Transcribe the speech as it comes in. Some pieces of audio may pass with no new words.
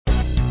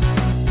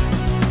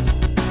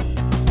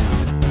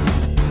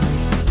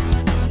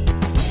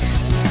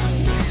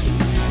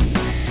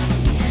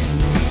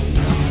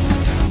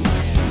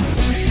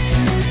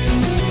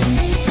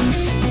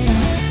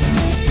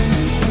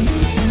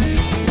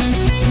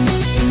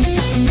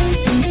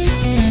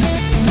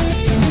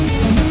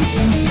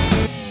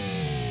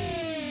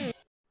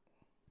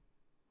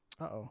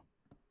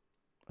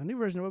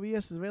version of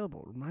OBS is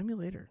available. Remind me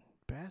later,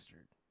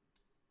 bastard.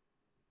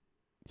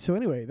 So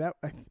anyway, that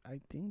I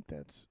think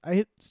that's I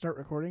hit start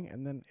recording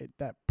and then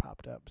that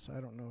popped up. So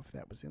I don't know if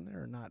that was in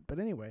there or not. But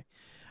anyway,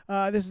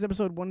 this is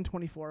episode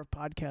 124 of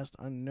Podcast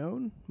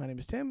Unknown. My name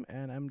is Tim,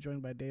 and I'm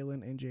joined by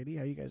Dalen and JD.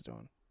 How you guys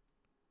doing?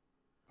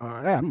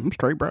 Yeah, I'm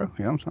straight, bro.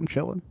 You know, I'm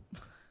chilling.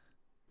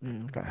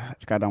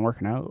 Just got done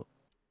working out.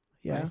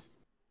 Yeah. Nice.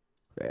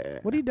 Yeah.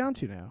 What are you down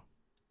to now?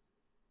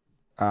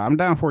 I'm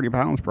down 40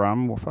 pounds, bro.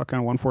 I'm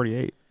fucking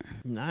 148.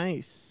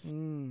 Nice.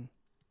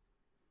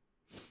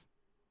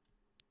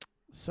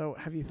 So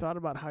have you thought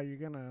about how you're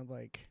gonna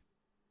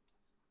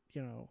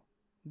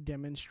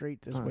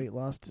demonstrate this weight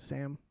loss to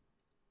Sam?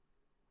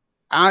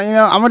 I'm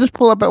gonna just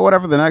pull up at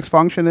whatever the next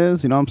function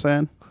is. You know what I'm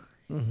saying?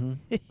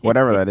 Mm-hmm.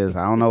 Whatever that is,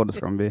 I don't know what it's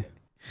gonna be.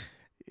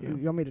 You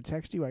want me to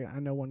text you? I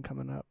know one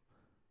coming up.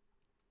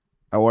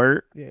 A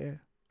word? Yeah.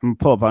 I'm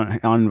gonna pull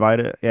up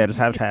uninvited. Yeah, just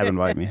have Tab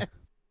invite me.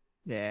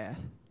 Yeah.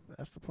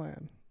 That's the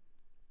plan.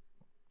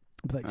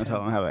 Like I tell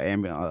them I have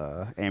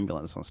an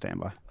ambulance on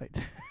standby. Like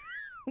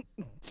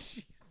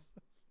Jesus.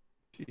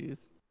 Jeez.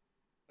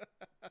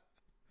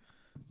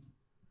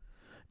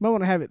 Might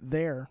want to have it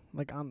there,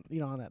 like on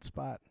that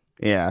spot.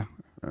 Yeah,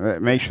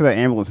 make sure that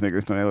ambulance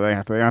niggas know they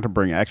have to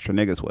bring extra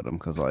niggas with them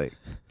because like,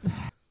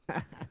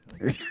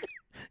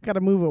 got to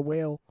move a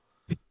whale.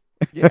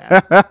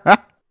 Yeah.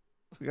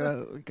 We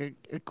got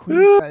a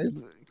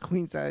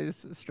queen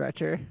size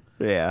stretcher.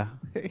 Yeah.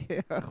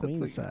 Yeah,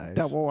 Queen size.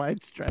 Double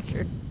wide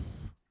stretcher.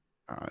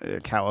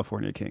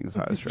 California King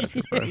size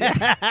stretcher, bro.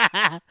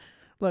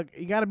 Look,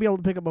 you got to be able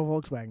to pick up a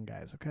Volkswagen,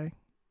 guys. Okay.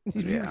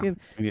 Yeah. We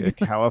need a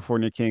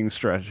California King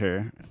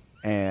stretcher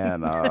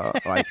and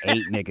like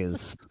 8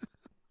 niggas.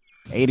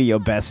 8 of your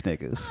best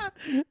niggas.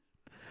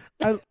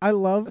 I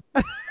love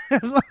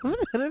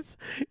that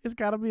it's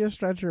got to be a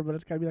stretcher, but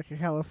it's got to be like a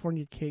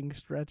California King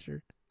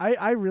stretcher.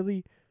 I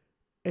really,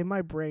 in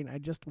my brain, I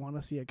just want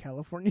to see a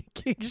California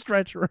King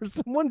stretcher or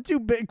someone too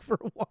big for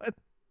one.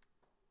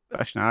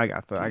 Gosh, now I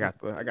got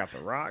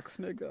the rocks,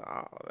 nigga.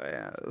 Oh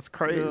man, it's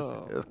crazy.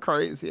 No. It's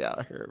crazy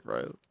out here,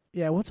 bro.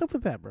 Yeah, what's up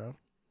with that, bro?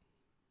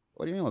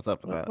 What do you mean? What's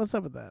up with that, What's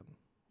up with that?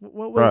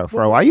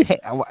 bro? Why you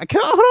hate? Hold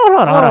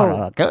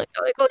on. Go.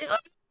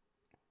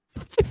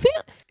 I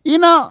feel,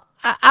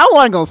 I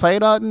wasn't gonna say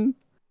nothing.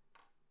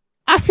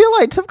 I feel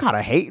like Tim kind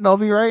of hating on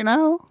me right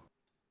now.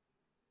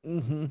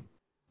 Mm-hmm.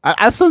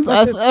 I sense a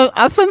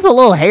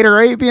little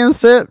haterade being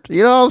sipped.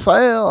 You know what I'm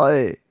saying?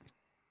 Like,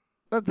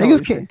 That's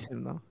niggas can't,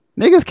 Tim, though.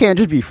 niggas can't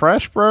just be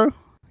fresh, bro.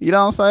 You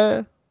know what I'm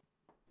saying?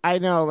 I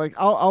know, like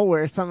I'll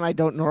wear something I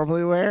don't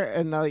normally wear,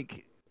 and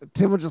like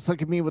Tim will just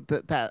look at me with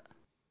that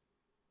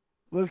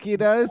look he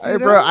does. Hey,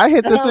 bro, I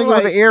hit this nigga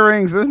like, with the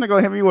earrings. This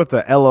nigga hit me with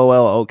the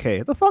LOL. Okay,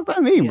 what the fuck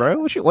that mean, bro?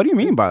 What do you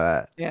mean by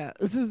that? Yeah,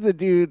 this is the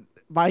dude,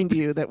 mind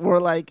you, that wore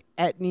like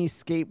Etnies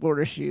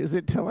skateboarder shoes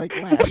until like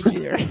last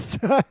year.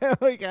 So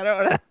like I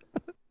don't know.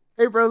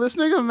 Hey, bro, this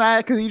nigga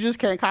mad because he just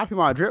can't copy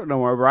my drip no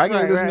more, bro. I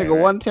gave this nigga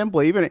one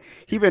template.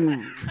 He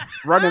been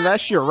running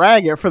that shit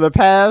ragged for the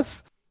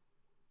past.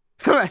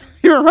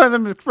 He been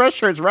running them fresh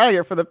shirts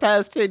ragged for the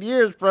past 10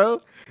 years,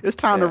 bro. It's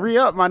time to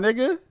re-up, my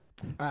nigga.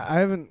 I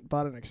haven't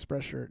bought an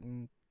Express shirt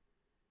in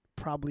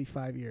probably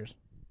 5 years.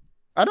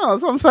 I know,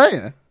 that's what I'm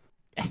saying.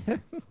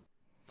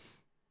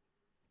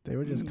 They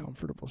were just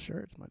comfortable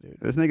shirts, my dude.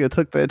 This nigga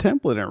took that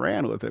template and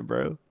ran with it,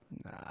 bro.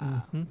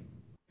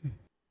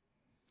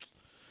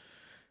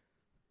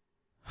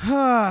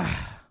 Nah.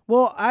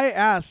 Well, I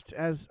asked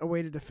as a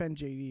way to defend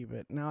JD,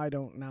 but now I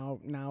don't. Now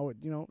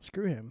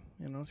screw him.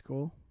 It's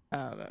cool.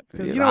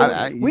 Because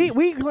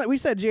we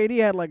said JD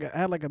had like a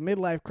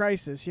midlife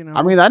crisis.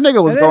 I mean, that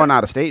nigga was going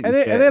out of state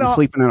and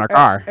sleeping in a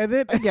car. And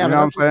then yeah, you know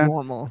what I'm saying?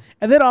 Normal.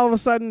 And then all of a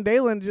sudden,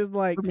 Dalen just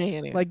like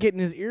anyway. getting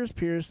his ears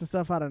pierced and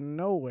stuff out of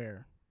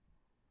nowhere.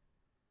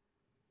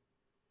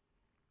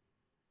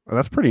 Well,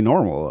 that's pretty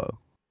normal though.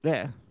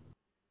 Yeah.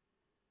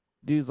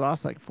 Dude's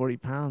lost like 40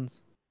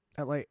 pounds.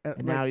 And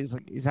now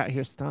he's out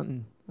here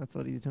stunting. That's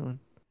what he's doing.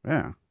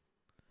 Yeah.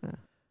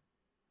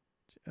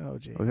 Oh,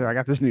 gee. Okay, I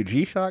got this new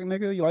G-Shock,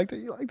 nigga. You like that?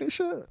 You like this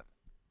shit?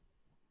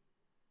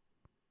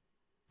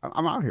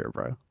 I'm out here,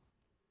 bro.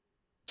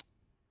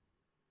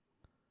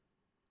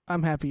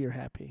 I'm happy you're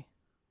happy.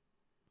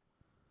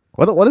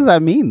 What does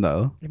that mean,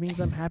 though? It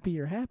means I'm happy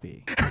you're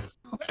happy.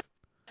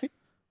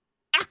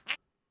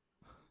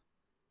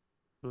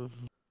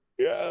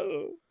 Yeah.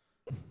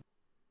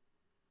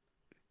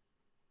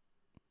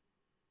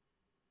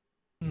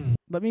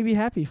 Let me be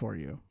happy for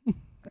you.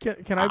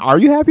 Can I? Are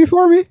you happy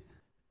for me?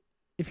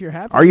 If you're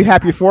happy, are you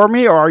happy for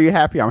me, or are you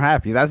happy I'm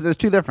happy? There's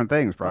two different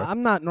things, bro. Well,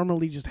 I'm not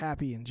normally just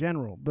happy in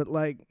general, but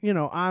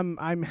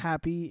I'm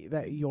happy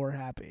that you're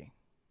happy.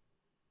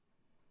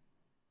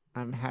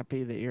 I'm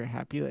happy that you're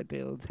happy that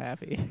Dalen's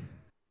happy.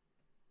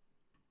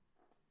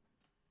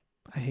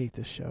 I hate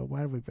this show.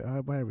 Why are we? This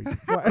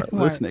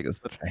nigga's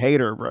such a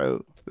hater,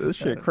 bro. This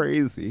shit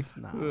crazy.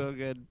 Nah. Real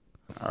good.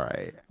 All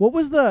right. What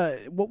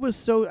was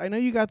so? I know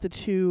you got the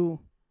two,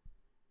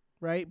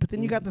 right? But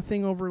then you got the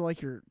thing over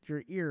like your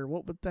ear.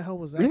 What the hell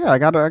was that? Yeah, I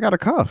got a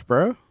cuff,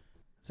 bro.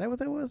 Is that what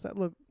that was? That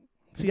look.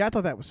 See, I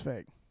thought that was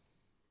fake.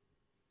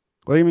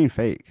 What do you mean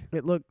fake?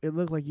 It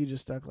looked like you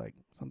just stuck like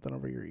something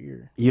over your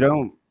ear. You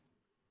don't.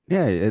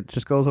 Yeah, it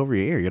just goes over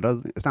your ear. It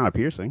doesn't. It's not a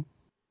piercing.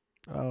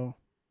 Oh.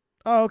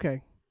 Oh,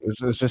 okay.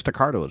 It's just a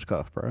cartilage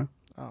cuff, bro.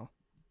 Oh.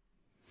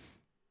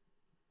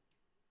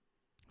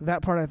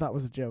 That part I thought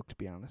was a joke, to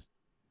be honest.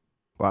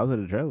 Why was it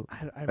a joke?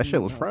 I That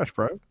shit was fresh,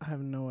 bro. I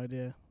have no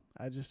idea.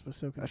 I just was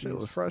so confused. That shit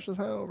was fresh as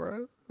hell,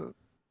 bro.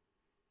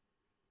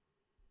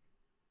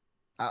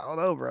 I don't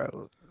know,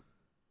 bro.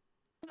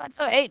 That's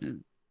so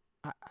hating.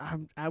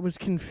 I was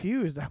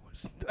confused. I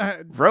was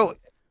Bro.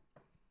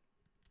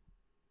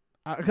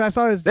 Cause I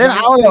saw this. Then I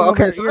don't know.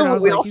 Okay, so I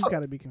was we like, also he's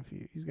got to be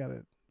confused. He's got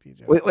to be a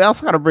joke. we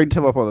also got to bring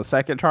Tim up on the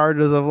second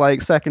charges of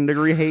like second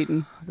degree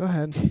hating. Go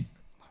ahead.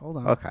 Hold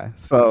on. Okay,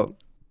 so.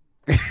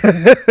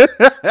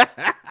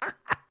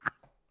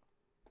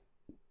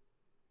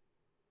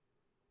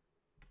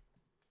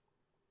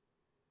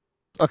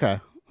 Okay,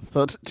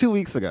 so 2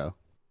 weeks ago,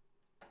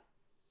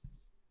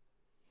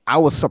 I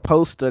was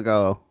supposed to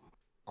go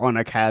on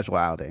a casual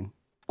outing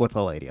with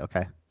a lady.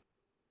 Okay,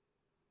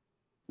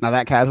 now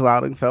that casual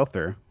outing fell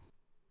through.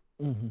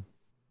 Mm-hmm.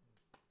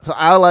 So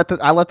I let the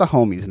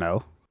homies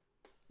know.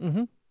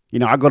 Mm-hmm. You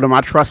know, I go to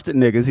my trusted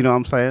niggas. You know what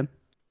I'm saying?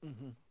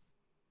 Mm-hmm.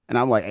 And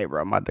I'm like, hey,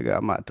 bro, I'm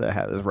about to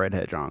have this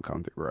redhead John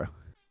come through, bro.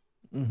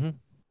 Mm-hmm.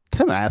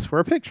 Tim asked for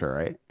a picture,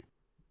 right?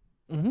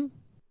 Mm-hmm.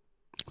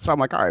 So I'm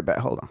like, all right, bet,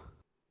 hold on.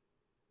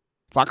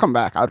 So I come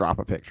back, I drop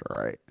a picture,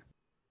 right?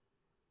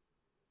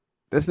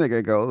 This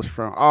nigga goes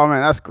from, oh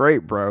man, that's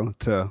great, bro,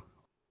 to,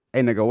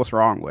 hey nigga, what's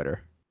wrong with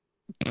her?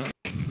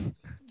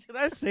 Did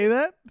I say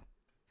that?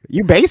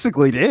 You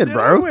basically did,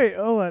 bro. Wait,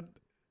 hold on.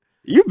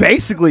 You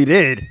basically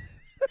did.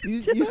 You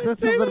said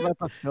something about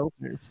the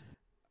filters.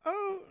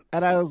 Oh.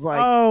 And I was like,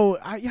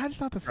 I just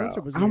thought the filter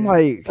was I'm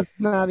weird. like, that's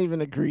not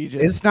even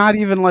egregious. it's not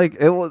even like,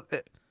 it was.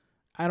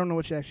 I don't know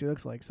what she actually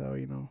looks like, so,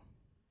 you know.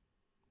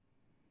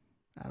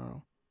 I don't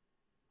know.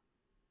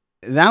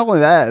 Not only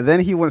that, then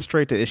he went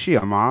straight to, is she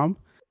a mom?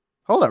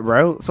 Hold up,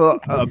 bro. So,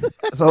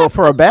 so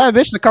for a bad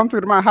bitch to come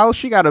through to my house,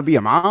 she got to be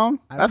a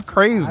mom? That's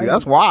crazy.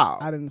 That's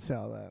wild. I didn't say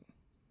all that.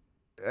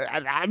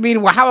 I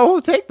mean, how am I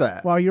supposed to take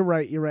that? Well, you're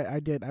right. You're right.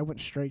 I did. I went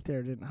straight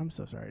there, didn't I? I'm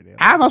so sorry, Dylan.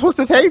 How am I supposed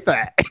to take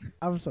that?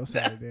 I'm so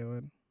sorry,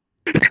 Dylan.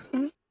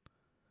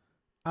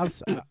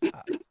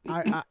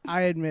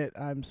 I admit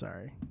I'm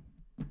sorry.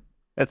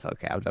 It's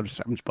okay. I'm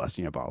just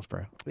busting your balls,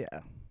 bro. Yeah.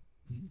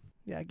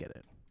 Yeah, I get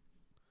it.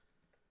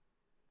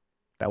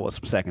 That was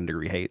some second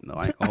degree hating, though.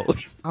 I ain't gonna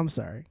hold you. I'm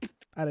sorry.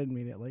 I didn't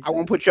mean it like I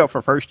won't put you up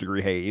for first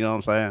degree hate. You know what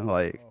I'm saying?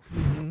 Like,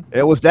 Mm-hmm.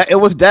 it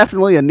was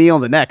definitely a knee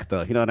on the neck,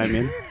 though. You know what I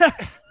mean?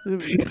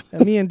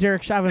 And me and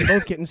Derek Chauvin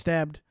both getting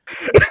stabbed.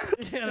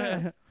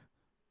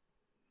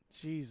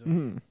 Jesus.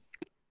 Mm-hmm.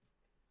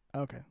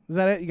 Okay. Is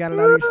that it? You got it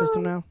out of your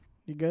system now?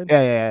 You good?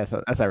 Yeah.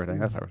 So that's everything.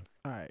 That's everything.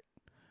 All right.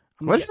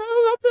 Which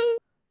I've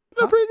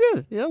been pretty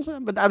good. You know what I'm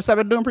saying? But I've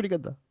been doing pretty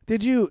good though.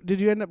 Did you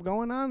end up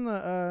going on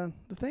the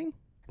thing?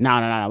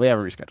 No. We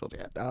haven't rescheduled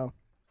yet. Oh.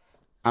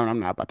 I'm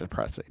not about to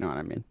press it. You know what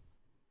I mean?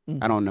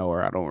 Mm-hmm. I don't know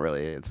her. I don't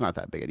really. It's not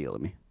that big a deal to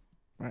me.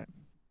 Right.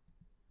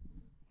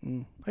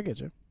 I get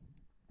you.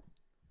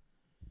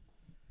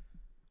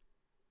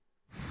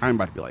 I'm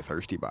about to be like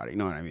thirsty about it. You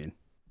know what I mean?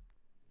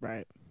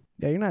 Right.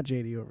 Yeah, you're not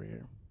JD over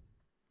here.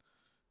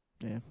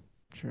 Yeah.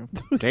 True.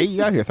 Jay,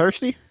 you out here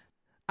thirsty?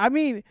 I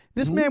mean,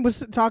 this Mm-hmm. man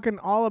was talking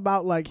all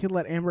about like he'll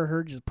let Amber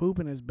Heard just poop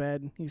in his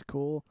bed. He's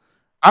cool.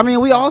 I mean,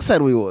 we all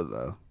said we would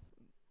though.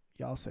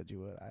 Y'all said you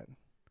would. I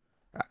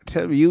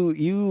tell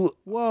you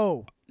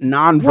Whoa.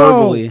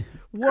 non-verbally.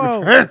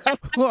 Whoa.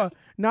 Whoa.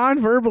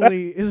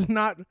 Non-verbally is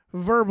not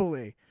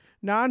verbally.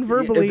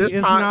 Non-verbally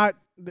is not.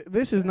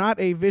 This is not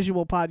a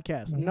visual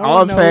podcast. No All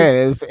one I'm knows,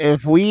 saying is,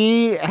 if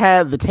we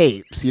had the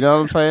tapes, you know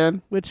what I'm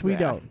saying? which we Yeah.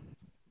 don't.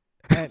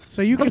 And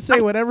so you can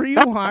say whatever you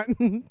want.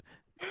 Mm-hmm.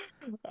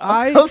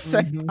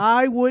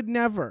 I would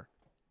never,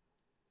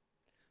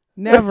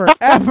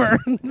 ever.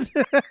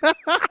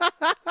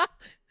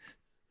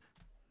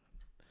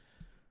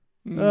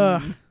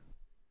 Ugh.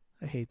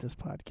 I hate this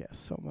podcast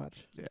so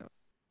much. Yeah.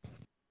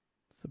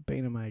 It's the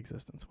bane of my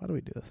existence. Why do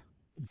we do this?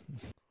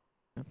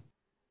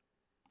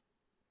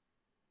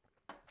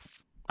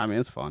 I mean,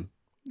 it's fun.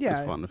 Yeah,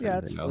 It's fun if yeah,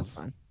 anything it's else.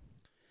 Fine.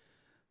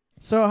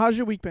 So, how's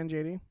your week been,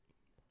 JD?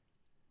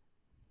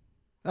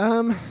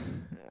 I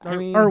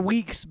mean, Or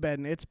weeks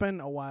been? It's been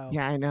a while.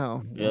 yeah, I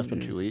know. Yeah, it's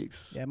been 2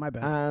 weeks. Yeah, my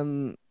bad.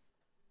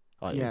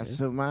 Oh, Yeah.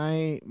 So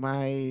my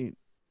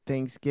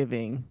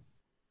Thanksgiving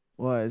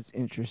was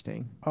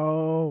interesting.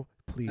 Oh,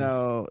 please.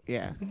 So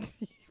yeah.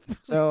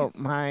 So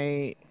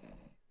my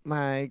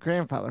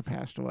grandfather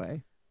passed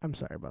away. I'm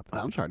sorry about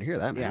that. I'm sorry to hear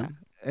that, Yeah. man.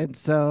 And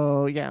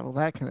so yeah, well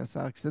that kind of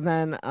sucks. And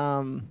then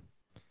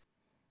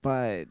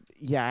but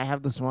yeah, I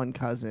have this one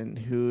cousin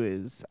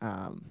who's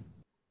like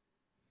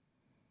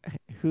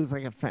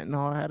a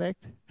fentanyl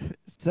addict.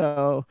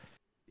 So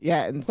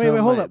yeah, and Wait, so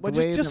hold my- up. But the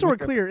way just that so my we're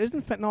gra- clear,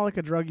 isn't fentanyl like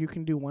a drug you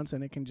can do once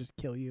and it can just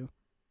kill you?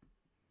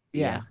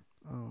 Yeah.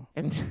 Oh.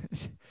 And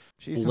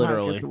she somehow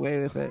Literally. gets away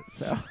with it.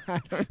 So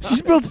I don't know.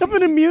 She's built up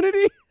an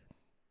immunity?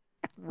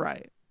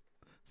 Right.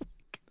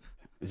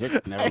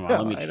 Never mind.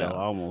 Let me chill.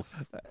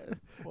 Almost.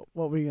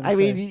 What were you gonna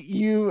say? I mean,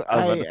 you.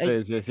 I was about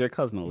to say, is your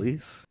cousin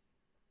Elise?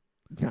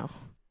 No.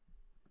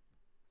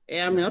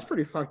 Yeah, I mean that's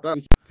pretty fucked up.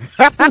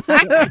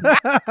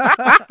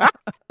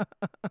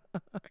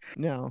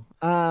 No.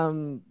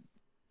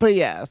 But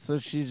yeah, so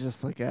she's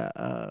just like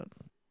a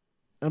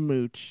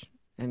mooch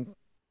and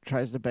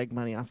tries to beg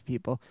money off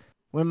people.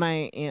 When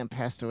my aunt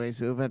passed away,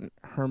 so even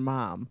her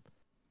mom,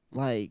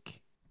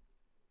 like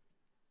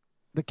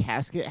the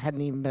casket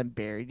hadn't even been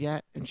buried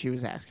yet, and she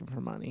was asking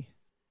for money.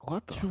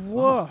 What the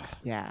Whoa. fuck?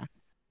 Yeah,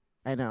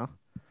 I know.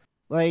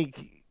 Like,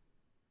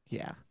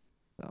 yeah.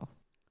 So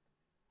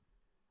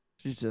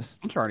she's just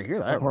I'm sorry to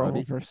hear a that, horrible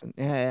Roddy. person.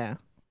 Yeah.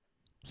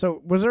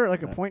 So was there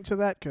like a point to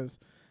that? Because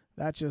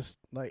that just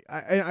like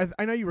I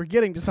know you were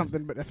getting to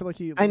something, but I feel like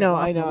you I know,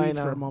 lost I know, the I weeds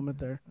for know. a moment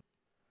there.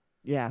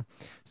 Yeah.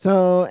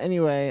 So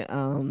anyway,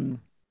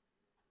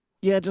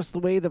 yeah, just the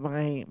way that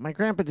my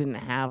grandpa didn't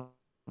have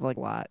like a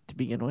lot to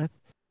begin with,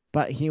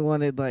 but he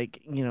wanted like,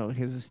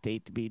 his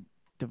estate to be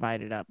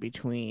divided up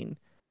between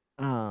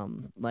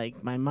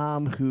like my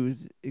mom,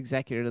 who's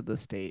executor of the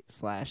estate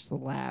 / the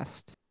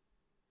last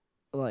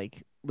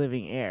like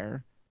living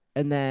heir,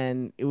 and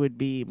then it would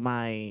be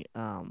my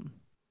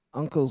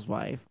uncle's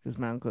wife, because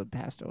my uncle had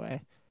passed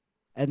away,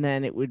 and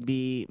then it would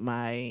be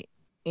my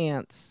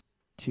aunt's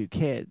 2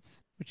 kids,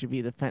 which would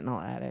be the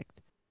fentanyl addict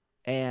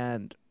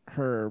and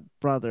her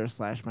brother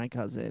 / my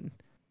cousin,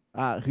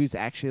 who's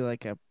actually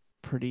like a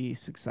pretty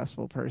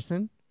successful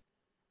person.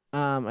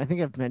 I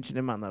think I've mentioned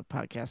him on the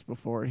podcast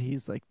before.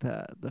 He's like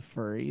the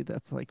furry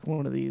that's like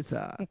one of these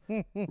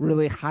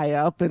really high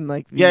up in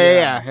like the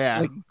Yeah.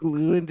 like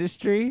glue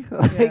industry.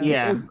 Like,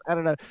 Yeah. I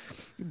don't know.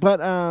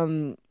 But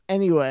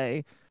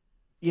anyway,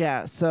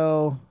 yeah,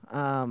 so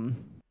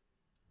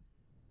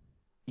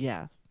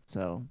yeah,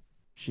 so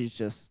she's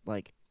just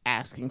like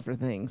asking for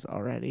things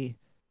already,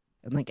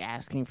 and like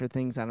asking for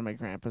things out of my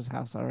grandpa's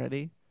house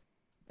already.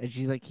 And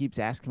she's like keeps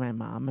asking my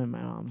mom, and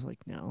my mom's like,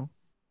 no.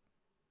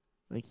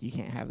 Like, you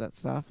can't have that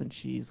stuff. And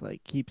she's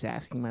like keeps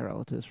asking my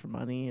relatives for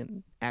money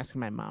and asking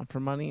my mom for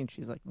money, and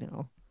she's like,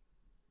 no.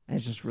 And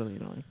it's just really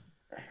annoying.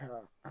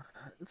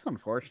 It's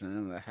unfortunate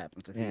when that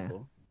happens to Yeah.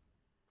 people.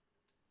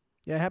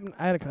 Yeah, it happened.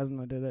 I had a cousin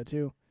that did that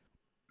too.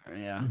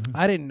 Yeah.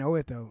 I didn't know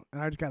it though,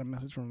 and I just got a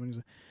message from him. And he's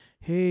like,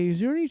 "Hey, is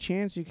there any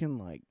chance you can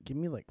like give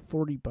me like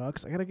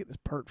 $40? I gotta get this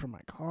part for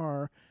my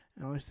car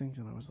and all these things."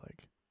 And I was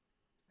like,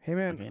 "Hey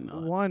man, Okay,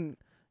 no. one,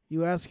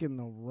 you asking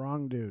the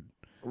wrong dude."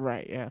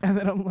 Right, yeah. And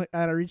then I'm like,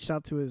 and I reached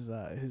out to his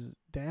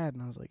dad,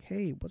 and I was like,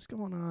 "Hey, what's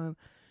going on?"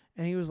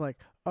 And he was like,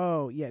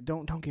 "Oh yeah,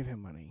 don't give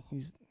him money.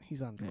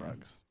 He's on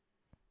drugs."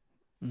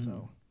 Mhm.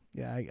 So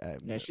yeah,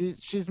 Yeah,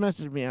 she's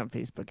messaged me on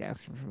Facebook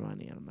asking for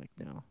money, and I'm like,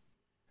 no,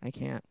 I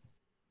can't.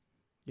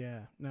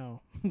 yeah,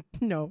 no,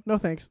 no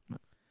thanks.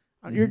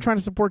 You're trying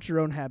to support your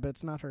own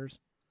habits, not hers.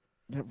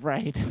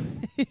 Right.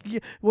 Yeah,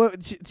 well,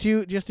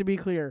 to just to be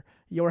clear,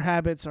 your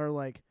habits are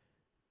like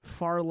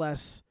far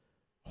less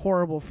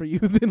horrible for you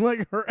than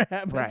like her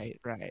habits.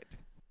 Right.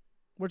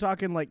 We're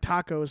talking like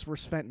tacos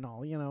versus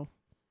fentanyl, you know.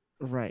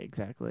 Right,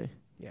 exactly.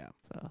 Yeah.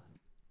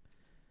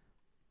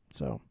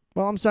 So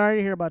Well, I'm sorry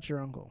to hear about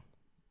your uncle.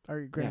 Or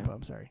your grandpa, Yeah.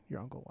 I'm sorry. Your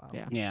uncle, wow.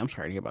 Yeah. Yeah, I'm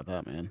sorry to hear about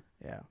that, man.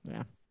 Yeah.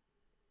 Yeah.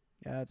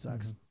 Yeah, that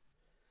sucks.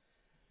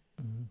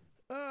 Mhm.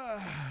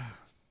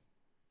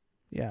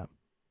 Yeah.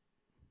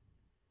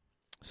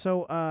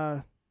 So,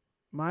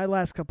 my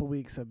last couple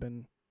weeks have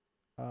been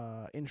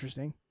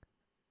interesting.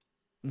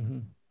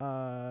 Mhm.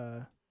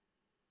 I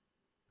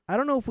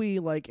don't know if we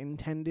like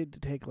intended to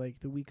take like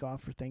the week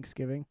off for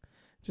Thanksgiving.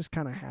 Just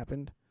kind of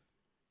happened.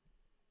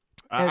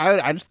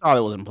 I just thought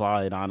it was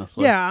implied,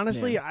 honestly. Yeah,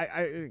 honestly, Yeah.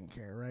 I didn't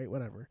care, right?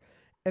 Whatever.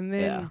 And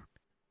then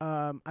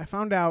I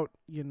found out,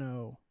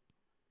 let's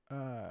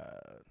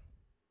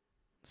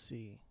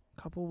see,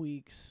 a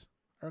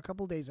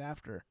couple days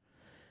after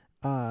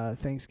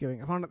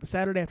Thanksgiving. I found out the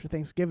Saturday after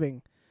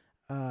Thanksgiving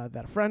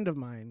that a friend of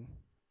mine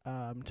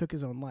took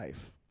his own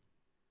life.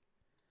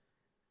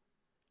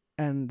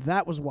 And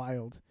that was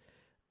wild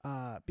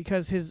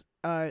because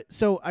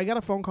so I got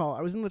a phone call.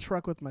 I was in the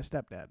truck with my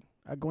stepdad.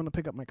 Going to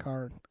pick up my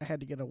car. I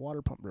had to get a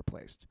water pump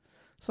replaced.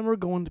 So we're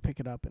going to pick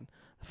it up, and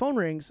the phone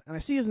rings, and I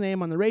see his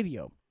name on the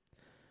radio.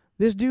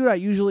 This dude I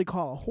usually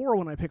call a whore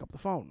when I pick up the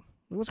phone.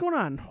 Like, what's going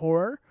on,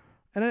 whore?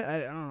 And I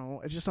don't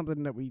know. It's just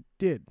something that we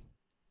did.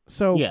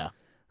 So Yeah.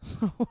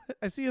 So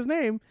I see his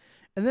name,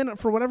 and then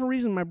for whatever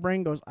reason, my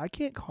brain goes, I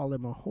can't call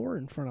him a whore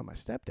in front of my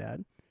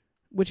stepdad,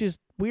 which is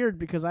weird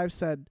because I've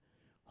said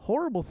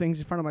horrible things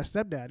in front of my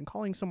stepdad, and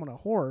calling someone a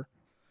whore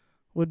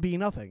would be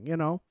nothing, you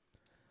know?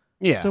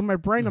 Yeah. So my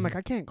brain, I'm like,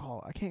 I can't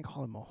call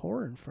him a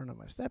whore in front of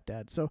my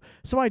stepdad. So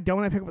I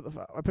don't. I pick up the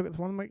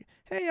phone. I'm like,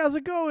 hey, how's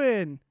it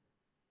going?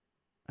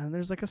 And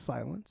there's like a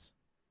silence.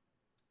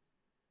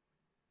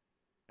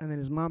 And then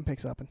his mom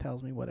picks up and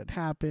tells me what had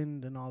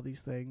happened and all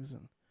these things.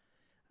 And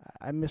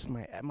I missed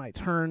my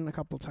turn a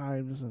couple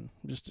times, and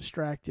I'm just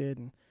distracted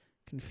and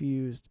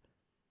confused.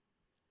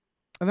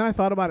 And then I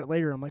thought about it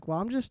later. I'm like,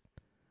 well, I'm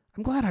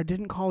glad I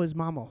didn't call his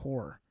mom a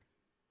whore.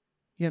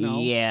 You know?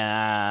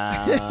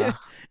 Yeah.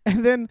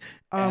 And then,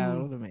 I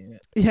would have made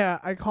it. yeah,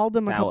 I called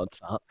them a That couple. would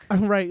suck.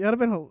 Right, that'd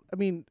have been. I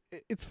mean,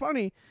 it's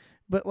funny,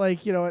 but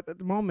like at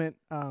the moment,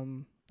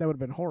 that would have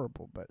been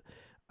horrible. But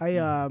I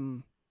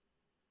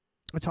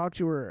I talked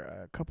to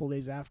her a couple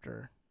days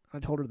after. I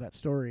told her that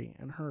story,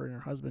 and her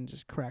husband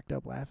just cracked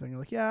up laughing.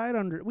 Like, yeah,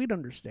 we'd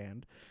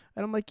understand.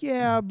 And I'm like,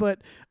 yeah, but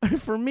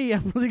for me,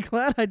 I'm really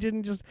glad I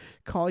didn't just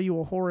call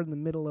you a whore in the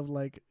middle of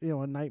like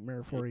a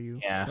nightmare for you.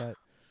 Yeah. But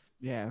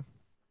Yeah.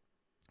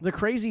 the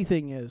crazy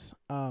thing is,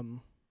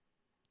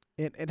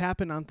 it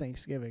happened on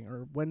Thanksgiving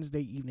or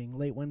Wednesday evening,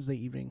 late Wednesday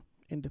evening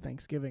into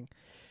Thanksgiving.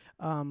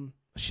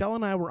 Shell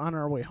and I were on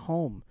our way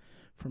home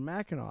from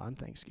Mackinac on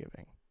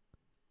Thanksgiving,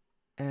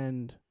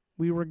 and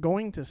we were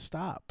going to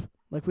stop.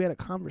 Like, we had a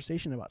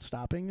conversation about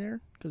stopping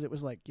there because it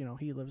was like,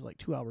 he lives like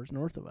 2 hours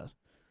north of us.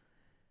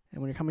 And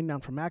when you're coming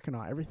down from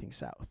Mackinac, everything's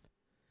south.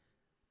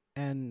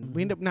 And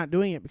we ended up not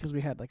doing it because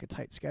we had like a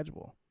tight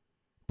schedule.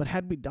 But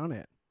had we done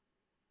it,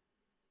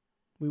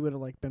 we would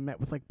have like been met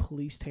with like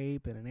police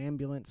tape and an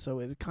ambulance. So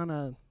it kind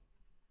of,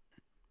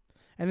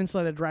 and then so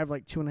I had to drive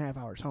like 2.5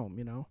 hours home,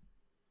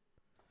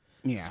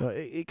 Yeah. So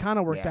it kind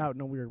of worked out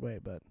in a weird way,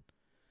 but.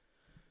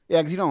 Yeah,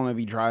 because you don't want to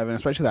be driving,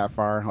 especially that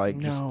far, like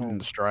just No. in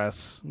the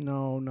stress.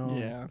 No.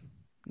 Yeah.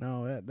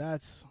 No,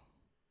 that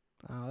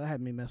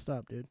had me messed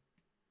up, dude.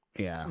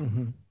 Yeah.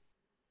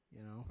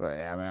 But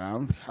yeah,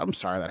 man, I'm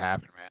sorry that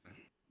happened, man.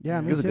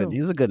 Yeah, me he was too.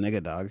 He was a good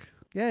nigga, dog.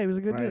 Yeah, he was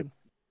a good Right. dude.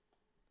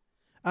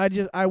 I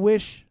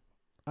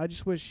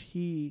just wish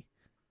he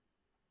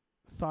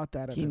thought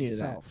that of He knew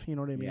himself. You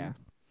know what I mean? Yeah.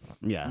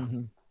 Yeah.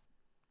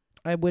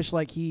 I wish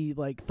like he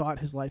like thought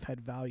his life had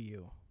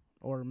value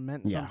or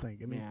meant Yeah. something.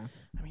 I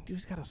mean,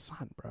 dude's got a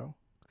son, bro.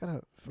 He's got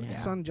a Yeah.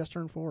 son just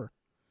turned 4.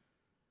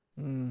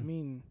 I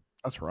mean,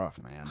 That's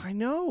rough, man. I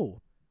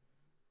know.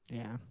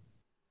 Yeah.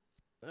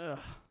 Ugh.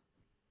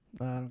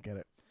 I don't get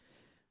it.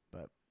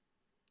 But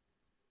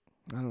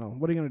I don't know.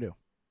 What are you gonna do?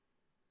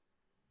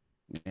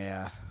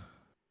 Yeah.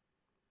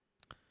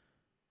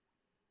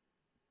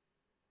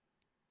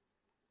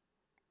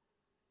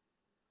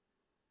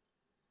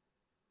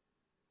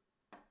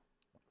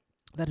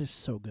 That is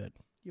so good.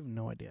 You have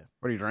no idea.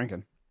 What are you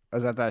drinking?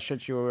 Is that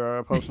shit you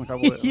were posting a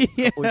couple weeks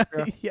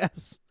ago?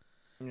 Yes.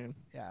 Yeah.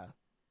 Yeah.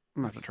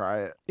 I'm gonna have to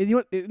try it.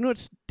 You know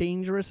what's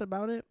dangerous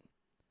about it?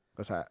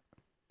 What's that?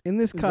 In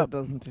this cup,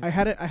 doesn't I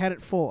had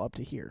it full up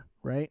to here,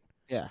 right?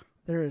 Yeah.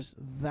 There is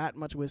that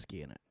much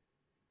whiskey in it.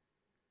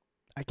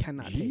 I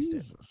cannot taste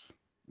it.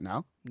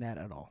 No? Not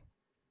at all.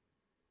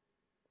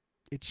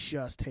 It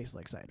just tastes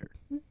like cider.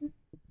 You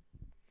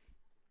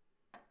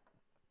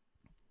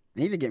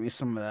need to get me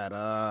some of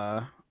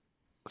that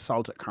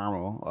salted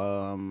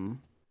caramel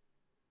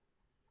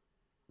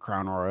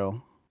Crown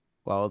Royal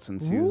while it's in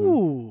season.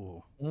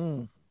 Ooh.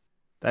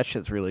 That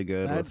shit's really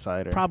good That'd with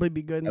cider. Probably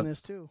be good in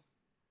this too.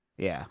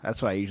 Yeah,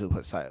 that's what I usually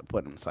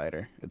put in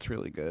cider. It's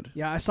really good.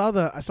 Yeah, I saw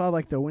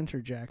like the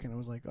winter jack and I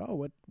was like,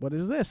 oh, what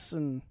is this?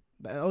 And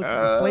I looked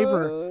at the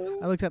flavor.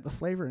 I looked at the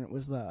flavor and it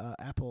was the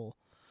apple,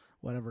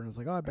 whatever. And I was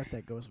like, oh, I bet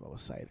that goes well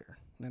with cider.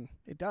 And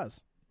it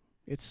does.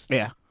 It's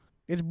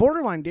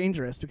borderline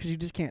dangerous because you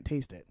just can't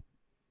taste it.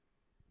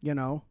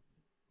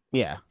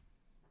 Yeah.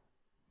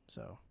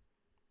 So.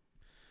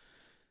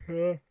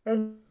 I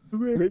haven't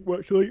drink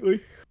much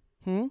lately.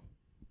 I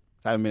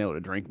haven't been able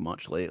to drink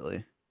much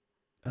lately.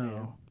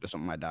 Oh. Just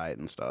on my diet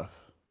and stuff.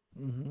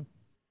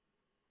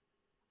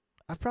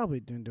 I've probably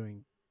been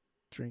doing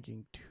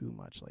drinking too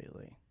much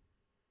lately.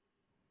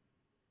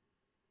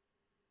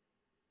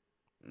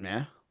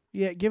 Yeah.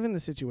 Yeah, given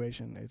the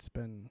situation, it's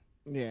been.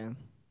 Yeah.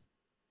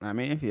 I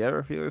mean, if you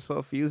ever feel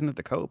yourself using it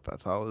to cope,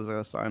 that's always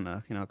a sign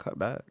to, cut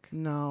back.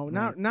 No,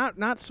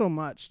 not so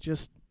much.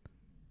 Just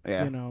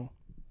Yeah.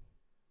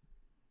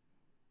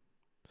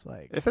 It's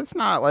like If it's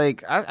not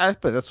like, I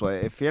put it this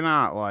way, if you're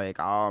not like,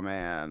 oh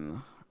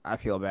man, I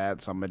feel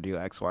bad, so I'm gonna do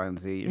X, Y, and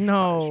Z. You're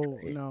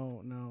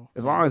no.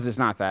 As long as it's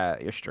not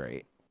that, you're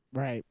straight.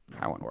 Right.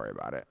 I wouldn't worry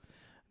about it.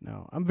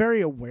 No, I'm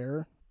very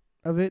aware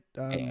of it.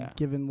 Yeah.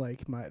 Given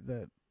like my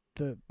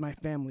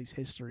family's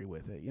history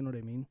with it, you know what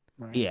I mean.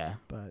 Right. Yeah.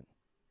 But.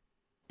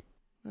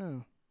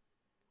 Oh.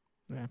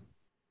 Yeah.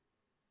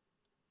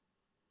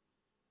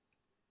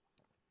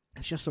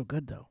 It's just so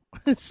good though.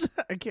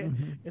 I can't.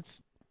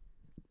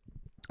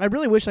 I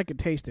really wish I could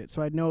taste it,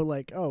 so I'd know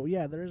like, oh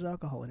yeah, there is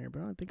alcohol in here, but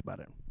I don't think about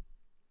it.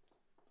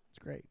 It's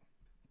great.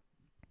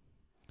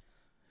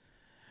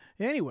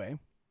 Anyway,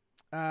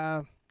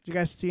 did you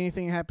guys see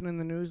anything happen in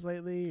the news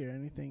lately, or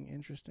anything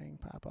interesting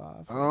pop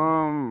off?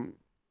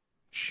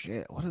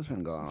 Shit, what has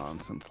been going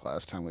on since the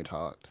last time we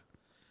talked?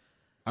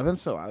 I've been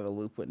so out of the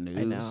loop with news.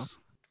 I know.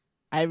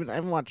 I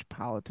haven't watched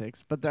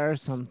politics, but there are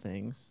some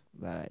things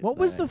that. What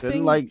was the Didn't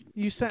thing like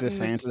you sent?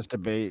 DeSantis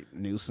debate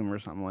Newsom or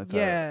something like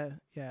that?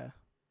 Yeah.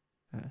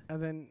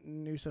 And then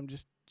Newsom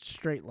just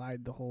straight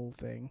lied the whole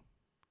thing.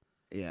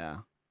 Yeah.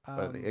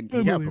 But he I got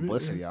believe it,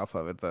 publicity off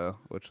of it, though,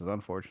 which is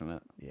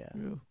unfortunate. Yeah.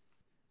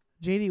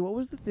 JD, what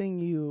was the thing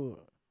you...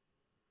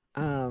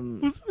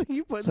 What was the thing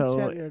you put in the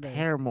chat the other day?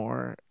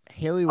 Paramore,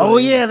 Haley Oh,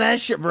 Williams. yeah,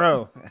 that shit,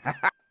 bro.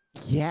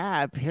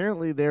 Yeah,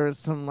 apparently there was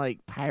some like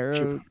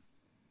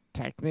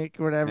pyrotechnic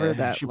or whatever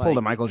that she like pulled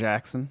a Michael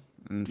Jackson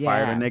and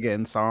fired a yeah, nigga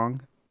in song.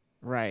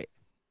 right.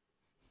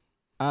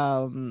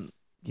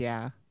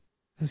 Yeah,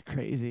 it's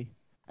crazy.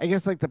 I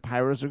guess like the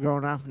pyros were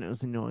going off and it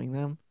was annoying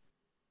them,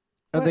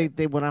 or What?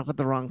 they went off at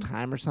the wrong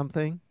time or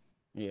something.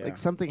 Yeah. Like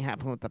something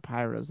happened with the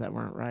pyros that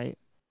weren't right,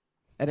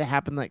 and it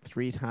happened like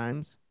 3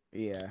 times.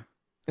 Yeah.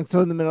 And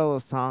so in the middle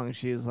of the song,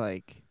 she was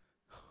like,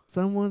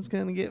 "Someone's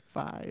gonna get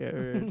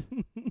fired."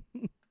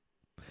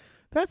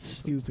 That's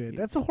stupid.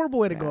 That's a horrible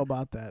way to go Yeah.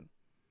 about that.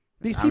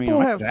 These I mean, people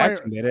Michael have fire.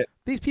 Jackson did it.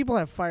 These people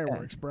have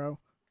fireworks, bro.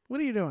 What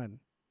are you doing?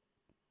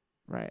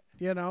 Right.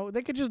 You know,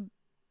 they could just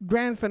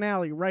grand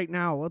finale right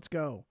now. Let's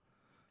go.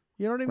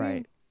 You know what I mean?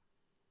 Right.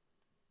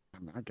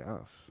 I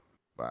guess.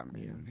 But I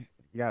mean,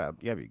 you gotta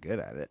be good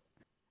at it.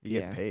 You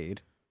get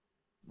paid.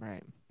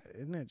 Right.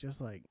 Isn't it just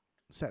like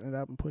setting it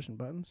up and pushing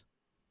buttons?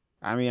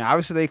 I mean,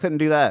 obviously they couldn't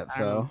do that,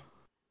 so.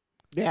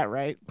 Yeah.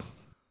 Right.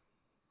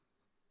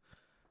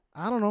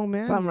 I don't know,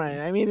 man. Something right.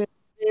 I mean, it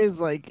is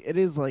like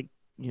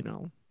you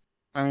know.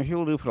 I mean,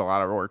 people do put a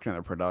lot of work into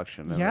the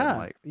production. And Yeah, then,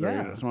 like,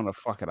 yeah. they just want to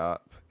fuck it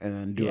up and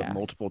then do it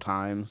multiple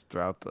times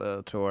throughout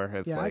the tour.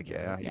 It's Yeah, I like,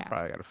 get it. you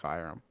probably got to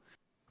fire him.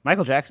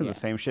 Michael Jackson did Yeah. the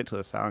same shit to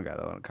the sound guy,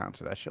 though, in a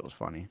concert. That shit was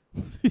funny.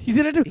 He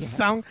didn't do Yeah.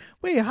 sound.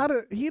 Wait,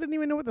 he didn't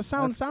even know what the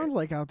sound sounds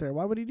like out there.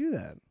 Why would he do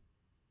that?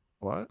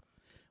 What?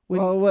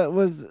 Well, it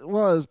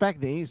was back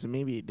in the 80s, so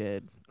maybe he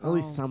did. At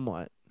least Oh.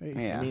 somewhat.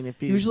 Yeah. I mean,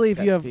 if Usually, if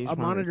got you have stage a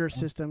monitor monitors,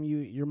 system,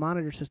 your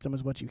monitor system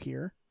is what you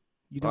hear.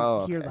 You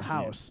don't hear okay, the yeah.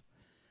 house.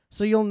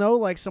 So you'll know,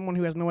 like, someone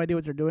who has no idea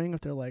what they're doing if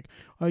they're like,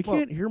 I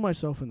can't hear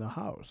myself in the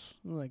house.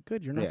 I'm like,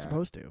 good, you're not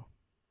supposed to.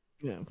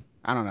 Yeah.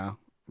 I don't know.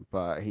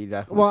 But he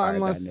definitely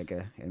fired that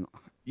nigga.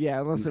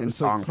 Unless it in was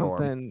song like form.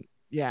 something.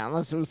 Yeah,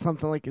 unless it was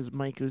something like his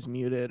mic was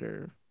muted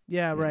or.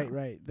 Yeah, You right, know.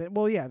 right.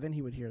 Well, yeah, then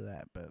he would hear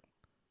that, but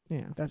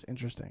Yeah. that's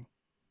interesting.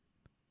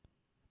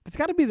 It's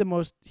got to be the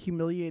most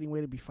humiliating way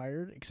to be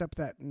fired, except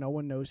that no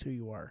one knows who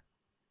you are.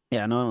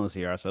 Yeah, no one was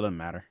here, so it doesn't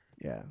matter.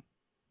 Yeah.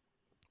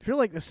 If you're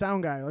like the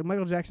sound guy, like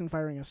Michael Jackson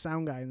firing a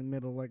sound guy in the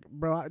middle, like,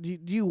 bro, do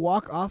you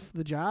walk off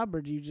the job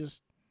or do you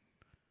just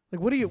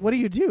like what do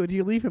you do? Do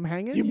you leave him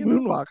hanging? You know?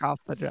 moonwalk off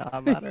the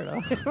job. I don't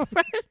know.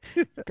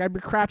 Grab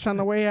your crotch on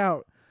the way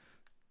out.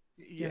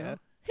 Yeah.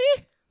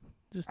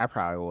 I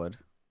probably would.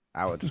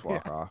 I would just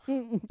walk off.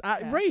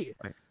 Right.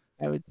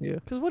 I would too.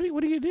 Because what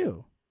do you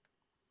do?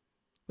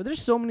 But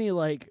there's so many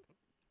like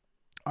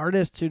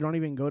artists who don't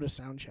even go to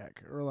sound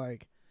check or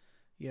like,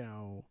 you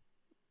know,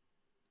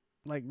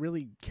 like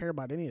really care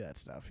about any of that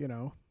stuff. You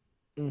know,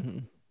 Mm-hmm.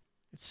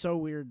 it's so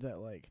weird that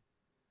like,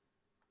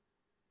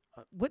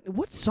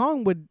 what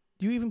song would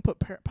you even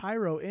put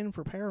pyro in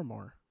for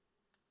Paramore?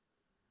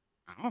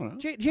 I don't know.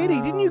 JD,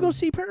 didn't you go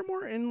see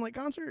Paramore in like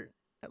concert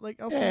at like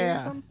LCA or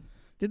Yeah. something?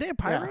 Did they have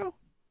pyro?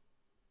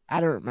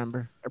 I don't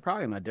remember. They're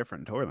probably on a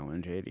different tour than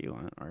when JD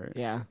went, right?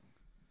 Yeah.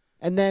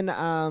 And then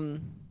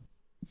I'm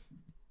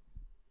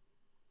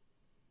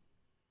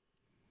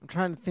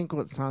trying to think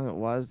what song it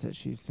was that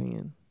she's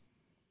singing.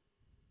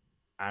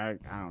 I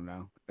don't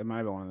know. It might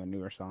have been one of the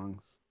newer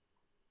songs.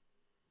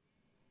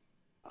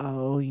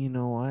 Oh, you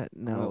know what? I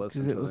No,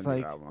 listened because it to was the new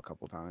like album a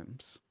couple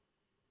times.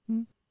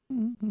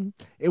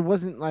 it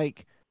wasn't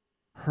like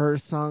her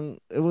song.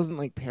 It wasn't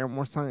like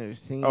Paramore song that was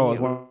singing. Oh, it was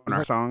one of our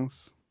like,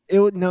 songs? it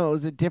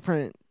was a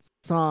different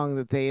song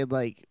that they had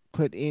like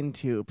put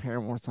into a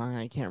Paramore song.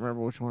 I can't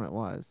remember which one it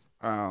was.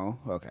 Oh,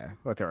 okay.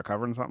 Like they were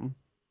covering something?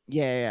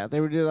 Yeah. They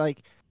were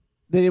like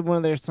they did one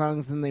of their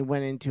songs and they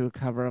went into a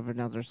cover of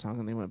another song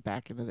and they went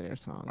back into their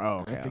song. Oh,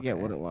 okay. I forget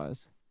what it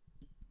was.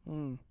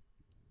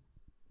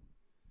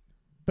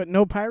 But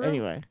no pyro.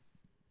 Anyway,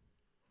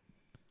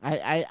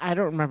 I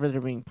don't remember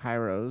there being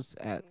pyros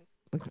at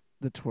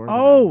the tour.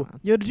 Oh,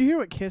 yo, did you hear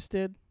what Kiss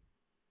did?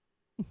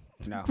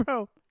 No.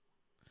 Bro.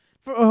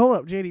 Hold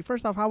up, JD.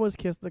 First off, how was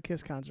the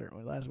Kiss concert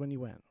when you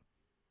went?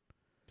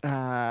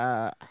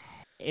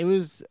 It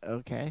was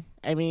okay.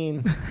 I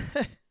mean,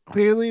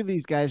 clearly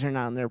these guys are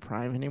not in their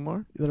prime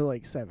anymore. They're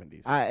like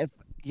 70s.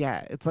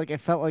 It's like I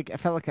felt like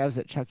I was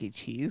at Chuck E.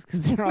 Cheese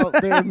because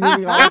they're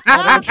moving all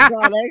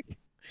electronic,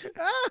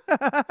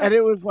 and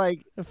it was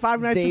like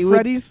Five Nights at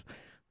Freddy's.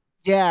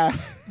 Yeah,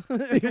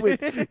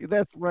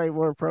 that's probably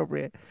more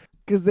appropriate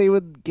because they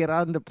would get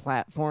onto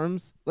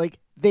platforms. Like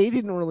they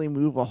didn't really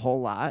move a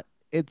whole lot.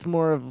 It's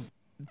more of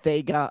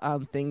they got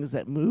on things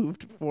that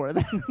moved for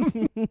them.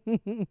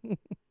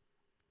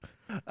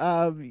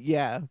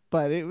 Yeah,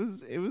 but it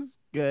was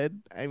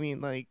good. I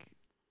mean, like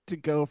to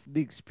go for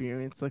the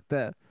experience, like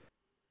the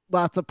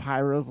lots of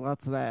pyros,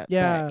 lots of that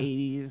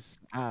 80s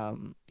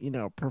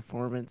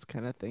performance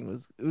kind of thing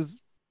it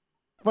was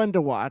fun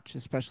to watch,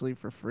 especially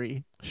for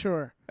free.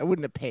 Sure. I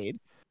wouldn't have paid.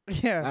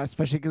 Yeah.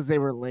 Especially because they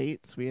were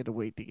late, so we had to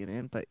wait to get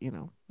in. But,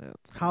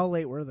 how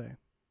late were they?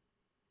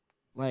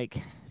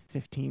 Like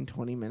 15,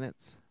 20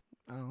 minutes.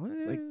 Oh,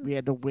 Like, we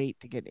had to wait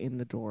to get in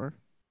the door.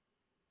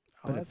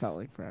 But it felt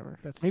like forever.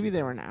 Maybe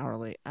they were an hour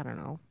late. I don't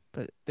know.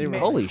 But they were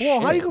holy shit. Well,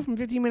 how do you go from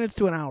 15 minutes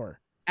to an hour?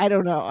 I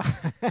don't know.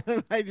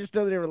 I just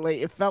know they were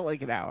late. It felt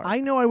like an hour. I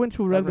know I went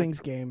to a Red Wings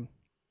game,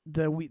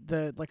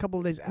 the like couple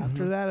of days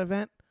after Mhm. that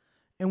event,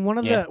 and one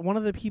of Yeah.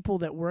 the people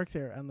that worked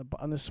there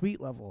on the suite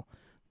level,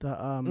 the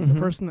Mhm.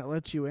 person that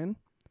lets you in,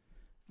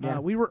 Yeah.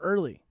 we were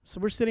early, so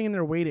we're sitting in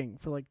there waiting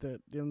for like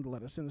them to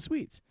let us in the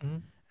suites,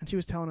 Mhm. and she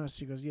was telling us,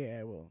 she goes,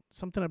 yeah, well,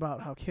 something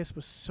about how Kiss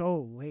was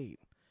so late.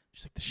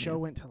 She's like, the show Yeah.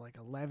 went to like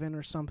 11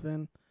 or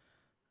something,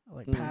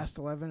 like Mm. past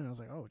 11, and I was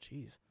like, oh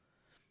jeez.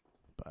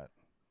 But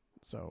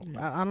so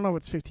Yeah. I don't know if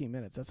it's 15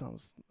 minutes. That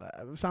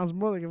sounds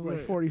more like it was like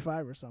Right.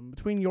 45 or something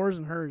between yours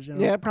and hers. You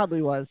know? Yeah, it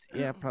probably was.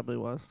 Yeah, it probably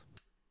was.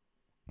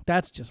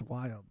 That's just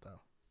wild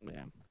though.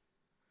 Yeah.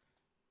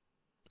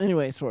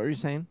 Anyway, so what were you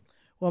saying?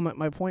 Well,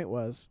 my point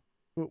was,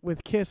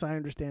 with Kiss, I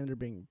understand there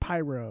being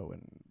pyro,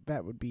 and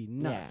that would be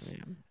nuts.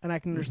 Yeah. And I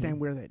can understand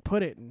where they'd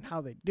put it and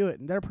how they do it,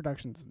 and their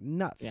production's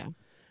nuts. Yeah.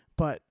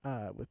 But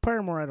with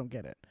Paramore, I don't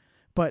get it.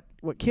 But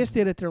what Kiss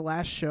did at their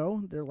last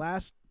show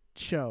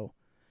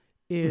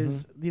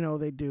is,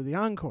 they do the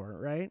encore,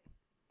 right?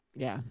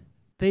 Yeah.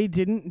 They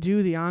didn't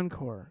do the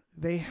encore.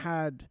 They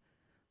had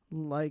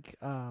like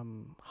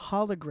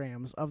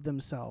holograms of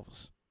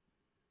themselves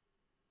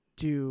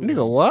do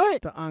Nigga,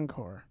 what? the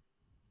encore.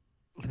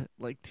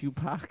 Like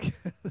Tupac.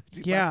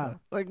 Yeah.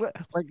 Like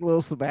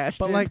Lil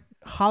Sebastian. But like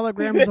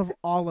holograms of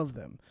all of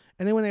them.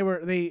 And then when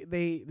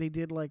they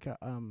did like a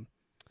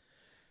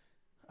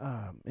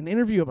an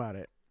interview about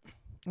it,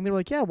 and they were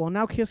like, yeah, well,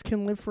 now Kiss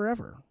can live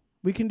forever.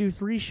 We can do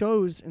 3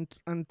 shows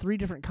on 3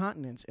 different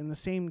continents in the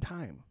same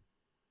time.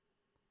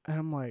 And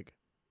I'm like,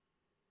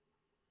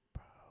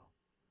 bro.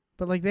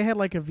 But like they had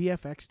like a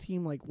VFX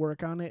team like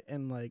work on it,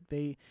 and like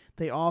they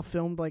all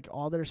filmed like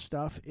all their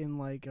stuff in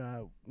like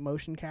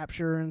motion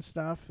capture and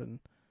stuff, and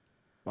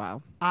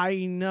wow. I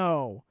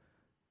know.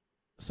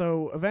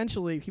 So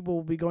eventually people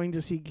will be going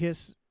to see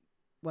Kiss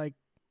like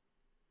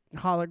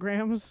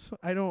holograms.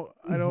 I don't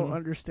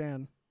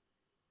understand.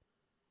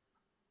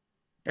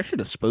 That shit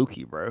is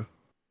spooky, bro.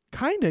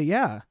 Kinda,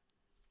 yeah.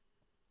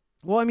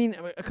 Well, I mean,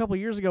 a couple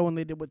years ago when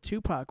they did what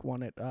Tupac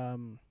won it,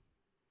 where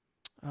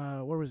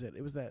was it?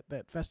 It was that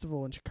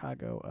festival in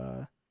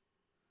Chicago.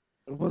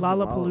 It wasn't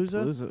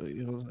Lollapalooza?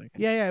 It was like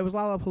Yeah, it was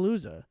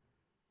Lollapalooza.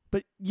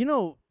 But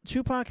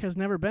Tupac has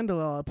never been to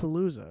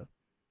Lollapalooza.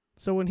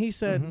 So when he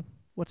said,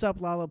 "What's up,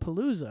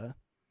 Lollapalooza?"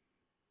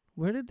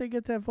 Where did they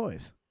get that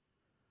voice?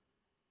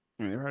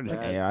 I mean, they're probably like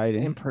That AI.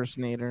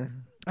 impersonator.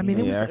 I mean,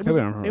 Yeah, it was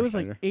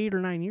like impersonator. 8 or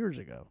 9 years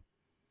ago.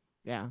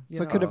 Yeah. You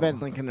So it could have been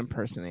know. like an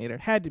impersonator.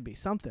 Had to be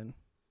something.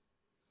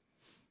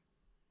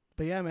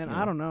 But yeah, man,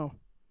 Yeah. I don't know.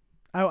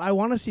 I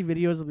want to see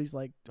videos of these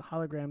like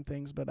hologram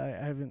things, but I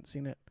haven't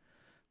seen it.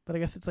 But I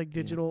guess it's like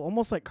digital,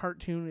 almost like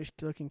cartoonish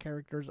looking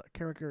caricatures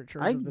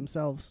of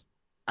themselves.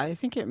 I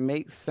think it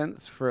makes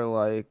sense for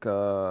like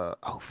oh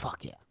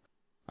fuck yeah.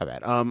 My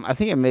bad. I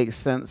think it makes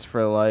sense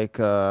for like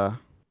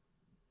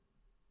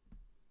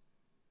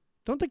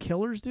Don't the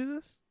Killers do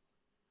this?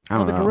 I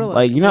don't the know. Gorillas.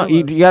 Like you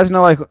Gorillas. guys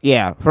know like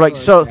yeah, for like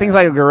Gorillas, things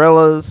yeah. like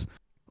Gorillas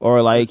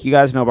or like you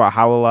guys know about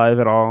Hololive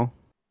at all?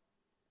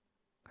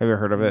 Have you ever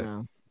heard of it?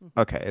 No.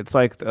 Okay, it's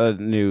like a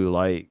new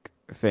like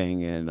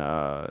thing in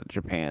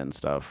Japan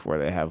stuff where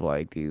they have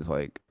like these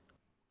like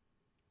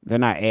they're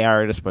not AI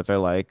artists but they're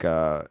like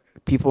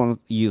people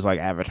use like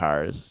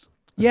avatars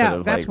Yeah, instead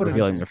of that's like what it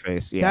revealing is. their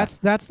face. Yeah.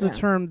 That's the Yeah.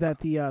 term that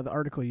the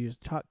article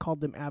used,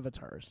 called them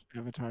avatars.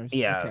 Avatars.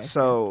 Yeah, Okay.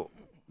 so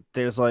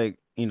there's like,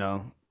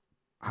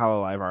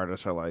 Hololive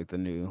artists are like the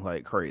new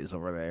like craze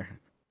over there.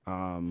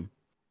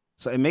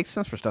 So it makes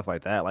sense for stuff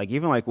like that. Like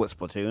even like with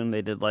Splatoon,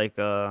 they did like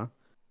a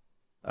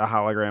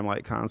hologram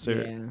like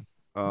concert.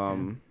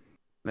 Yeah.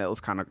 That was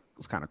kind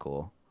of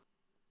cool.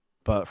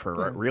 But for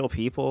Yeah. real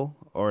people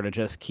or to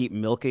just keep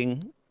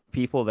milking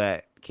people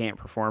that can't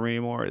perform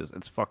anymore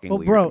it's fucking Well,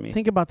 weird bro, to me.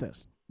 think about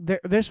this.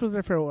 This was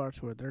their farewell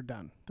tour. They're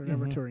done. They're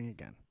never Mhm. touring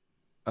again.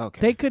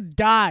 Okay. They could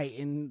die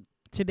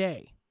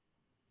today,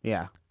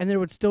 yeah. and there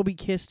would still be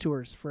Kiss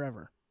tours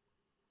forever.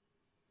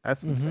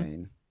 That's Mhm.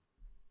 insane.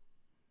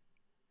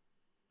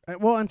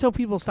 Well, until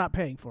people stop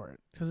paying for it,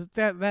 because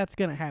that's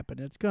gonna happen.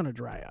 It's gonna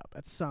dry up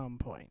at some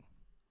point.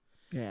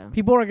 Yeah.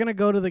 People are gonna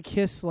go to the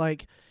Kiss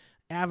like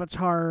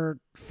Avatar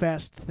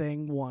Fest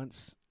thing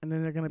once, and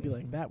then they're gonna be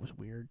like, "That was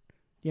weird,"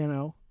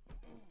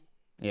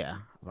 Yeah.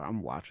 But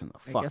I'm watching the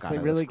I fuck guess out they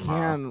of really this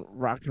tomorrow. can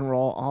rock and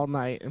roll all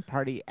night and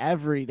party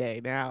every day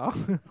now.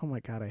 Oh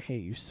my god, I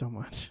hate you so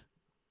much.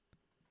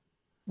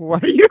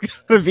 What are you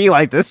gonna be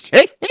like this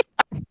chick?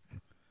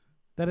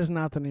 That is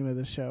not the name of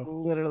this show.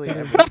 Literally That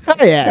every is-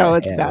 yeah. No,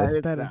 it's yeah, not. that's-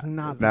 It's That is not.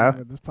 not the No?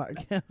 name of this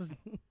podcast.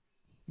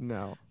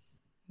 No.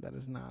 That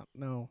is not.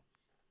 No.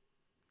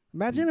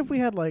 Imagine if we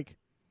had like,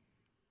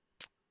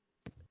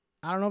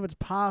 I don't know if it's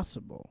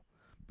possible,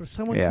 but if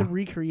someone Yeah. could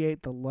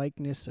recreate the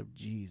likeness of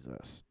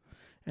Jesus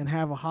and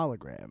have a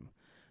hologram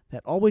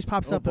that always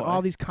pops Oh, up at boy.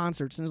 all these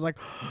concerts and is like,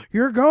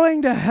 "You're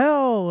going to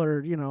hell,"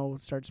 or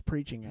starts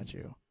preaching at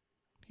you.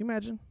 Can you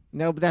imagine?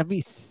 No, but that'd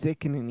be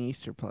sick in an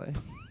Easter play.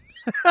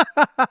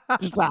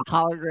 Just a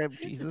hologram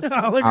Jesus.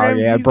 Hologram Oh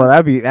yeah, Jesus bro,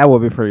 that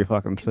would be pretty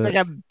fucking It's sick. like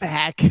a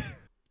back.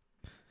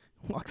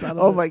 walks out of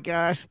Oh the- my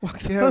gosh.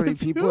 walks See out how of many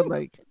the people tomb.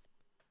 like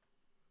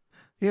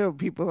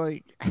people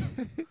like,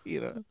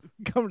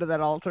 come to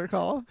that altar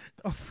call,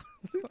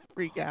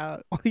 freak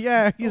out. Oh,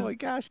 yeah, Oh my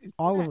gosh, he's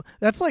all back. of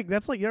that's like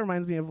that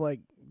reminds me of like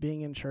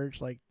being in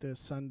church like the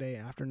Sunday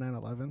after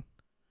 9/11.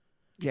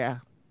 Yeah,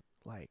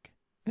 Like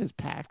it's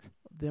packed.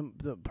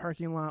 the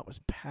parking lot was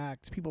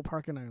packed. People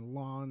parking on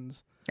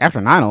lawns. After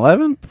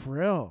 9/11,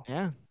 Bro,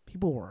 Yeah,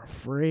 people were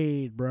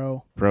afraid,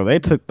 bro. bro, they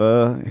took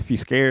the if you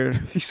scared,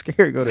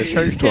 go to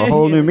church to a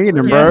whole new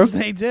meaning, bro. Yes,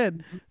 they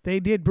did. They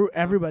did. Bro,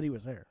 everybody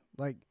was there.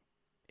 Like,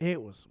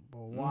 it was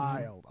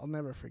wild. I'll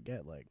never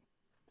forget. Like,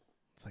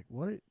 it's like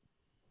what?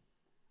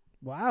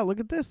 Wow, look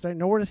at this. There's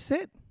nowhere to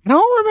sit. I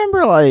don't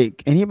remember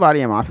like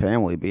anybody in my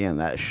family being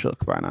that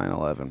shook by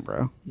 9/11,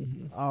 bro.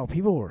 Oh,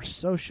 people were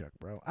so shook,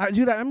 bro.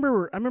 Dude, I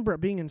remember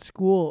being in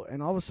school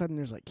and all of a sudden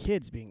there's like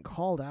kids being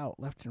called out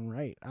left and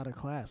right out of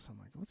class. I'm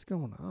like, what's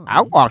going on?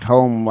 I walked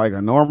home like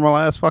a normal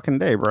ass fucking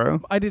day,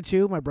 bro. I did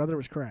too. My brother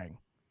was crying.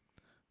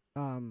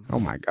 Oh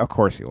my, of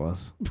course he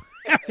was.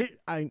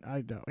 I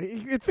know.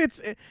 It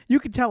fits. You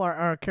could tell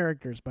our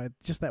characters by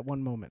just that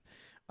one moment.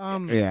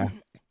 Yeah.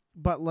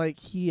 But like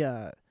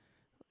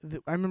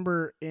I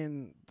remember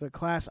in the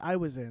class I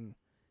was in,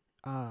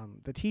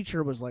 the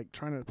teacher was like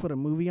trying to put a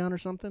movie on or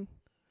something.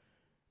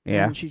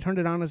 Yeah. And she turned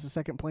it on as the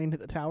second plane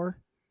hit the tower,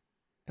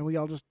 and we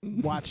all just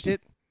watched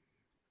it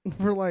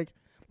for like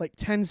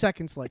 10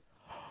 seconds, like,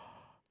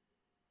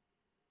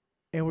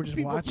 and we're just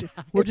watching.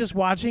 We're just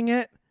watching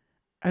it,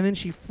 and then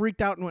she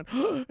freaked out and went,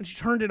 and she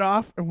turned it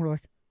off, and we're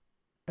like,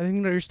 and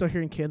then you're still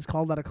hearing kids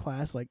called out of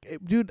class, like,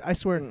 dude, I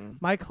swear,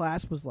 my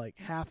class was like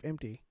half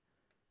empty.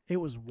 It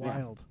was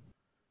wild. Yeah.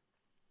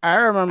 I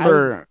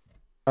remember.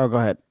 Oh, go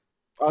ahead.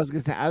 I was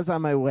gonna say I was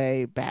on my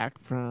way back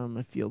from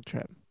a field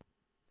trip,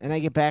 and I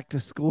get back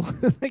to school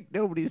like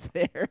nobody's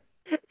there.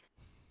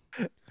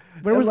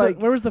 Where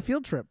was the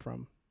field trip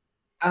from?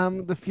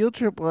 The field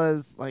trip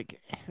was like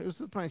it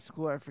was with my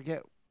school. I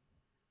forget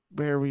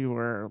where we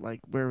were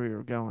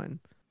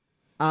going.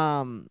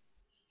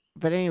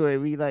 But anyway,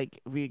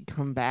 we'd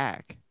come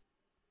back,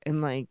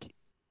 and like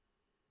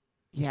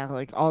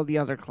all the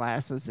other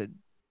classes had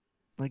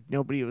like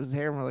nobody was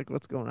there, and we're like,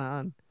 what's going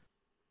on?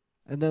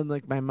 And then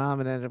like my mom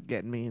ended up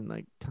getting me and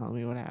like telling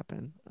me what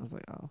happened. I was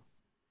like, oh.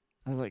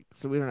 I was like,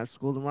 so we don't have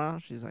school tomorrow?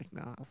 She's like,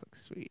 no. I was like,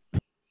 sweet.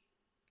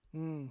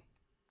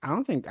 I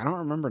don't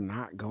remember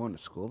not going to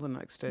school the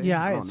next day.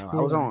 Yeah, I had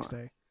school the next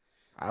day.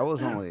 I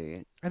was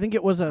only. I think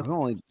it was I was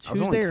only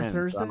Tuesday or 10,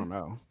 Thursday. So I don't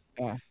know.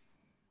 Yeah.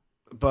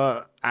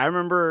 But I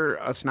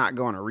remember us not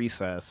going to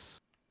recess.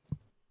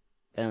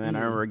 And then I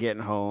Mm-hmm. remember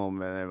getting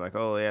home and they're like,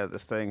 oh, yeah,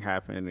 this thing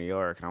happened in New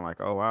York. And I'm like,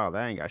 oh, wow,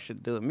 that ain't got shit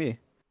to do with me.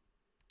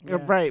 Yeah.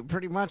 Right,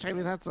 pretty much. I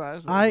mean, that's what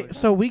I was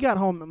So we got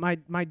home.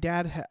 My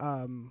dad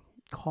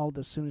called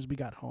as soon as we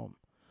got home.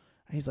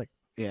 And he's like,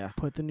 yeah,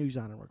 put the news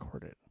on and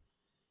record it.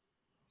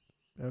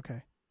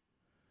 Okay.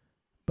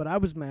 But I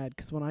was mad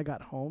because when I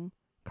got home,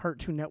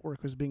 Cartoon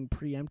Network was being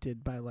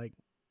preempted by like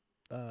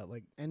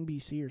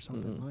NBC or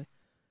something. Mm-hmm. Like,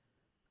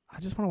 I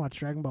just want to watch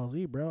Dragon Ball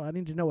Z, bro. I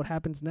need to know what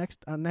happens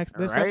next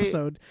this right?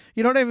 episode.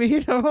 You know what I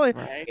mean?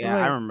 Right. Yeah,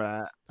 I remember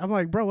that. I'm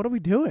like, bro, what are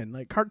we doing?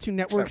 Like Cartoon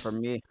Network's Except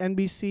for me.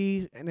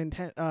 NBC and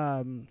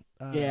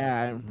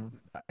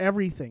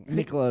everything.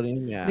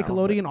 Nickelodeon, yeah.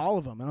 Nickelodeon, all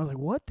of them. And I was like,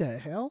 what the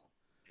hell?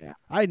 Yeah.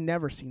 I'd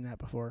never seen that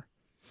before.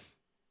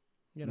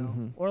 You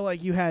know? Or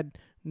like you had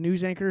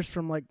news anchors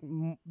from like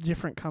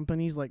different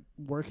companies like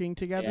working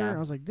together. Yeah. And I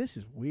was like, this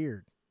is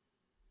weird.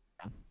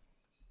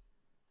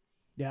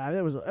 Yeah,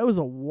 it was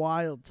a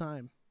wild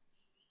time.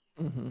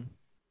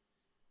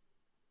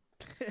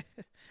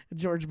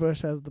 George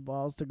Bush has the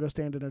balls to go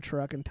stand in a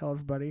truck and tell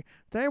everybody,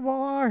 they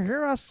will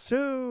hear us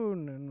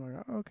soon. And we're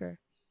like, oh, okay.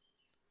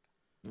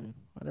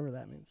 Whatever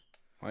that means.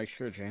 Like,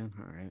 sure, Jan.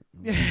 All right.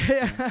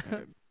 Yeah.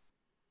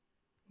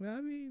 Well,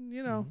 I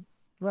mean,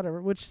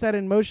 whatever. Which set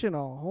in motion a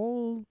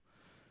whole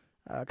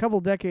couple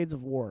decades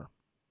of war.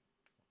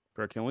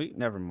 Bro, can we?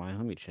 Never mind.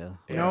 Let me chill.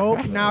 No,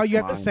 now you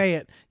have to say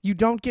it. You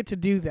don't get to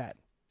do that.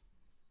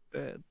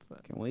 Can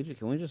we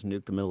just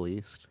nuke the Middle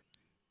East?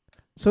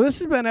 So this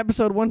has been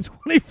episode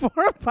 124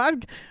 of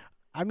podcast.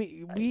 I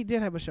mean, we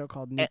did have a show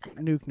called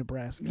Nuke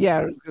Nebraska. Yeah,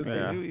 I was gonna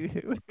say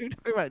we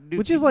talking about Nuke,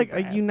 which is like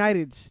Nebraska. a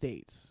United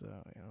States. So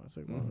it's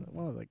like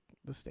one of like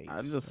the states.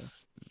 I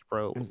just,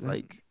 bro,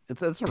 like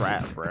it's a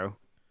wrap, bro.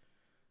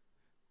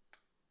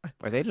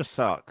 Like they just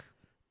suck.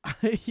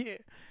 Yeah,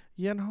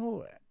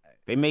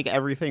 They make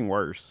everything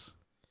worse.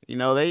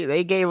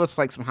 They gave us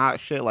like some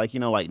hot shit, like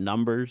like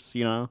numbers.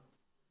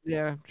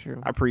 Yeah,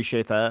 true. I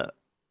appreciate that.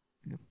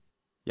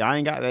 Y'all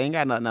they ain't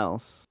got nothing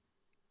else.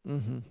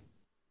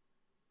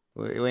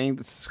 We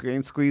ain't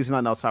squeezing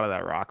nothing else out of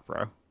that rock,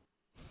 bro.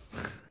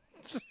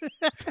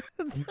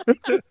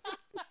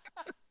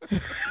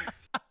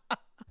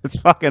 It's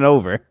fucking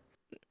over.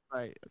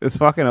 Right. It's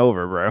fucking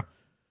over, bro.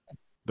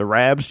 The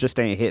Rabs just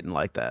ain't hitting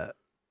like that.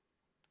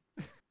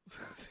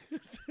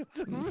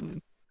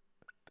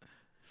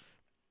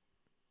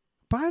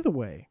 By the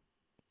way,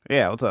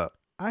 Yeah, what's up?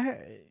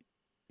 You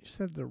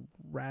said the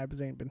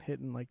Rabs ain't been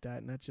hitting like that,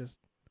 and that just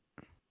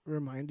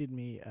reminded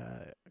me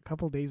a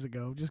couple days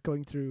ago, just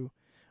going through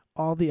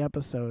all the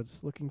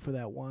episodes looking for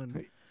that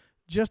one,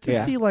 just to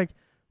Yeah. see like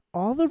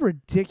all the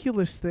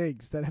ridiculous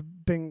things that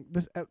have been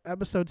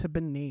episodes have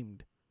been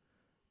named,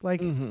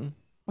 like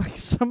like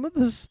some of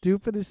the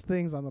stupidest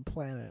things on the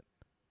planet.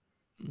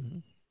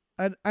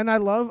 And I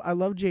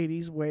love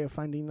JD's way of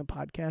finding the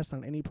podcast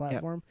on any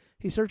platform. Yep.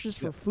 He searches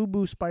for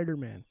Fubu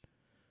Spider-Man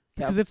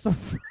because it's the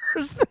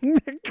first thing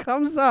that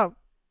comes up.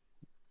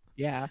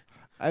 Yeah.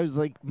 I was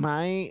like,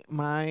 my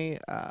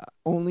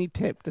only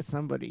tip to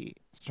somebody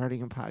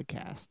starting a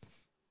podcast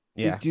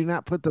is do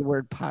not put the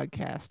word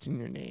podcast in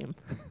your name.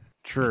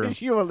 True.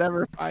 Because you will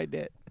never find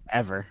it.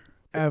 Ever.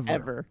 No.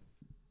 Ever.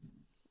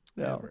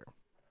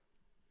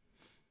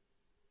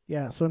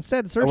 Yeah, so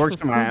instead, search for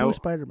Fubu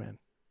Spider-Man.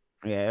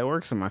 Yeah, it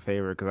works in my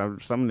favor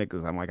because some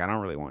niggas, I'm like, I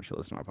don't really want you to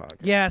listen to my podcast.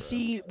 Yeah,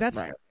 see,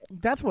 that's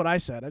what I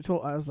said.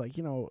 I was like,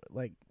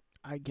 like,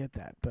 I get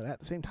that, but at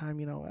the same time,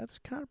 that's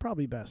kind of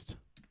probably best.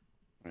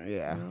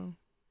 Yeah.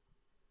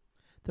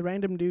 The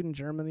random dude in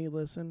Germany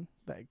listen.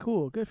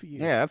 Cool, good for you.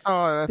 Yeah, that's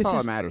all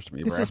that matters to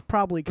me, This bro. is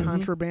probably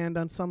contraband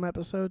on some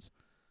episodes.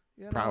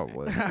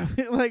 Probably. I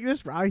feel like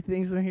there's probably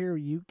things in here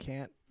you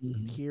can't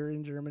hear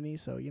in Germany,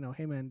 so,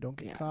 hey, man, don't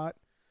get caught.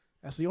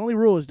 That's the only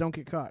rule is don't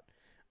get caught.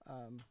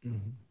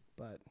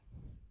 But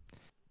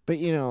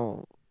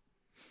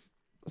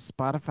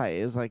Spotify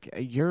is like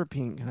a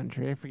European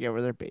country. I forget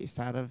where they're based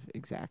out of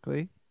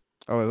exactly.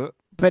 Oh, is it?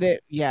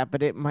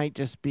 But it might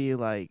just be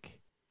like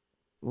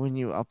when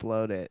you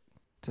upload it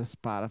to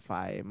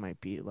Spotify, it might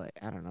be like,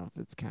 I don't know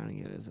if it's counting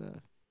it as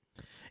a.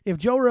 If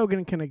Joe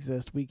Rogan can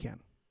exist, we can.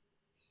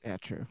 Yeah,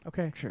 true.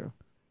 Okay, true.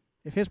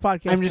 If his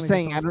podcast, I'm just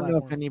saying, I don't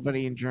know if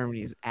anybody in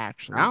Germany is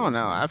actually. I don't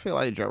know. I feel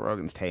like Joe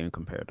Rogan's tame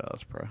compared to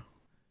us, bro.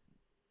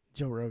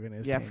 Joe Rogan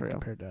is tame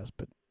compared to us,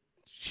 but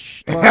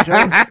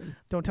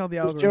don't tell the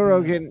algorithm. Joe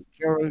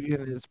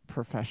Rogan is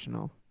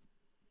professional.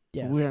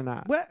 Yes, we're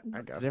not. What?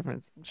 That's the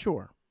difference.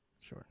 Sure.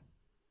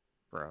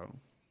 Bro,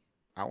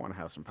 I want to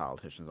have some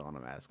politicians on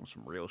and ask them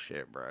some real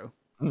shit, bro.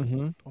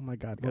 Oh my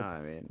God, you know what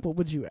I mean? What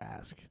would you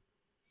ask?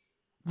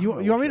 You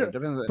want me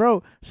to,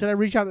 bro? Should I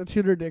reach out to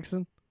Tudor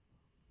Dixon?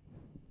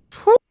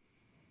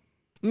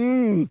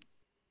 Once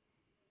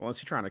you're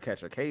trying to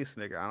catch a case,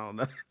 nigga, I don't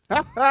know.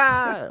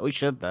 We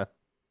should though.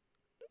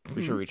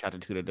 We should reach out to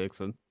Tudor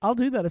Dixon. I'll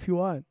do that if you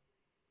want.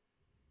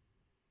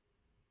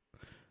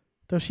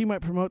 Though she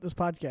might promote this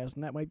podcast,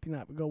 and that might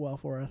not go well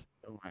for us.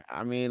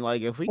 I mean,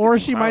 like if we, or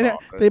she might,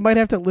 they might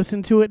have to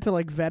listen to it to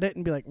like vet it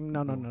and be like,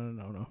 no.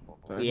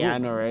 Yeah, I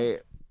know,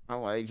 right?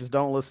 I'm like, just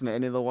don't listen to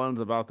any of the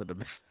ones about the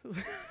debate.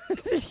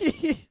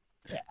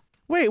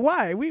 Wait,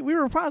 why? We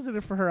were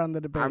positive for her on the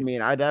debate. I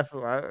mean, I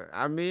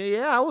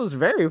was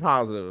very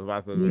positive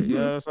about the debate. You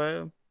know what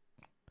I'm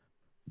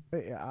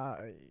saying?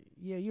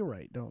 Yeah, you're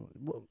right.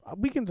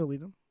 We can delete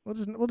them. We'll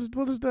just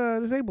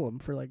disable them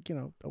for like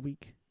a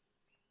week.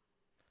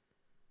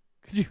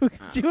 Could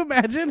you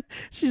imagine?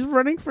 She's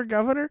running for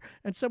governor,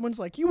 and someone's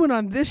like, "You went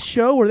on this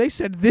show where they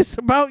said this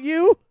about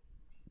you."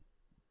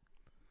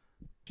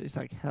 She's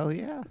like, "Hell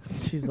yeah!"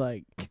 She's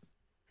like,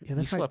 "Yeah,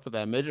 that's slept with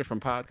that midget from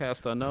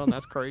Podcast Unknown.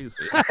 That's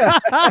crazy."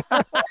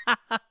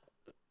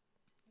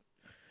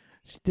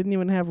 She didn't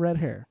even have red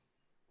hair,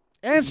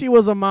 and she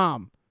was a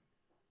mom.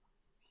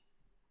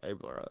 Hey,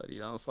 bro, you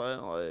know what I'm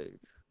saying? Like,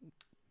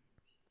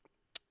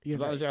 as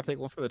long as you gotta take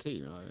one for the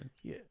team. Like.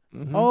 Yeah.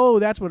 Oh,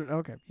 that's what.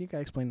 Okay, you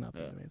gotta explain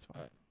nothing. Yeah. It's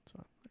fine. It's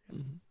fine.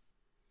 Okay.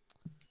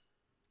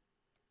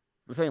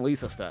 This ain't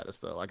Lisa status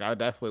though. Like, I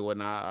definitely would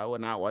not. I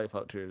would not wife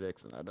up to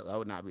Dixon. That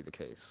would not be the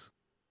case.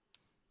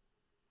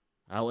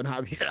 I would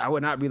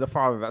not be the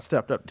father that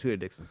stepped up to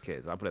Dixon's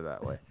kids. I'll put it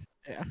that way.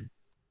 Yeah.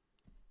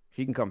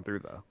 He can come through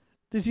though.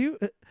 Did you?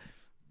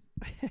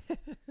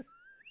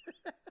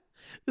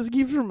 This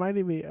keeps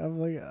reminding me of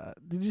like,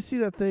 did you see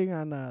that thing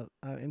on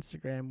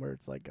Instagram where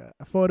it's like a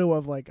photo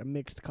of like a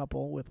mixed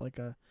couple with like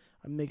a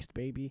mixed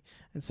baby,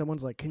 and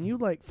someone's like, "Can you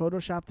like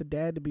Photoshop the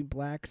dad to be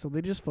black?" So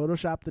they just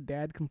Photoshop the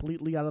dad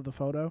completely out of the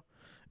photo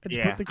and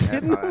just put the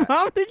kid and the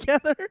mom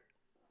together.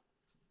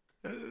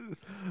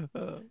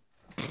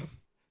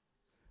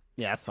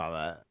 Yeah, I saw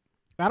that.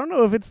 I don't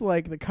know if it's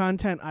like the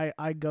content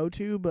I go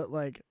to, but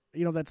like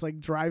that's like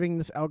driving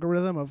this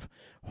algorithm of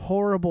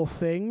horrible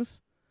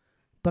things.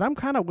 But I'm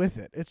kind of with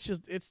it. It's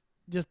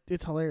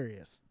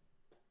hilarious.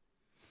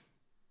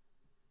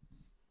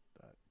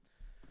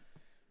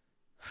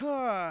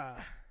 But,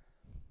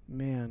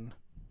 man.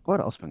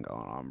 What else been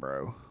going on,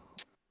 bro?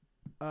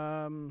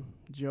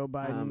 Joe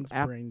Biden's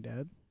brain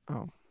dead.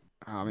 Oh.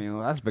 I mean,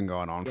 that's been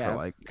going on for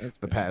like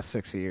the past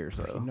 6 years,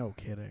 though. No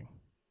kidding.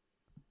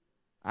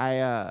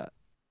 So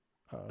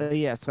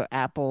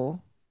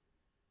Apple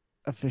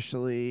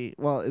officially,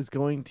 is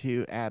going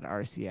to add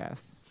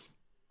RCS.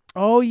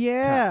 Oh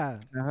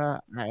yeah,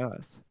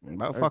 iOS.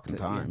 About fucking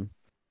time,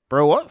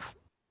 bro.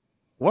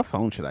 What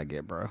phone should I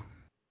get, bro?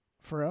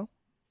 For real?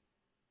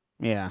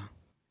 Yeah.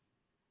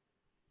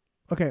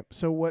 Okay,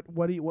 so what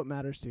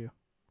matters to you?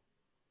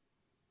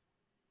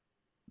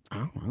 I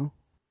don't know.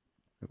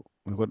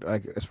 What,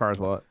 like, as far as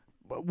what?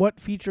 What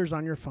features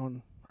on your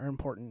phone are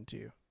important to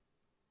you?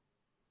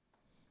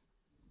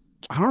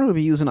 I don't really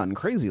be using nothing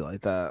crazy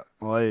like that.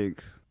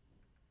 Like,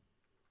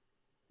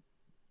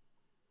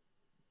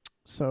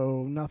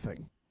 So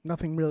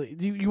nothing really.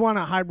 You want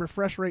a high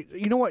refresh rate?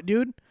 You know what,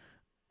 dude?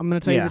 I'm gonna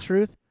tell you the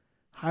truth.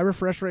 High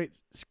refresh rate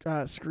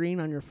screen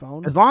on your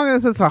phone. As long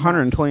as it's Nuts.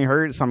 120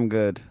 hertz, I'm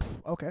good.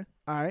 Okay,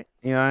 all right.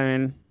 You know what I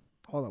mean?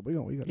 Hold on, we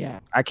go. Yeah.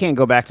 I can't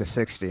go back to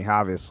 60,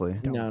 obviously.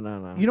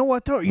 No. You know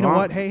what though? You know Well-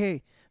 what?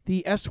 Hey,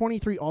 the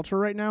S23 Ultra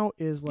right now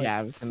is like Yeah,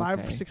 I was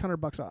gonna say.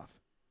 $600 off.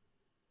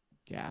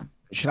 Yeah.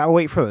 Should I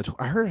wait for the?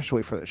 I heard I should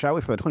wait for the. Should I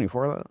wait for the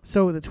 24 though?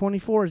 So the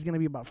 24 is gonna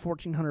be about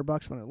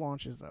 $1,400 when it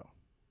launches though.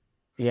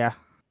 Yeah.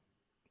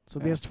 So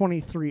the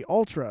S23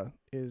 Ultra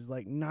is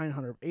like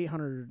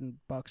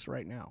 $800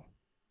 right now.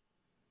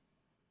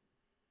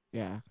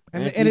 Yeah.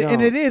 And if and you it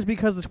don't- is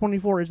because the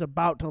 24 is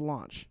about to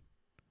launch.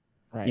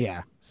 Right.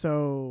 Yeah.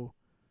 So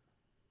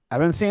I've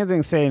been seeing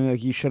things saying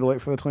like you should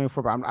wait for the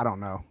 24, but I don't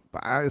know.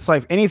 But it's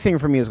like anything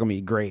for me is gonna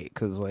be great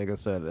because, like I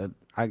said,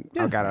 I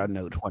got a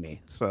Note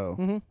 20,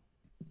 so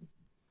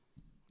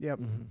Yep.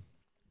 Mhm.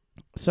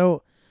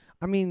 So,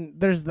 I mean,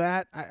 there's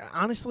that.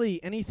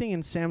 Honestly, anything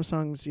in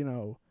Samsung's,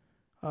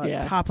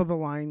 top of the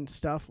line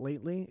stuff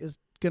lately is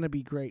gonna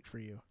be great for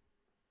you.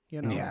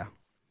 You know. yeah.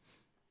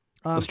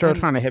 They're Still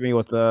trying to hit me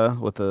with the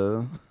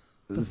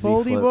the Z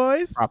Foldy Flip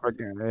boys.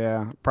 propaganda.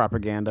 Yeah,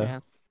 propaganda. Yeah.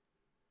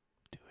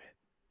 Do it.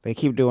 They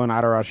keep doing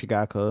Adarashi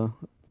Gakko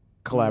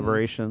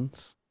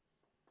collaborations,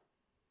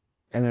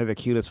 and they're the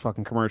cutest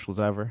fucking commercials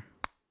ever.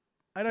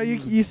 I know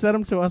you sent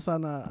them to us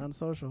on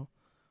social.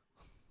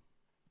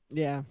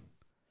 Yeah.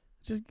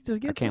 Just I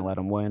get can't let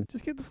them win.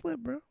 just get the flip,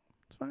 bro.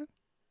 It's fine.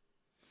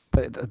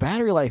 But the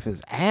battery life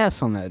is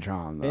ass on that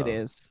John. Though. It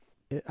is.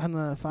 On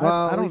the 5, Well,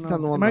 I at don't least know.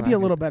 on the It one might that be I a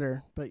little have.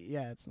 better, but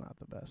yeah, it's not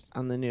the best.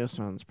 On the newest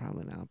ones,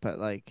 probably not. But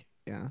like,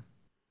 yeah.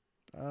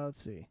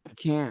 Let's see. I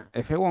can't.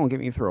 If it won't get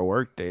me through a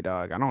work day,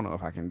 dog, I don't know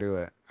if I can do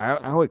it.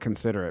 I would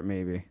consider it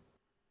maybe.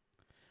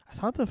 I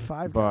thought the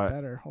 5 But- got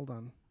better. Hold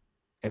on.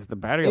 If the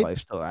battery It-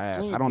 life's still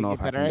ass, think I don't it know get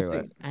if I better. can do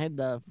think it. I had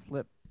the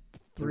Flip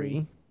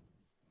 3.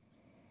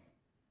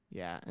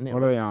 Yeah, and it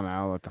What was, are they on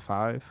now? Like the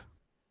 5?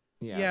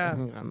 Yeah, Yeah. I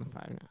think on the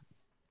 5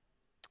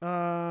 now.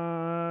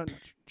 Uh.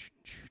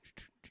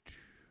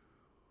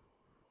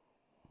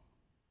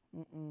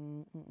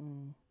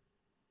 Mm-mm.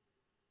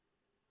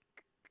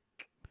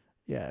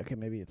 Yeah. Okay.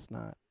 Maybe it's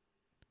not.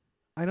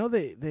 I know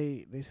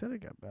they said it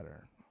got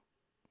better,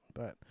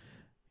 but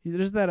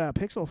there's that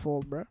Pixel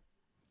Fold, bro.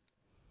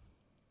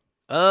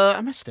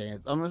 I'm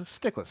gonna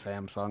stick with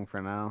Samsung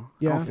for now.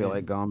 I Yeah. don't feel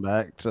like going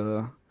back to.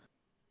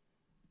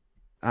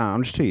 I don't know,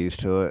 I'm just too used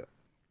to it.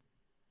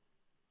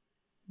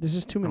 There's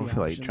just too I many don't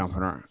feel options. like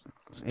jumping around.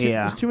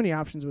 Yeah. There's too many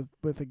options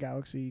with the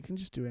Galaxy. You can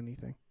just do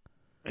anything.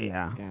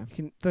 Yeah. Yeah.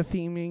 The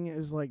theming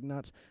is like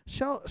nuts.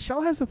 Shell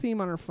has a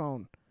theme on her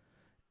phone,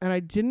 and I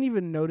didn't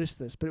even notice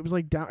this, but it was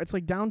like down. It's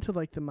like down to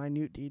like the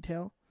minute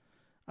detail.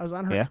 I was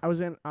on her. Yeah. I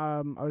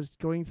was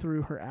going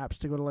through her apps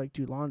to go to like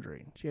do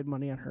laundry. She had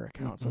money on her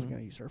account, so I was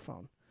gonna use her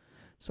phone.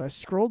 So I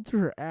scrolled through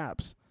her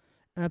apps,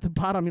 and at the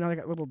bottom, they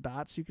got little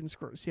dots. You can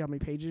see how many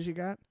pages you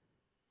got.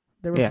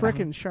 They were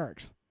frickin'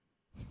 sharks.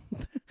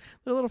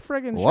 They're little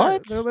friggin'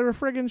 What? sharks. They were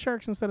friggin'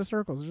 sharks instead of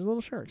circles. There's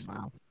little sharks.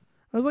 Wow.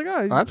 I was like,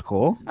 Oh, that's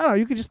cool. I don't know.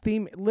 You could just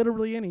theme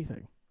literally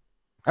anything.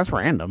 That's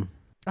random.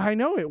 I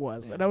know it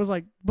was. And I was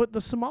like, but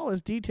the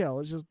smallest detail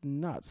is just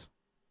nuts.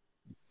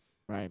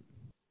 Right.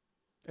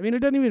 I mean, it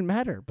doesn't even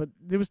matter, but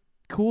it was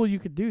cool you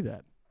could do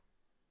that.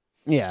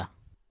 Yeah.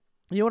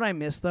 You know what I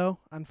miss, though,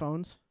 on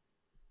phones?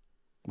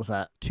 What's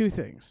that? 2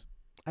 things.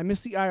 I miss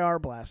the IR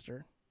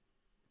blaster.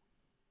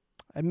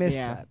 I miss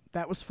Yeah. that.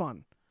 That was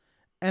fun.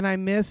 And I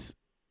miss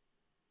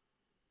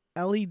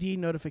LED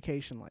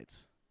notification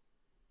lights.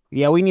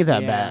 Yeah, we need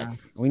that Yeah, back.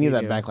 We need we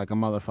that do. back like a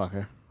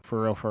motherfucker.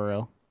 For real, for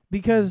real.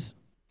 Because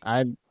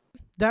I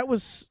that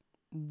was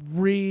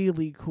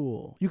really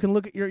cool. You can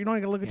look at you don't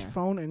have to look at your Yeah.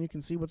 phone and you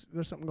can see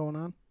there's something going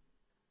on.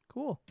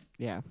 Cool.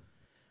 Yeah.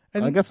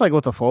 And I guess like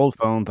with the fold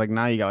phones, like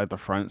now you got like the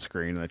front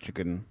screen that you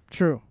can.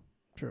 True.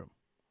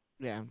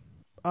 Yeah.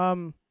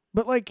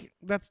 But like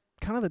that's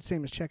kind of the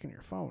same as checking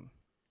your phone,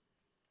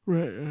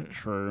 Right.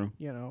 True.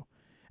 you know.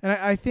 And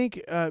I think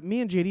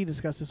me and JD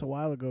discussed this a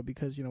while ago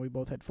because we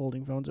both had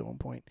folding phones at one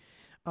point.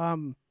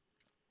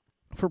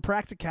 For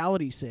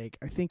practicality's sake,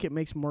 I think it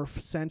makes more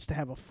sense to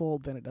have a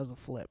fold than it does a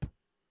flip.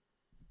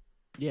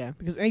 Yeah.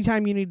 Because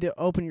anytime you need to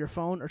open your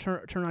phone or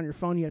turn on your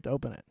phone, you have to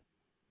open it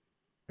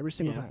every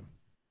single Yeah. time,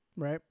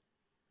 right?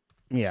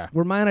 Yeah.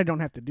 Where mine, I don't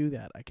have to do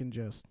that. I can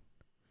just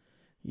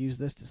use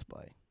this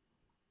display.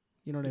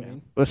 You know what I Yeah.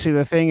 mean? But see,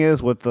 the thing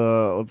is with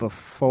the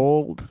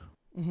fold,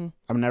 Mm-hmm.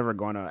 I'm never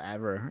going to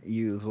ever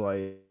use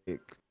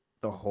like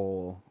the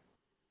whole.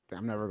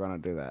 I'm never going to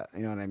do that.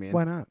 You know what I mean?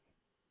 Why not?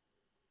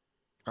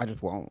 I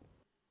just won't.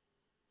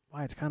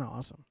 Why? It's kind of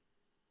awesome.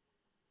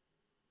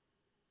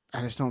 I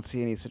just don't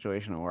see any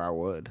situation where I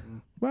would.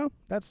 Well,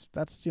 that's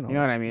You know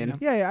what I mean?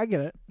 Yeah, I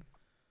get it.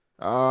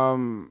 I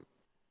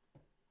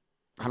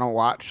don't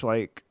watch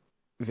like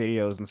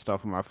videos and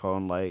stuff on my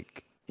phone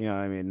like, you know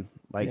what I mean?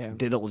 Like Yeah.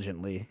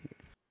 diligently.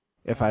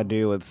 If I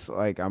do, it's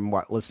like I'm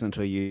listening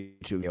to a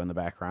YouTube video in the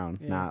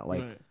background, not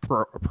like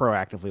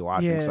proactively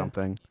watching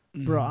something.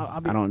 Bro,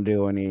 I'll be, I don't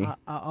do any.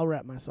 I'll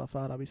wrap myself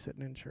out. I'll be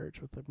sitting in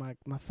church with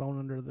my phone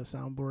under the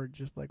soundboard,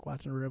 just like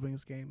watching a Red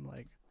Wings game.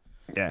 Like,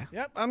 Yeah.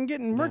 yep, I'm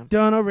getting work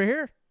done over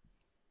here.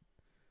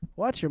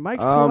 Watch, your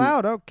mic's too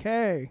loud.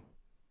 Okay.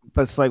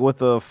 But it's like with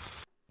the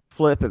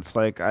Flip, it's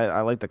like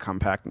I like the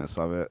compactness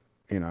of it.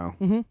 You know.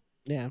 Mm-hmm.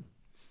 Yeah.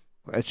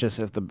 It's just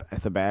if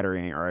the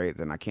battery ain't right,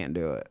 then I can't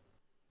do it.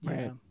 Yeah.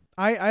 Right.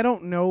 I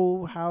don't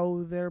know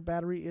how their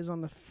battery is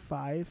on the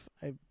 5.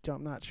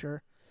 I'm not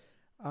sure.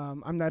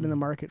 I'm not in the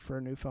market for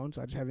a new phone,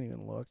 so I just haven't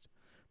even looked.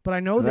 But I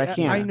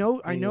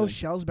know I know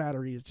Shell's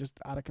battery is just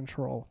out of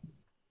control.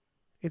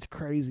 It's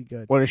crazy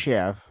good. What does she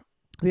have?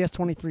 The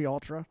S23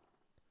 Ultra.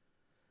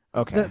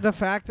 Okay. The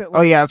fact that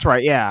oh yeah, that's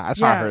right. Yeah, I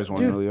saw hers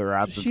when we were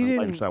out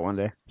that one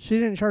day. She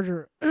didn't charge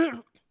her.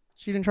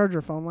 She didn't charge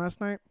her phone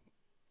last night.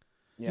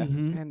 Yeah.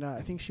 And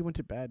I think she went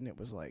to bed and it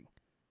was like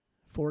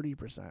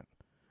 40%.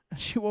 And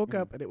she woke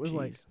up and it was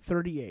like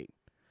 38.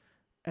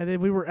 And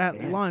then we were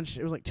at lunch.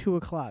 It was like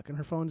 2:00 and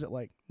her phone's at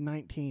like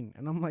 19.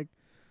 And I'm like,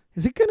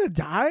 is it gonna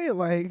die?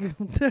 Like,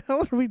 what the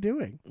hell are we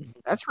doing?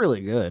 That's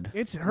really good.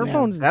 It's her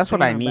phone's. That's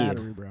what I need,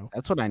 battery, bro.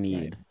 That's what I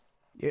need.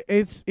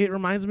 Right. It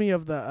reminds me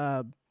of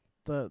the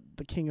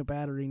king of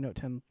battery Note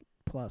 10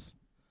 Plus.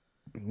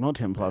 Note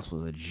 10 Plus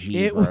was a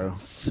G, bro. It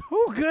was so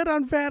good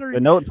on battery.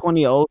 The Note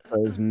 20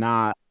 Ultra is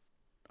not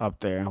up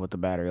there with the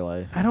battery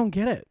life. I don't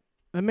get it.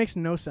 That makes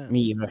no sense. Me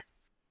either.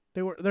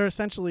 They're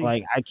essentially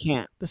like I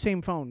can't the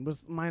same phone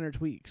with minor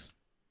tweaks.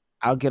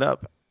 I'll get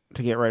up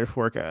to get ready for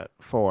work at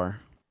 4,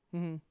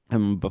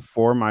 and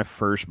before my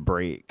first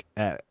break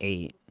at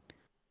 8,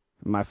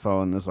 my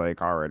phone is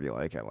like already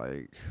like at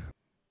like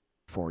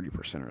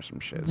 40% or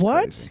some shit. It's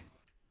what?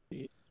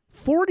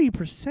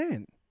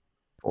 40%.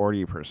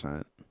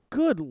 40%.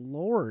 Good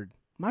Lord,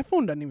 my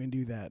phone doesn't even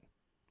do that.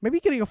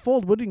 Maybe getting a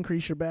Fold would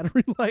increase your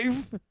battery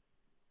life.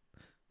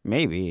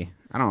 Maybe.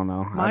 I don't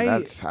know.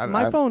 My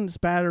phone's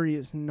battery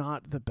is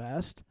not the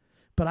best,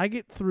 but I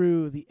get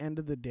through the end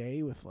of the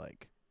day with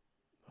like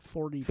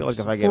 40%. I feel like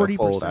if I get a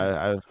Fold,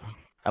 I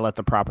let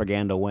the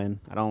propaganda win.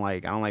 I don't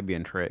like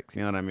being tricked.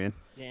 You know what I mean?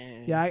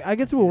 Yeah, I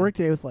get through a work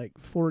day with like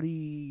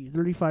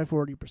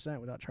 40%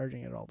 without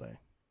charging it all day.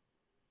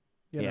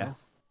 You know?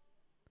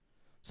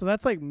 So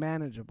that's like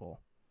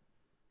manageable.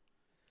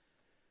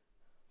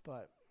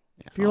 But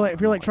if you're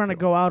like trying to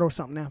go out or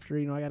something after,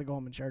 I got to go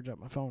home and charge up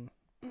my phone.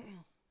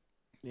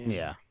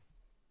 Yeah.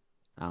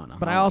 I don't know.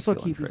 But I also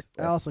keep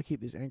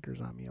these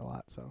anchors on me a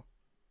lot, so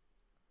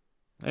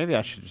maybe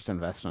I should just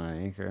invest in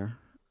an anchor.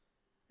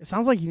 It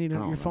sounds like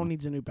your phone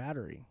needs a new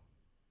battery.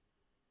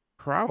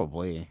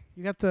 Probably.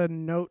 You got the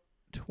Note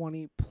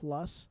 20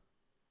 Plus?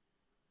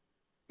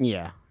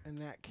 Yeah. And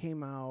that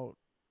came out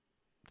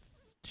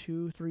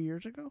 2-3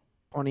 years ago?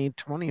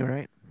 2020,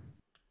 right?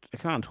 It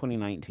came out in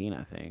 2019,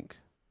 I think.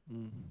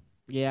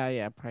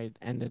 Yeah, probably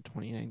ended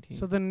 2019.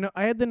 So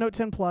I had the Note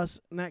 10 Plus,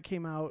 and that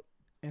came out,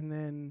 and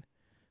then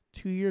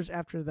 2 years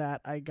after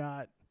that, I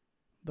got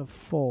the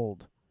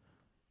Fold.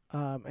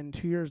 And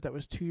that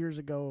was 2 years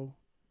ago,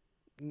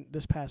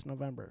 this past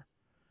November.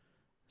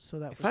 So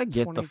that if I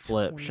get the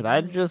Flip, should I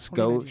just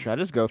go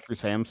through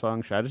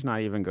Samsung? Should I just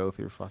not even go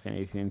through fucking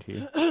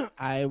AT&T?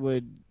 I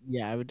would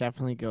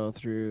definitely go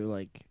through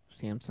like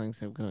Samsung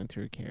instead of going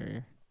through a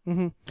carrier.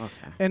 Mm-hmm.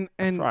 Okay. And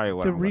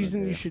the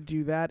reason you should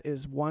do that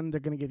is, one, they're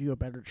going to give you a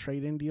better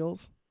trade-in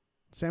deals.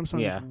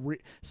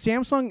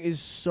 Samsung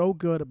is so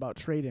good about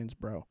trade-ins,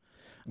 bro.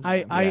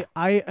 I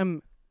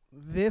am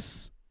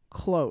this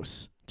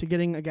close to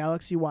getting a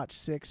Galaxy Watch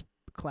 6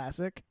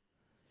 Classic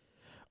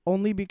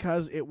only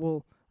because it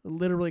will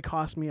literally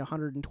cost me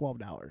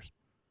 $112.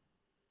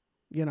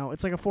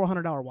 It's like a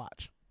 $400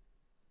 watch.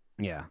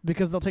 Yeah.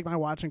 Because they'll take my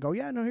watch and go,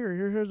 yeah, no,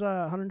 here's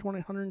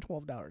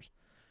 $112.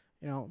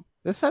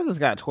 This says it's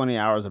got 20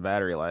 hours of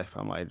battery life.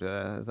 I'm like,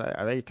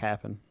 are they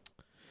capping?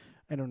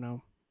 I don't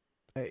know.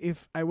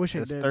 If I wish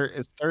it did.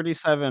 It's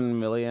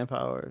 37 milliamp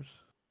hours.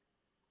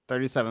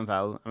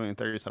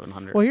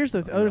 3700. Well, here's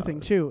the other thing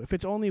too. If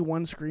it's only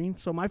one screen,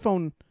 so my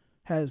phone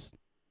has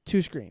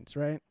 2 screens,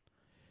 right?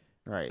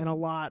 Right. And a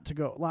lot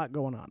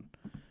going on.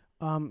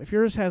 If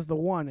yours has the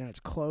one and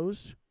it's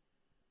closed,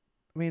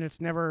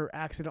 it's never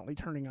accidentally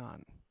turning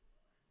on.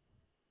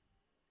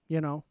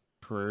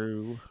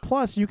 True.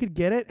 Plus, you could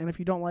get it, and if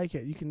you don't like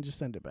it, you can just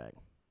send it back.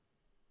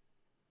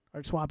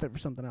 Or swap it for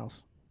something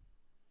else.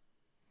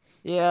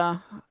 Yeah,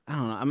 I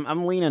don't know.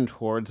 I'm leaning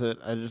towards it.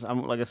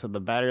 I'm like I said, the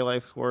battery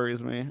life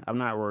worries me. I'm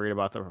not worried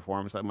about the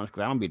performance that much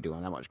because I don't be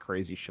doing that much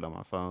crazy shit on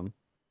my phone.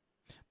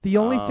 The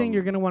only thing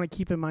you're gonna want to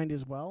keep in mind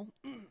as well,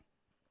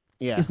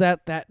 is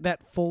that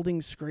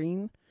folding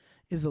screen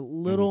is a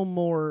little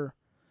more.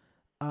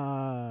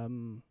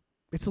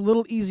 It's a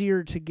little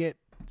easier to get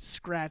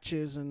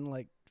scratches and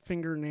like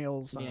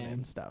fingernails on it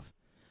and stuff.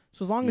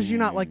 So as long as you're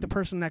not like the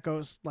person that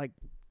goes like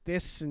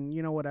this and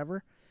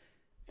whatever.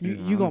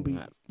 You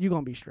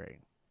gonna be straight.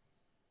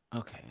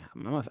 Okay,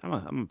 I'm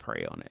gonna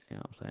pray on it. You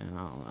know what I'm saying? I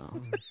don't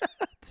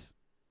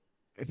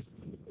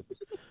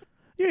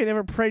know. You ain't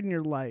never prayed in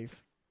your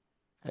life.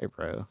 Hey,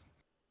 bro.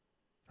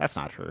 That's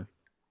not true.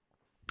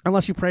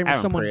 Unless you pray I with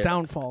haven't someone's prayed.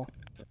 downfall.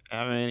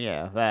 I mean,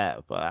 yeah,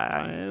 that. But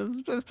I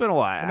mean, it's been a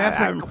while. And that's I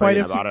been haven't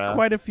prayed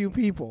quite a few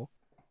people.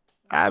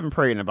 I haven't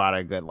prayed in about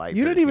a good like.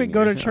 You didn't even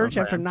go to 13 years, church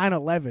after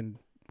 9/11.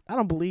 I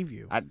don't believe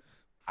you.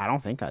 I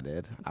don't think I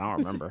did. I don't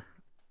remember.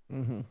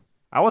 Mm-hmm.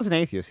 I was an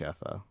atheist yet,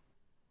 though.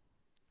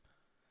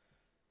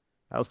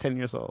 I was 10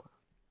 years old.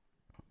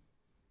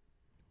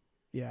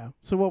 Yeah.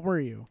 So what were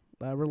you?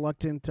 A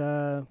reluctant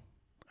churchgoer?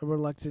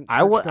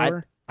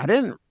 I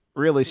didn't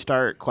really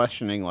start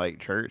questioning like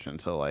church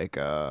until like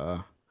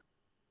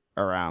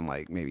around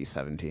like maybe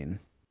 17.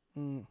 I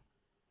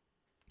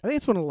think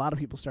it's when a lot of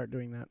people start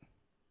doing that.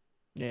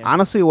 Yeah.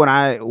 Honestly, when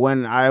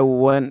I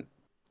went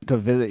to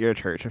visit your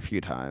church a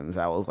few times,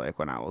 that was like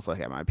when I was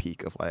like at my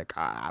peak of like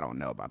I don't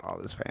know about all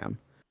this, fam.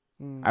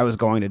 I was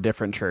going to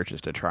different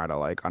churches to try to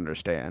like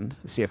understand,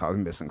 see if I was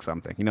missing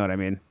something. You know what I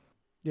mean?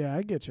 Yeah,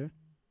 I get you.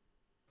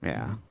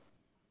 Yeah.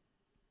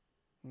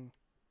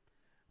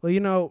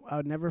 Well, I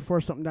would never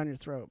force something down your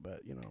throat,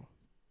 but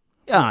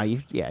Yeah,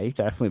 you've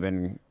definitely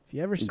been if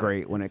you ever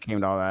great when it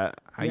came to all that.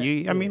 I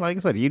Yeah, mean, like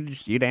I said,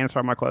 you'd answer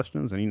all my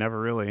questions, and you never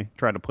really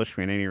tried to push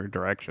me in any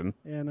direction.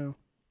 Yeah, no.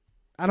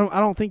 I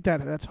don't think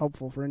that's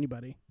helpful for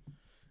anybody.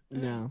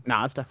 No.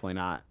 No, it's definitely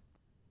not.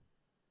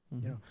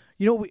 Yeah.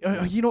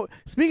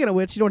 Speaking of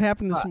which, what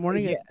happened this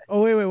morning? yeah.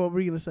 Oh, wait, what were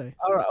you going to say?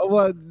 All right,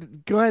 well,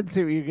 go ahead and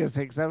say what you're going to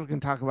say, because I was going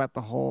to talk about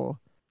the whole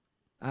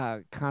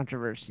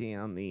controversy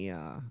on the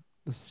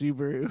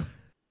Subaru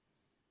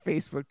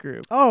Facebook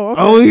group. Oh,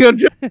 okay. Oh,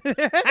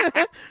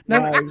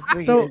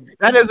 So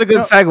that is a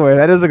good segue.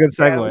 That is a good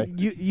segue.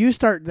 You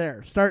start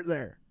there. Start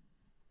there.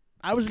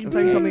 I was going to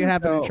tell you something that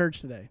happened in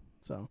church today.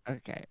 So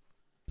okay.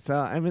 So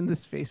I'm in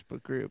this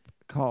Facebook group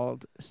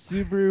called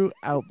Subaru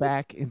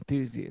Outback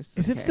Enthusiasts.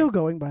 Is it still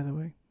going, by the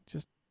way?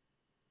 Just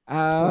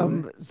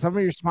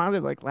somebody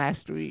responded like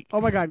last week. Oh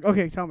my God.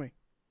 Okay, tell me.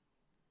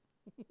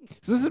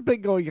 So this has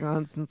been going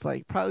on since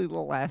like probably the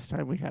last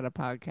time we had a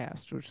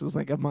podcast, which was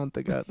like a month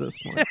ago at this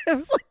point. It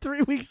was like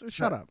 3 weeks.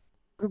 Shut up.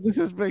 This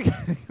has been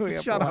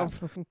going Shut up.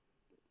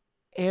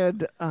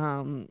 And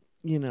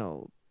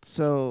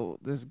so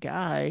this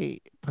guy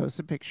posts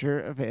a picture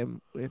of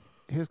him with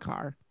his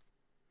car.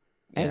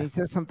 And he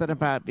says something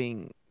about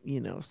being,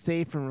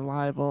 safe and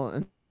reliable.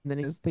 And then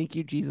he says, "Thank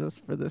you, Jesus,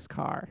 for this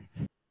car."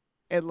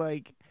 And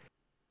like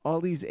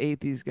all these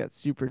atheists got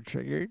super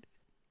triggered.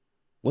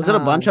 Was it a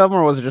bunch of them,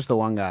 or was it just the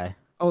one guy?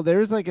 Oh,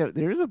 there's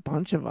a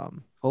bunch of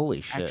them.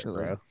 Holy shit,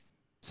 actually. bro!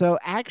 So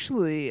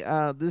actually,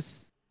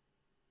 this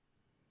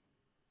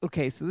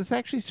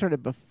actually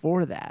started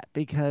before that,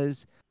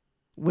 because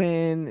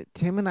when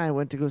Tim and I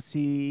went to go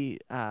see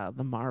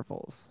the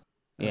Marvels,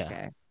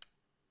 there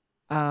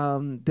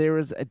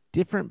was a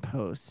different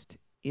post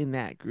in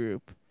that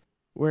group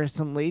where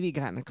some lady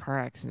got in a car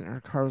accident.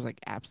 Her car was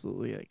like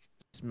absolutely like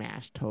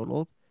smashed,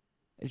 totaled.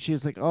 And she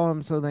was like, "Oh,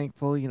 I'm so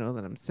thankful,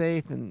 that I'm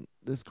safe." And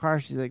this car,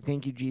 she's like,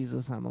 "Thank you,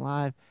 Jesus, I'm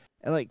alive."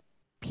 And like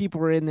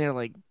people were in there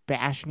like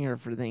bashing her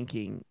for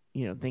thanking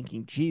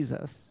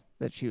Jesus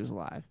that she was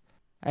alive.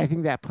 I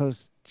think that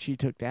post she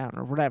took down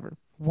or whatever.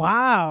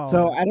 Wow.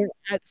 So I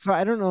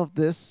don't know if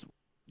this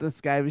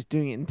guy was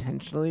doing it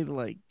intentionally to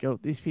like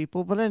goat these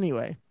people, but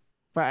anyway.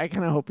 But I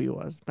kind of hope he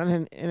was. But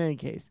in any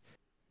case,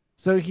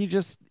 so he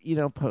just,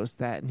 posts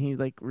that, and he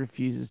like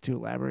refuses to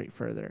elaborate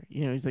further.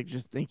 He's like,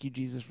 "Just thank you,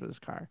 Jesus, for this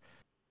car."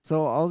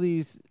 So all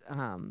these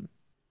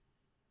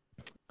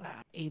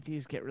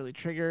atheists get really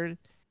triggered,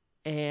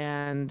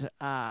 and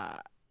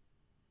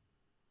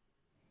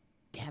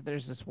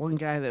there's this one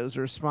guy that was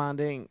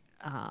responding.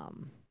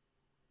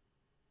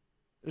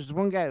 There's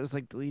one guy that was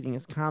like deleting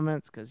his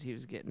comments because he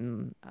was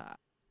getting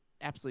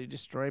absolutely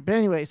destroyed. But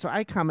anyway, so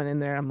I comment in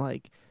there. I'm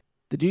like,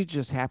 the dude's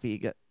just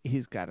happy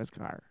he's got his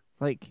car.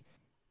 Like,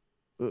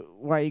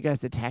 why are you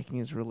guys attacking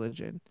his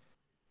religion?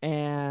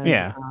 And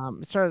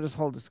it started this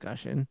whole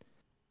discussion.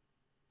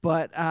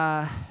 But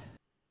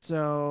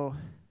so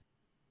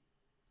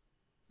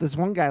this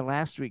one guy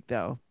last week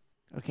though,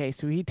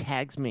 so he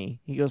tags me.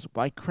 He goes,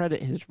 "Why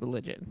credit his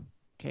religion?"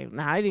 Okay,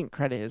 now I didn't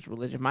credit his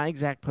religion. My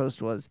exact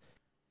post was,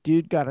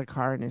 "Dude got a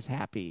car and is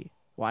happy.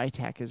 Why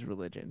attack his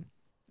religion?"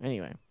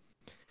 Anyway,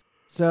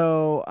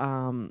 so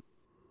so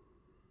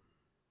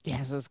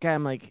this guy,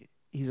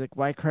 he's like,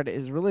 "Why credit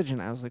his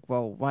religion?" I was like,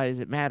 "Well, why does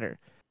it matter?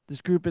 This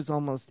group is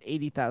almost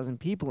 80,000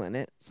 people in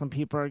it. Some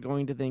people are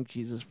going to thank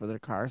Jesus for their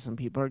car. Some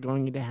people are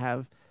going to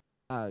have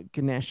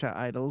Ganesha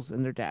idols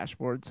in their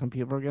dashboard. Some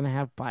people are going to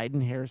have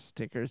Biden Harris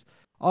stickers.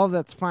 All of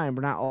that's fine.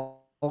 We're not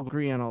all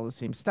agree on all the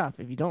same stuff.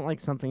 If you don't like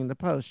something in the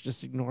post,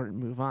 just ignore it and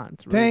move on."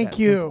 It's really Thank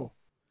you. simple.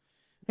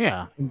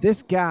 Yeah. And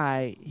this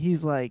guy,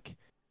 he's like,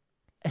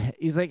 "And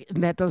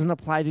that doesn't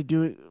apply to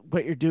do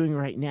what you're doing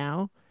right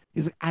now."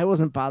 He's like, "I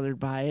wasn't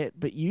bothered by it,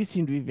 but you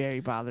seem to be very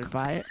bothered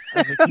by it." I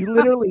was like, "You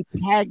literally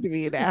tagged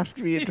me and asked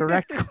me a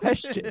direct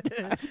question."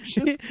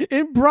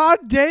 In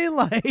broad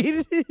daylight.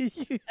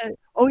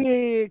 Oh,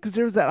 yeah, because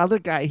there was that other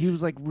guy. He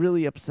was like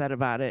really upset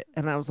about it.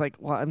 And I was like,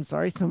 "Well, I'm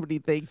sorry somebody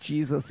thanked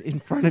Jesus in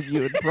front of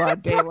you in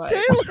broad daylight."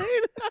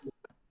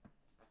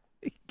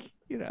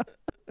 You know.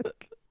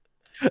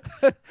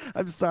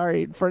 I'm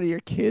sorry in front of your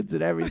kids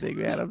and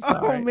everything, man. I'm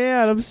sorry. Oh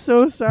man, I'm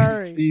so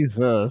sorry.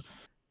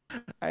 Jesus.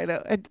 I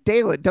know. And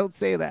Dalen, don't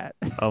say that.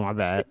 Oh, my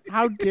bad.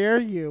 How dare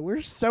you?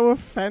 We're so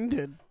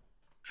offended.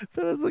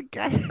 But I was like,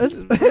 guys,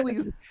 this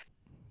really.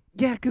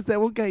 Yeah, because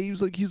that one guy, he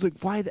was like,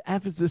 why the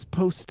F is this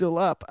post still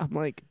up? I'm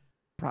like,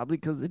 probably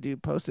because the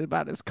dude posted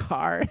about his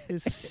car.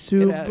 Is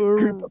in a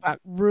group about-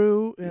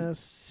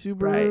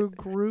 Subaru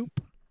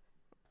group?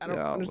 I don't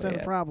understand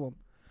the problem.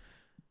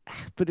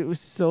 But it was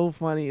so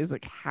funny. It's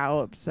like how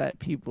upset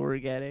people were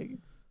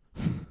getting.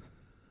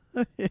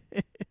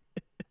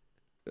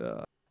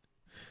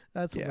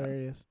 That's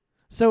hilarious.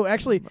 So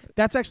actually,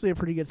 that's actually a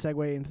pretty good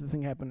segue into the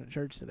thing that happened at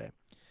church today.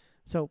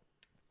 So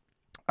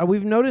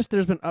we've noticed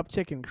there's been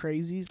uptick in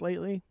crazies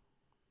lately.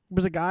 There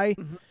was a guy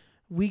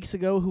weeks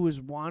ago who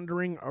was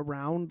wandering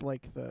around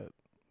like the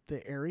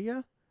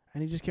area,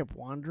 and he just kept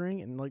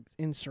wandering and like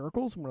in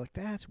circles, and we're like,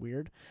 that's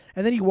weird.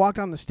 And then he walked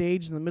on the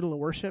stage in the middle of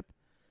worship,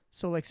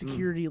 so like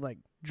security like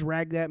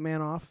dragged that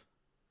man off.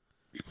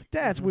 Like,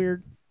 that's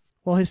weird.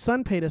 Well, his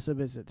son paid us a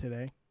visit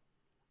today.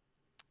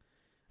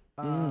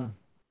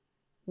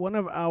 One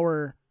of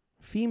our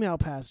female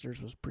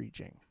pastors was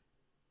preaching.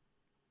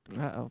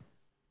 Uh-oh.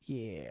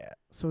 Yeah.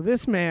 So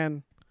this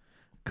man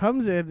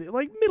comes in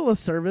like middle of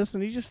service,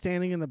 and he's just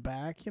standing in the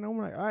back. You know,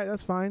 we're like, all right,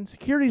 that's fine.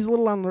 Security's a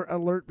little on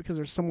alert because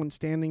there's someone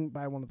standing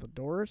by one of the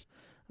doors,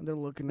 and they're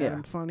looking at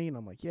him funny. And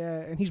I'm like, yeah.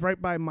 And he's right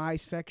by my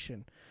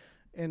section,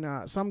 and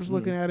so I'm just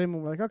looking at him,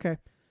 and we're like, okay.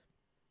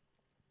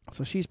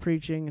 So she's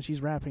preaching and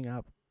she's wrapping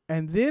up,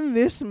 and then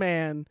this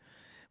man,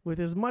 with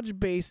as much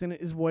bass in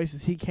his voice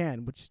as he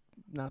can, which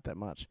not that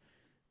much,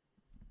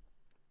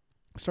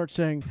 starts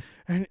saying,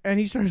 and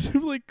he starts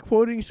like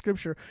quoting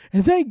scripture,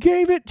 and they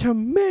gave it to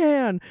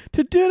man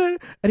to do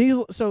it.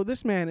 And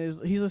this man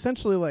he's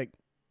essentially like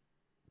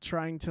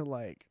trying to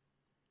like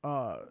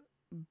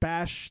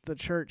bash the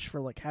church for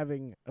like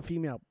having a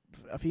female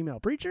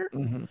preacher.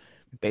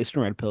 Based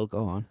on red pill,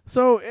 go on.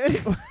 So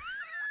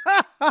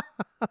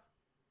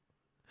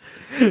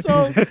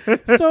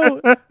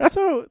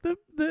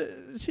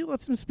she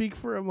lets him speak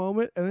for a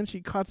moment, and then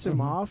she cuts him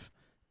off,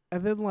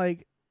 and then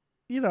like,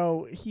 you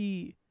know,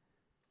 he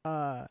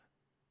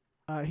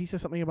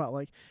says something about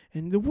like,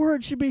 and the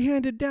word should be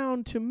handed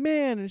down to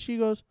man, and she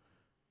goes,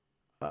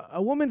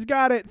 a woman's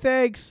got it,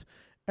 thanks.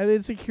 And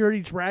then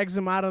security drags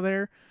him out of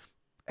there,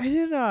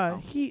 and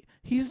then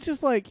he's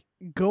just like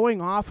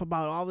going off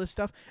about all this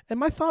stuff, and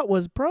my thought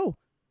was, bro,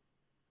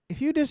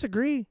 if you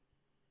disagree,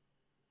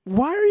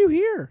 why are you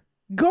here?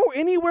 Go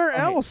anywhere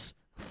else.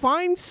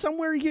 Find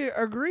somewhere you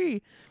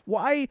agree.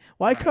 Why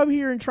come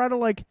here and try to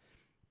like,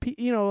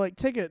 you know, like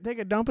take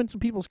a dump in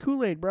some people's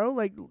Kool-Aid, bro?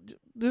 Like,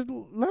 just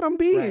let them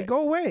be and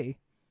go away.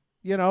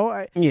 You know,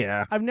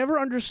 I've never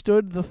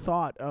understood the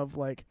thought of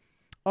like,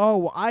 oh,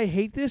 well, I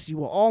hate this. You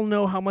will all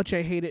know how much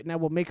I hate it, and I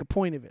will make a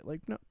point of it.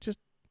 Like, no, just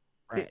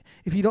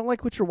if you don't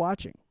like what you're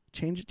watching,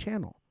 change the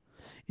channel.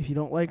 If you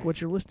don't like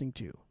what you're listening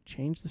to,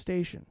 change the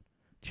station,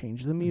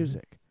 change the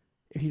music.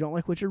 If you don't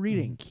like what you're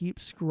reading, keep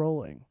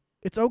scrolling.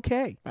 It's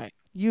okay. Right.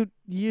 You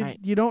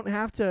don't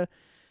have to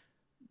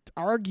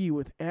argue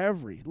with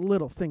every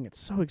little thing.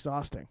 It's so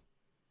exhausting.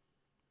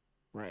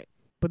 Right.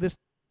 But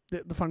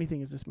the funny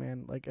thing is, this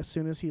man, like, as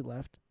soon as he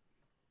left,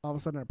 all of a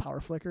sudden our power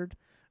flickered,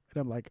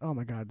 and I'm like, oh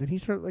my god, did he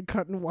start like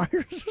cutting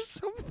wires or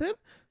something?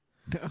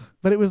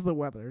 But it was the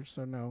weather,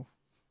 so no.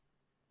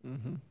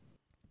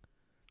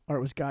 Or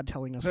it was God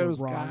telling us we're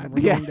wrong and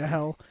we're going to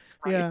hell.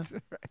 Right. Yeah.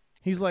 Right.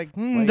 He's like,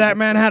 that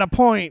man had a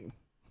point.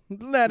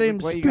 Let him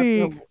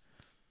speak.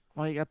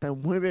 Why you got the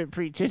women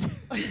preaching?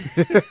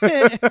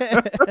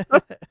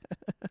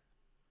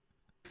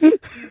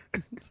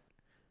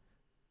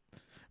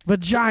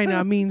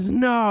 Vagina means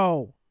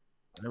no.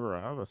 Never.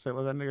 I was say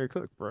let that nigga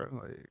cook, bro.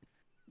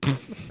 Like,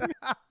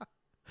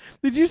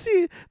 Did you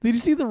see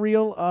the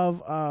reel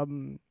of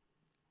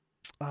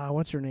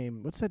what's her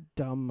name? What's that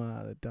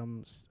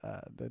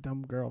the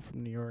dumb girl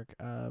from New York?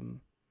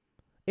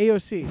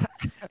 AOC.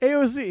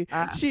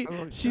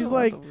 She's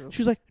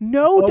like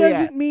no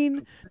doesn't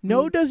mean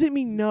no doesn't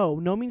mean no.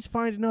 No means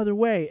find another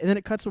way. And then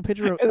it cuts to a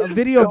picture of a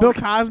video of Bill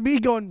Cosby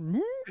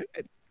going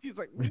he's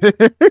like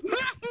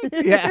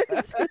yeah.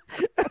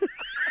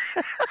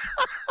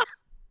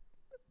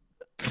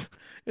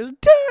 It's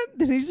done.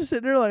 And he's just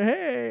sitting there like,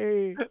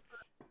 hey.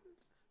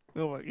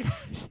 Oh my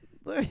gosh.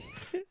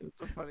 It's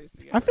the funniest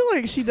thing. I feel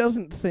like she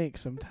doesn't think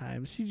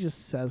sometimes. She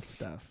just says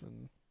stuff.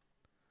 And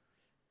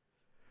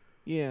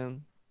yeah.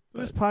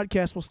 This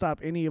podcast will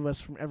stop any of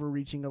us from ever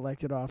reaching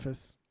elected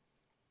office.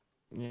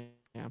 Yeah.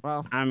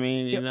 Well, I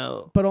mean, you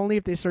know. But only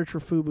if they search for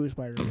FUBU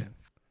Spider-Man.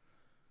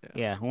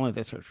 Yeah, only if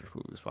they search for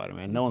FUBU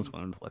Spider-Man. No one's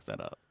going to look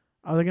that up.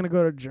 Are they going to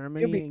go to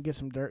Germany and get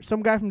some dirt?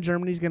 Some guy from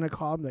Germany's going to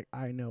call them like,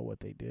 I know what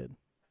they did.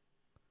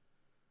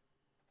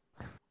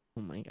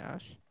 Oh my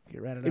gosh.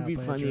 Get ratted It'd out be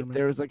by funny if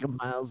there was like a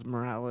Miles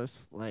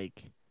Morales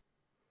like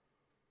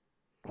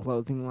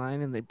clothing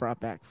line and they brought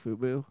back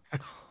FUBU.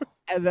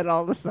 And then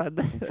all of a sudden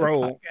the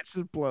podcast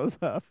just blows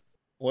up.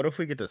 What if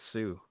we get to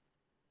sue?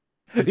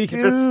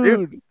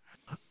 Dude,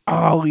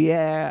 Oh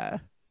yeah.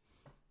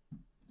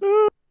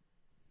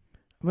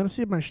 I'm gonna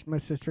see if my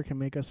sister can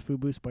make us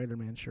FUBU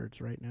Spider-Man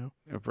shirts right now.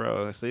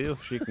 Bro, see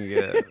if she can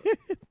get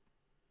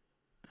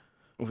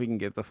if we can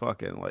get the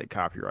fucking like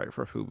copyright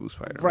for Fubu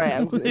Right.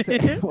 I Spider-Man. was gonna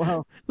say,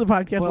 well, The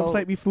podcast well,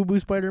 website be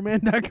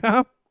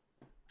FUBUSpiderman.com.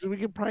 so we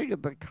could probably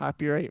get the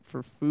copyright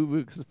for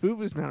Fubu because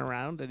Fubu's not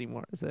around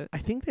anymore, is it? I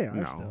think they are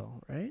No.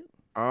 still, right?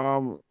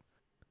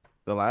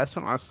 The last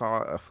time I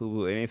saw a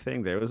Fubu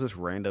anything, there was this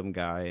random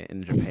guy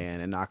in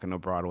Japan and knocking on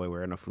Broadway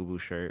wearing a Fubu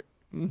shirt.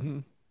 Mm-hmm.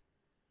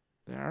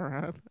 They're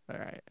around. All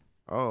right.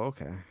 Oh,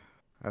 okay.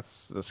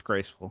 That's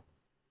disgraceful.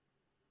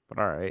 But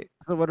all right.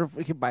 So what if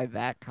we could buy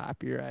that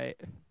copyright?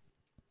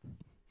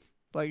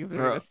 Like if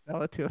they're gonna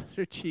sell it to us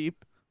for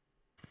cheap.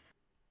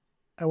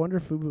 I wonder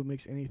if FUBU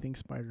makes anything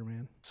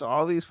Spider-Man. So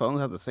all these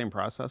phones have the same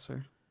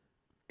processor?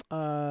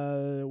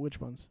 Which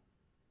ones?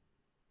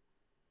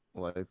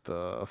 Like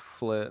the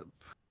Flip,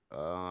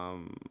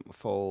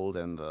 Fold,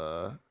 and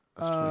the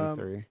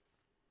S23.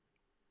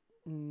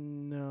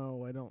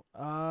 No, I don't.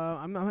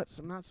 I'm not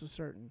so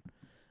certain.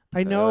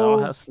 I They all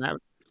know. have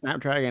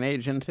Snapdragon 8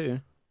 Gen 2.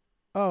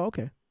 Oh,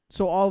 okay.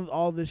 So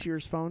all this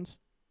year's phones.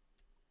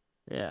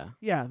 Yeah.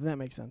 Yeah, that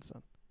makes sense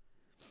then.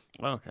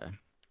 Okay.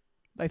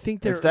 I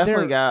think It's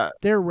definitely got.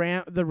 the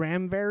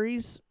RAM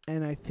varies,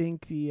 and I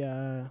think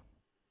if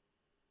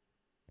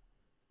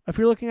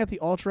you're looking at the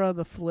Ultra,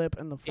 the Flip,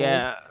 and the Fold,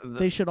 Yeah.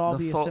 they should all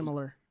be Fold,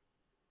 similar.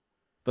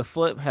 The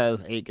Flip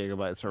has 8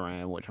 gigabytes of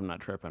RAM, which I'm not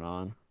tripping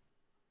on.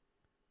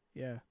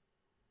 Yeah.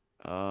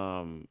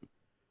 And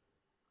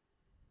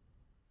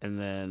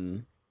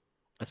then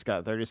it's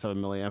got 37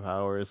 milliamp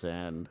hours,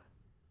 and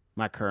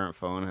my current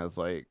phone has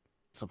like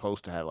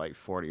supposed to have like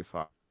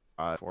 45,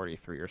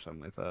 43 or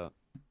something like that.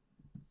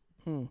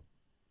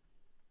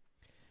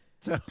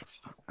 So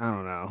I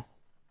don't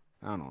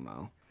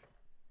know.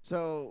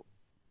 So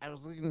I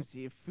was looking to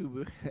see if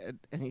Fubu had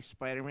any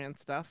Spider-Man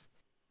stuff,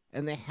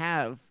 and they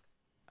have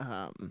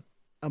a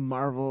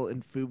Marvel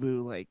and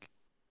Fubu like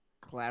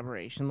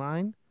collaboration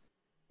line.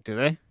 Do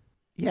they?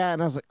 Yeah,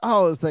 and I was like,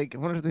 oh, it's like I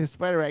wonder if they have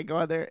Spider-Man go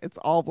on there. It's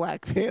all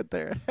Black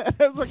Panther. I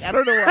was like, I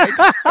don't know why.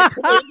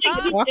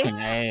 Fucking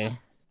A.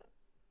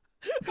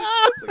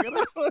 I was like, I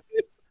don't know.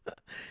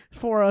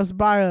 For us,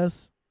 by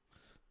us.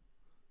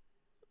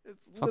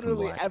 It's Fucking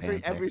literally Black every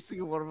Panther.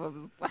 single one of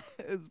them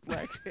is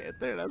Black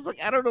Panther, and I was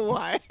like, I don't know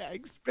why I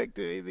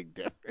expected anything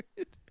different.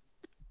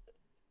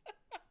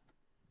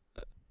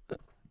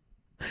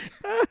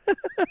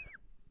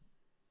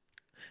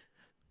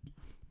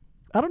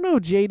 I don't know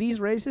if JD's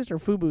racist or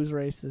Fubu's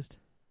racist.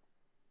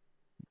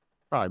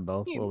 Probably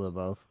both. A little bit of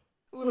both.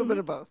 A little bit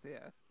of both, yeah.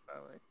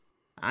 Probably.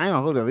 I ain't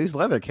gonna hold it. These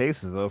leather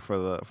cases though for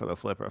the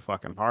Flip are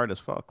fucking hard as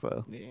fuck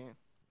though. Yeah.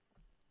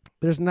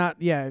 There's not,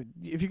 yeah.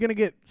 If you're gonna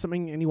get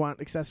something and you want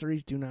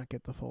accessories, do not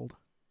get the Fold.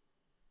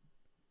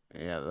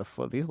 Yeah, the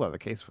Flip. These leather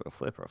cases for the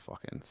Flip are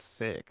fucking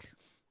sick.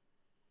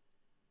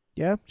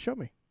 Yeah, show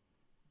me.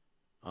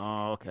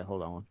 Oh, okay.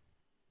 Hold on.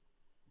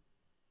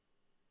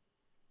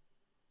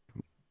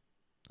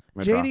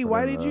 JD,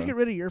 why did you get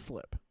rid of your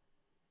Flip?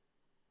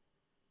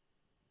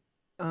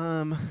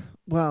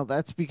 Well,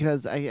 that's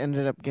because I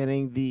ended up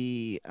getting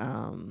the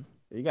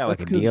You got like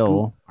that's a 'cause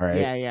deal,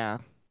 right?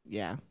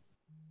 Yeah.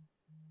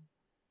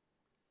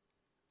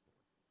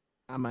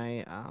 On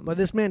my But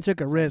this man took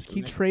a risk.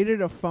 He Samsung.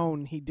 traded a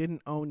phone he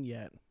didn't own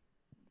yet.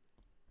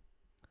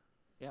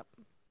 Yep.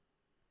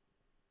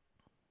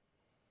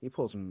 He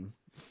pulled some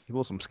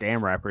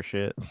scam rapper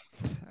shit.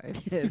 I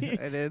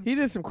did. He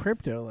did some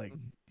crypto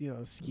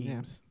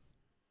schemes.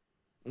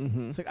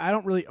 Mm-hmm. It's like, I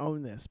don't really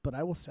own this, but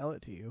I will sell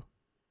it to you.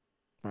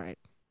 Right.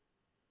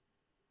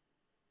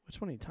 Which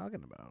one are you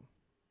talking about?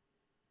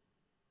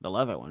 The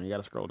leather one. You got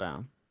to scroll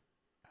down.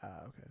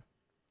 Okay.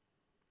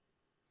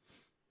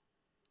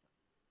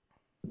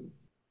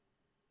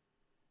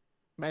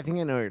 I think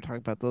I know what you're talking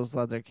about. Those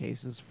leather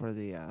cases for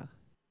the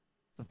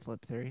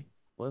Flip 3.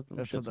 What?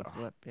 For the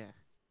Flip, yeah.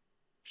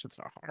 Shit's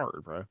are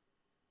hard, bro.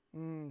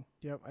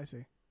 Yep, I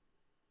see.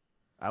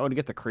 I would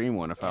get the cream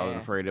one if I was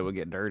Yeah. afraid it would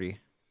get dirty.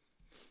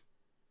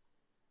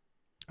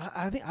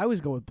 I think I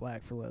always go with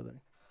black for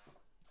leather.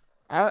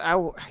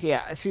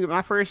 Yeah. See,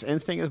 my first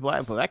instinct is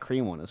black, but that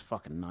cream one is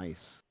fucking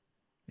nice.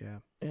 Yeah.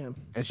 Yeah.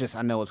 It's just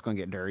I know it's gonna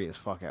get dirty as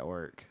fuck at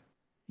work.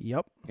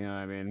 Yep. You know what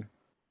I mean?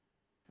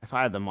 If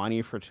I had the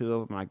money for two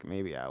of them, like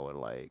maybe I would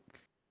like.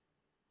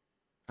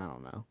 I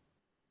don't know.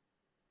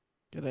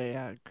 Get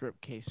a grip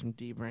case from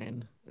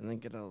D-Brand and then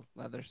get a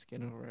leather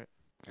skin over it.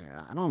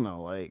 Yeah, I don't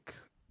know. Like,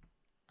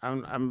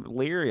 I'm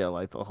leery of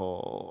like the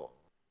whole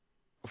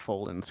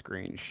folding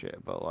screen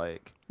shit, but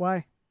like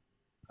Why?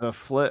 the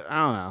Flip, I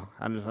don't know.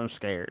 I'm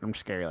scared. I'm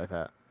scary like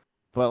that.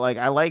 But like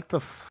I like the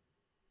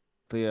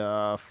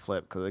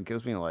Flip because it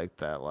gives me like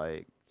that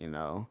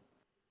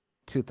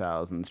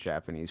 2000s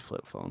Japanese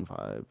flip phone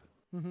vibe.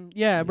 Mm-hmm.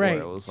 Yeah,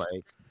 right.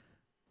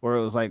 Where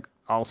it was like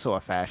also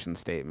a fashion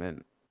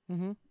statement.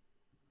 Mm-hmm.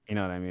 You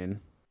know what I mean?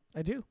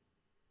 I do.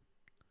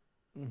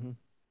 Mm-hmm.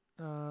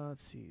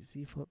 Let's see.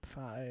 Z Flip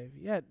 5.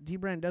 Yeah,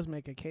 D-Brand does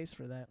make a case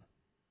for that.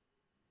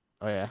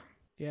 Oh yeah.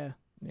 Yeah.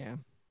 Yeah.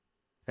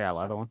 Yeah,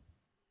 leather one.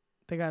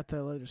 They got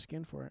the leather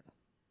skin for it.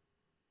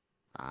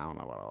 I don't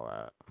know about all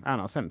that. I don't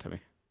know. Send it to me.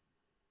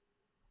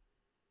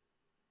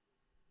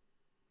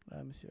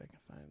 Let me see if I can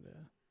find it.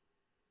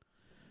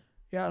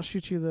 Yeah, I'll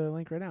shoot you the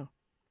link right now.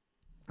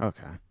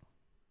 Okay.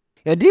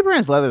 Yeah, D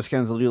brand's leather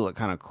skins will do look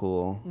kind of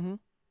cool. Mm-hmm.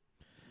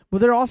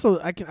 But they're also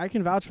I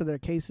can vouch for their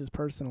cases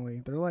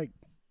personally. They're like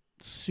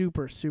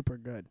super super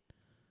good.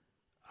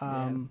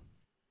 But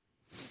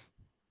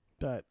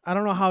I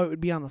don't know how it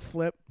would be on the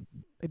flip.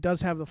 It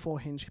does have the full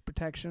hinge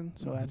protection,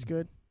 so that's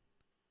good.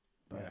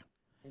 But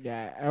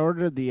yeah, I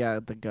ordered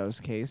the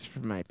ghost case for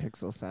my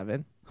Pixel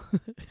 7.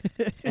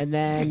 And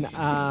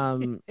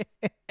then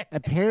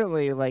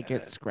apparently like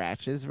it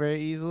scratches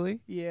very easily.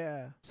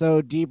 Yeah.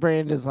 So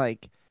D-Brand is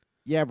like,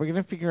 yeah, we're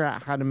gonna figure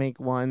out how to make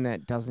one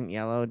that doesn't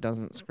yellow,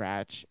 doesn't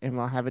scratch, and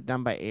we'll have it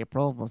done by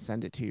April. We'll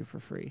send it to you for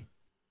free.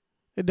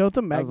 And don't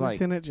the magnets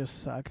like, in it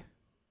just suck?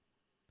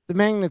 The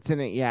magnets in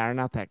it, yeah, are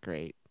not that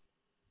great.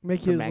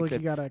 Make you look like you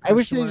got a. I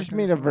wish they just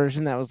made a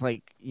version that was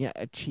like, yeah,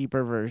 a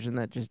cheaper version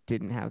that just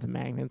didn't have the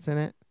magnets in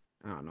it.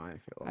 I don't know. I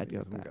feel I'd go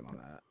with I'm that, good on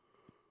but- that.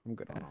 I'm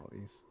good on all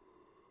these.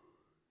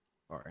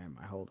 Or am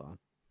I? Hold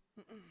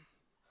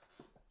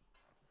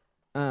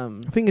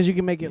on. The thing is, you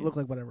can make it look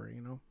like whatever, you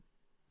know.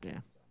 Yeah.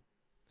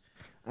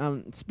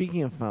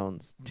 Speaking of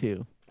phones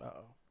too.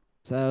 Uh-oh.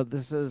 So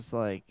this is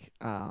like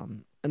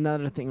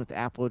another thing with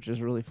Apple, which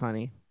is really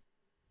funny.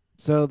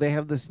 So they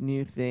have this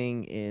new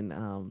thing in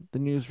the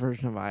newest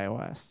version of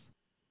iOS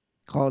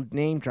called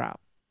Name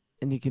Drop,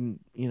 and you can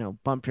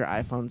bump your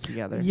iPhones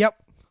together. Yep.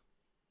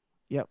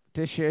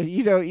 To share.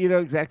 You know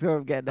exactly what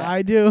I'm getting at.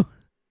 I do.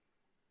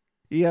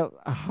 Yep.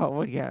 Oh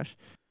my gosh.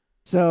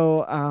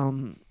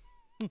 So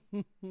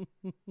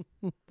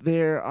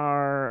there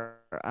are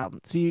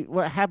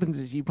what happens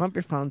is you bump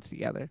your phones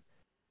together,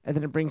 and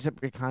then it brings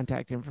up your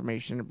contact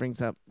information. It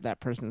brings up that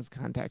person's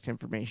contact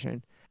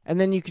information,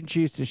 and then you can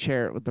choose to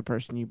share it with the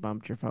person you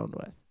bumped your phone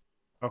with.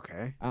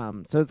 Okay.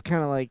 So it's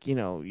kind of like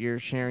you're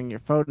sharing your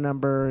phone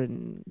number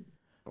and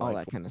all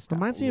that kind of stuff.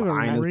 Reminds me of a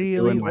Line is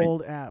really doing, like-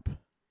 old app.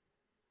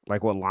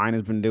 Like what Line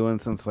has been doing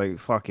since like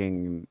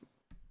fucking,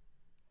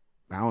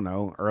 I don't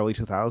know, early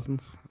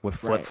 2000s with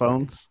flip Right.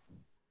 phones.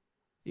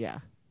 Yeah.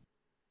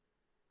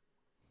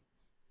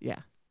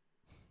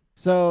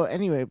 So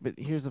anyway, but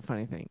here's the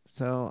funny thing.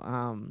 So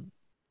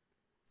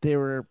there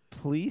were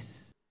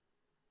police.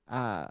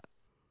 There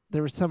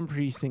were some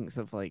precincts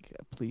of like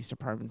police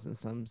departments in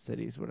some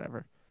cities,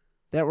 whatever,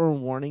 that were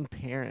warning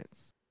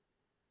parents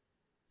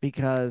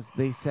because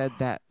they said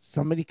that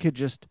somebody could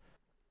just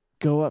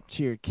go up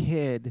to your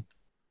kid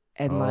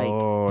and like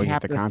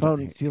tap their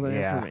phone and steal their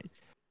information.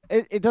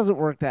 It doesn't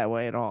work that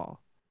way at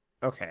all.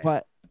 Okay.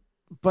 But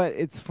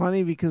it's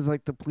funny because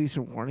like the police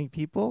are warning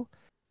people,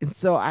 and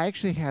so I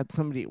actually had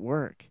somebody at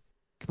work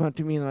come up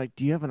to me and like,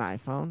 "Do you have an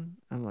iPhone?"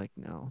 I'm like,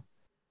 "No."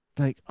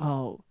 They're like,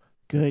 "Oh,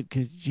 good,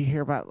 because did you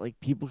hear about like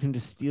people can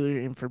just steal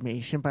your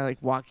information by like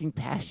walking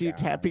past you,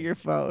 tapping your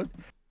phone?"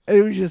 And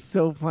it was just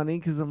so funny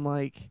because I'm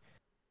like,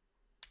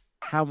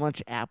 how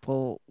much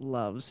Apple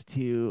loves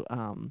to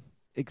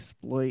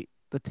exploit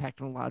the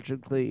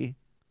technologically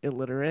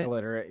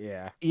illiterate.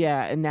 Yeah.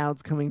 Yeah, and now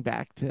it's coming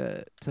back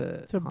to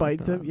haunt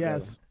bite them. them.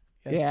 Yes.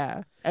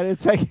 Yeah, and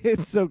it's like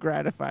it's so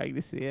gratifying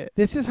to see it.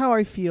 This is how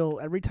I feel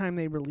every time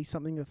they release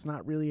something that's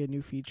not really a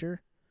new feature,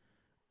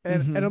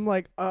 and I'm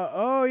like,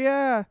 oh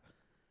yeah,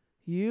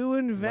 you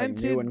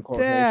invented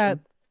that.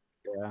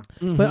 Yeah.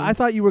 But I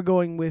thought you were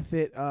going with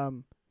it.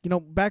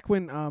 Back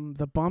when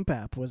the Bump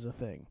app was a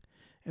thing,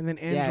 and then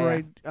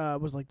Android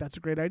was like, that's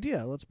a great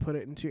idea. Let's put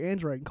it into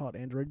Android and call it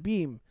Android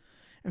Beam,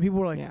 and people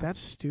were like, that's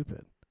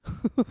stupid.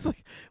 It's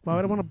like, why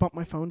would I want to bump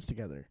my phones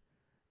together?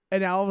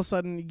 And now all of a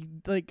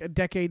sudden, like a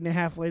decade and a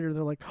half later,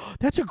 they're like, oh,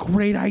 that's a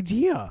great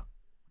idea.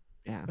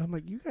 Yeah. And I'm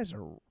like, you guys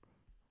are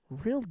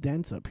real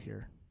dense up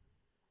here.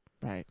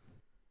 Right.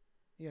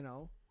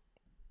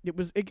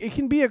 It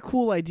can be a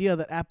cool idea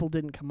that Apple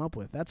didn't come up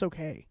with. That's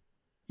okay.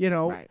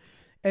 Right.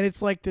 And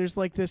it's like there's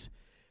like this.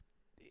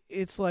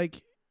 It's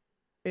like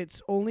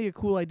it's only a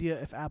cool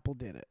idea if Apple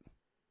did it.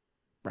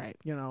 Right.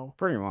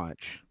 Pretty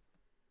much.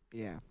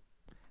 Yeah.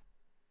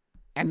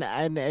 And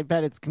I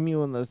bet it's gonna be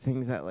one of those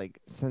things that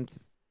like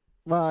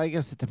well, I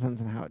guess it depends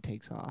on how it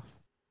takes off.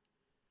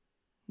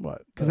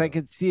 What? Because I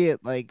could see it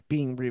like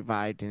being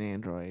revived in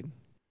Android.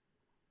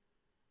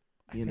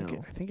 I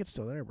think it's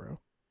still there, bro.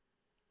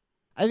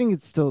 I think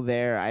it's still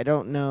there. I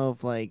don't know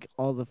if like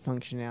all the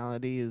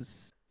functionality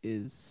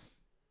is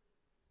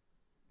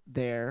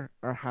there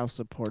or how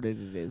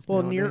supported it is.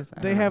 Well, nowadays.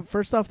 they have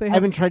first off they I have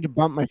haven't tried to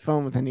bump my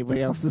phone with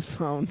anybody else's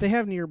phone. they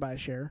have nearby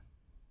share.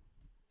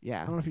 I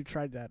Yeah. don't know if you've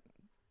tried that.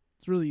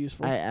 It's really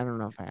useful. I don't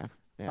know if I have.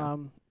 Yeah.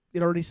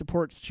 It already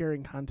supports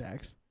sharing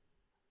contacts.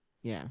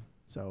 Yeah.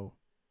 So,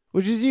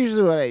 Which is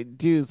usually what I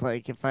do is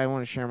like if I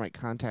want to share my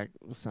contact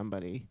with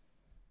somebody.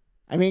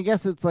 I mean, I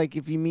guess it's like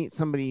if you meet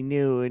somebody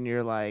new and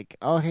you're like,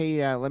 oh,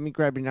 hey, let me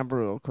grab your number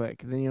real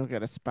quick. And then you'll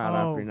get a spout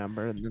off your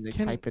number and then they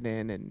type it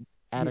in and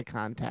add a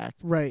contact.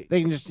 right.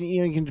 They can just,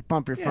 you can just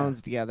bump your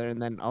phones together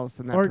and then all of a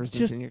sudden that Or person's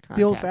just in your contact.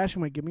 the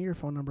old-fashioned way. Give me your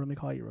phone number. Let me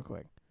call you real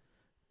quick.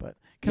 But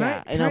can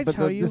I know, but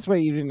tell you? this way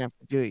you didn't have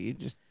to do it. You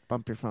just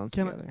bump your phones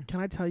together. Can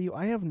I tell you?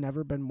 I have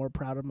never been more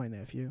proud of my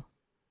nephew.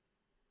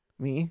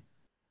 Me?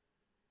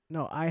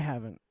 No, I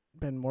haven't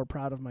been more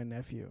proud of my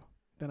nephew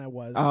than I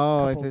was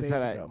Oh, a couple days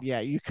ago.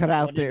 you cut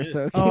out there.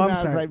 So it Oh, came I'm out, I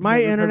was sorry. like, My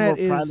never been internet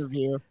more proud is of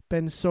you.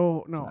 been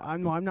so no. So-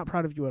 I'm not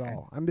proud of you at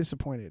all. I'm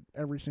disappointed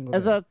every single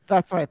day.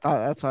 That's what I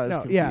thought. That's why I was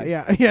No,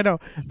 confused. yeah, no.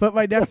 But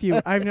my nephew,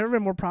 I've never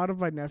been more proud of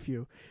my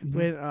nephew. Mhm.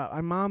 When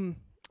my mom,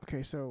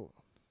 okay, so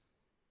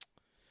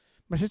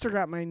my sister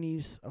got my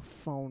niece a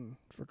phone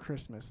for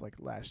Christmas like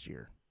last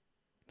year.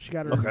 She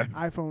got her an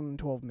iPhone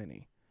 12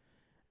 mini,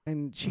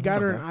 and she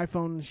got her an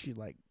iPhone. She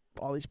like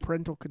all these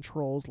parental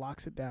controls,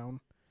 locks it down.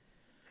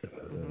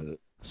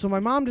 So my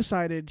mom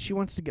decided she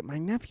wants to get my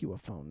nephew a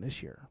phone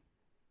this year.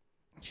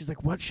 She's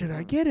like, "What should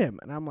I get him?"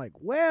 And I'm like,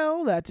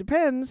 "Well, that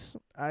depends."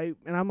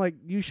 I'm like,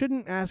 "You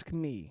shouldn't ask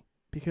me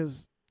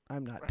because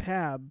I'm not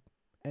Tab,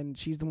 and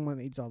she's the one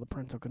that needs all the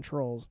parental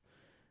controls,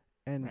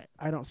 and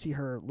I don't see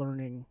her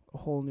learning a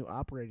whole new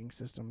operating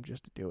system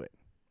just to do it."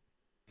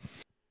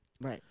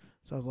 Right.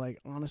 So I was like,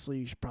 "Honestly,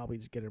 you should probably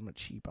just get him a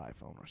cheap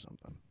iPhone or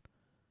something."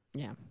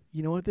 Yeah.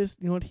 You know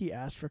what he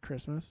asked for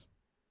Christmas?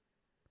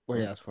 What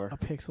did he ask for? A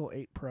Pixel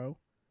 8 Pro.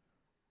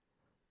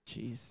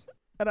 Jeez.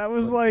 And I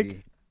was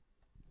like,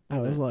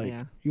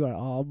 Yeah. you are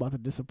all about to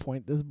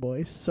disappoint this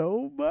boy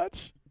so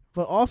much.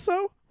 But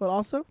also, I'm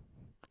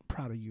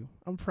proud of you.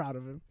 I'm proud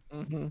of him.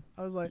 Mm-hmm.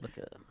 I was like, Look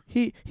at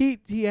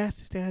he asked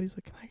his dad, he's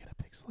like, "Can I get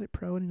a Pixel 8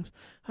 Pro?" And he goes,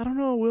 "I don't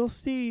know, we'll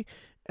see."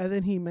 And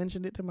then he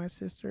mentioned it to my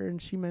sister,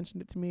 and she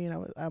mentioned it to me, and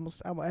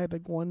I had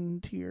like one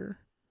tear.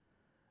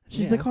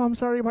 She's like, "Oh, I'm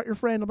sorry about your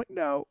friend." I'm like,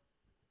 "No,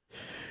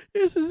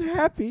 this is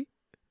happy."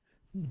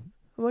 I'm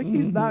like,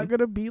 he's not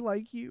gonna be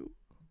like you.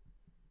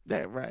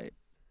 That right.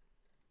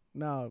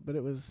 No, but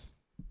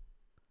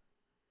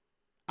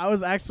I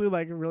was actually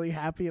like really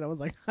happy, and I was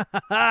like, "Ha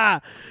ha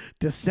ha,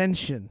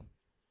 dissension,"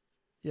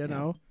 you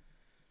know.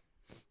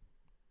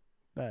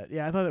 But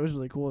yeah, I thought it was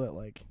really cool that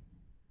like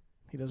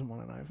he doesn't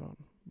want an iPhone,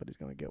 but he's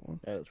gonna get one.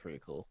 that was pretty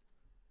cool.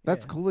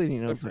 That's Yeah. cool that he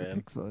knows Good what for a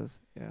him. pixel is.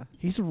 Yeah.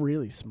 He's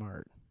really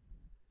smart.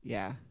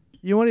 Yeah.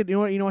 You know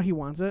what he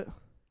wants it,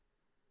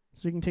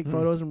 so he can take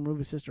photos and remove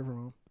his sister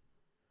from him.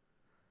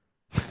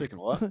 Speaking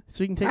of what?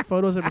 So he can take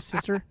photos of his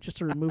sister just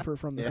to remove her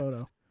from the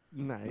photo.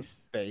 Nice.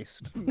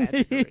 Based.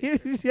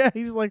 Yeah,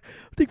 he's like,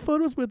 take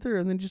photos with her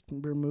and then just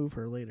remove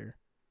her later.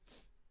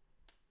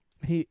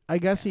 I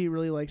guess he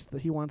really likes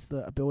he wants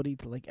the ability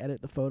to like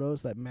edit the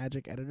photos, that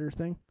magic editor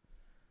thing.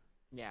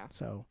 Yeah.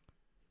 So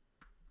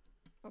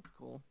That's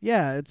cool.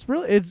 yeah, it's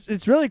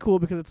really cool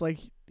because it's like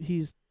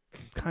he's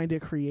kind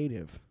of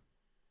creative,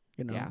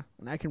 you know. Yeah.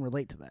 And I can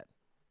relate to that.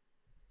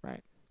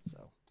 Right.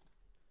 So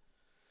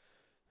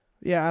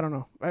yeah, I don't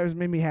know. It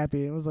made me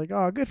happy. It was like,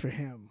 oh, good for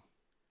him.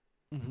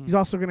 Mm-hmm. He's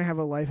also gonna have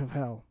a life of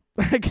hell.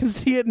 I can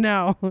see it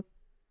now.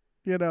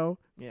 You know.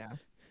 Yeah.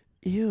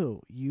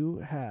 Ew, you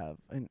have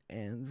an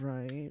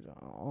Android.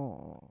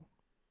 Oh.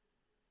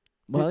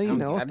 Well, you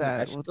know I what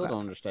that still with don't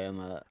understand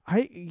that.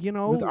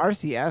 with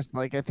RCS,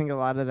 like I think a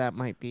lot of that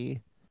might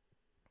be.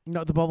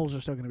 No, the bubbles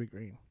are still gonna be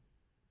green.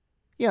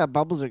 Yeah,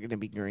 bubbles are going to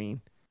be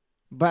green.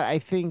 But I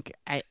think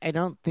I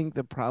don't think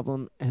the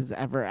problem has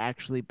ever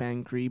actually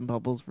been green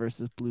bubbles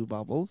versus blue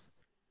bubbles.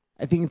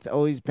 I think it's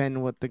always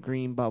been what the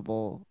green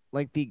bubble,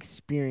 like the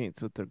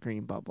experience with the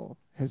green bubble,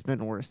 has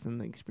been worse than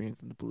the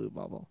experience with the blue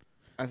bubble.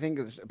 I think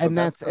it's, And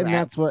that's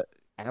what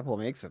Apple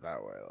makes it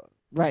that way.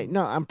 right.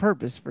 No, on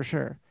purpose for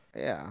sure.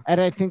 Yeah. And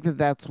I think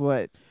that's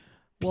what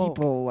Well-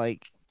 people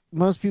like.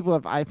 Most people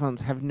have iPhones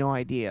have no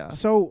idea.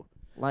 So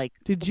Like,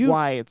 did you?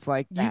 why it's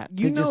like that?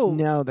 you They just know-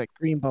 know that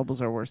green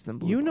bubbles are worse than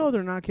blue. You know bubbles.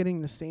 they're not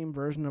getting the same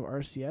version of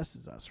RCS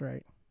as us,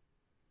 right?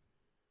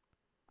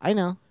 I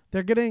know.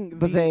 They're getting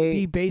But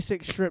the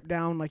basic stripped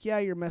down, like, yeah,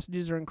 your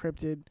messages are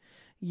encrypted.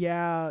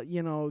 Yeah,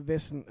 you know,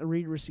 this and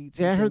read receipts.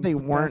 See, and I heard things, they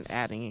but weren't that's-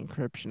 adding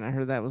encryption. I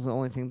heard that was the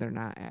only thing they're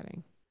not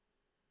adding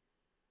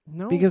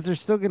No. because they're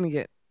still going to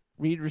get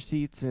read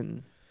receipts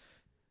and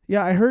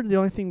Yeah, I heard the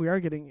only thing we are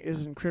getting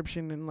is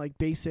encryption and like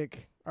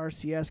basic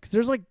RCS because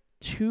there's like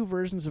 2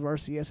 versions of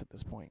RCS at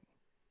this point.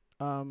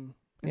 And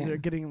Yeah. they're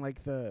getting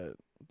like the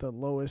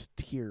lowest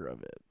tier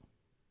of it.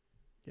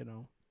 You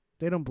know,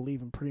 they don't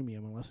believe in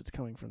premium unless it's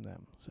coming from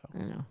them. So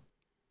I know.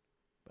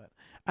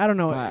 I don't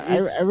know. But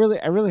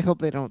I really hope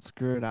they don't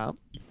screw it up.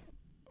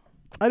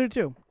 I do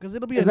too because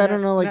it'll be. Because I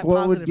don't know, like, net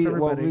what would positive be for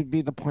what everybody. would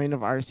be the point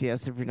of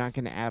RCS if you're not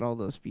going to add all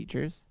those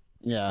features?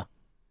 Yeah.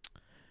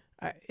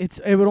 It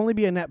would only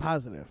be a net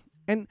positive.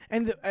 And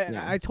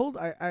Yeah.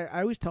 I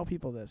always tell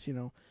people this, you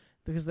know,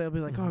 because they'll be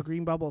like, Mhm. oh,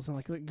 green bubbles, and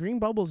like green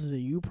bubbles is a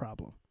you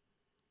problem.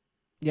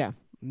 Yeah.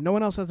 No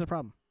one else has the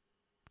problem.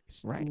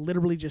 It's Right.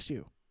 literally just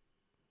you.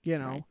 You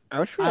know, Right. I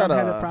wish we I had don't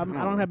have a that problem.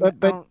 I don't have But-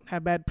 I don't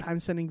have bad time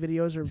sending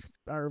videos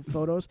or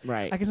photos.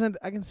 Right. I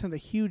can send a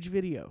huge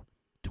video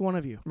to one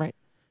of you. Right.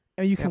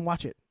 And you can Yep.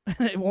 watch it.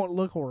 It won't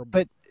look horrible.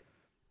 But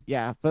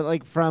yeah, but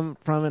like from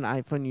an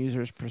iPhone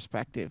user's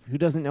perspective, who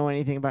doesn't know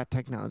anything about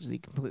technology,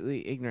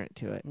 completely ignorant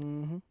to it.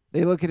 Mm-hmm.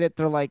 They look at it,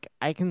 they're like,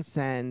 I can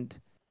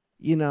send,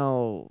 you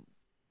know,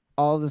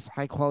 all this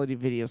high quality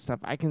video stuff.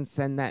 I can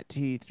send that to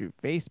you through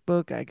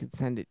Facebook. I can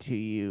send it to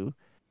you,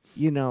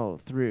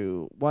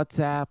 through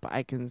WhatsApp.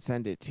 I can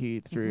send it to you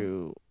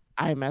through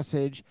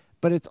iMessage.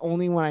 But it's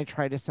only when I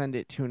try to send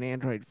it to an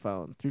Android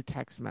phone through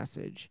text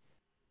message,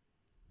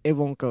 it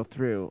won't go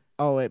through.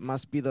 Oh, it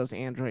must be those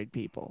Android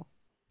people.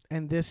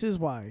 And this is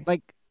why.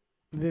 Like,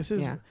 this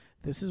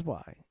is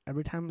why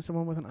every time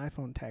someone with an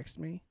iPhone texts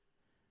me,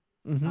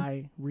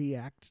 I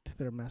react to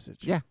their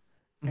message. Yeah.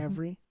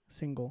 Every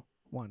single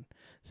one.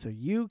 So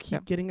you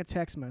keep getting a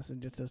text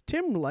message that says,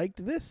 Tim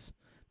liked this.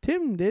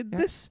 Tim did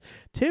this.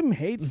 Tim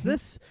hates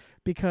this,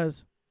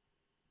 because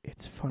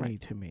it's funny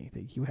to me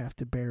that you have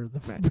to bear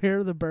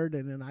the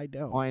burden, and I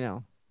don't. Oh, I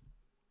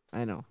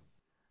know.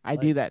 I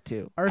do that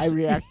too. I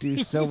react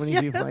to so many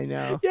people I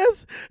know.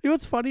 Yes. You know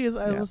what's funny is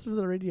I was listening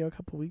to the radio a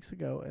couple weeks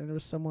ago, and there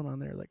was someone on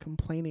there like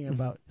complaining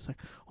about. It's like,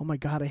 oh my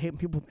god, I hate when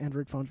people with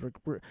Android phones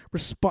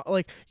respond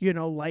like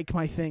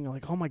my thing. I'm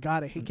like, oh my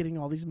god, I hate getting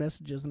all these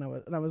messages, and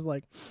I was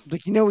like,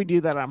 we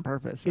do that on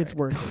purpose. Right? It's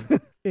working.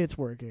 It's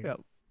working.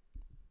 Yep.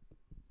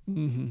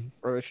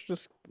 Or it's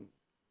just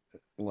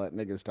let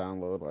niggas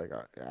download. Like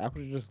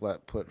Apple should just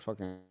put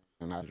fucking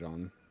an iPhone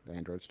on the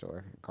Android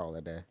store and call it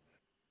a day.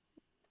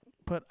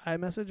 Put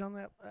iMessage on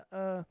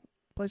that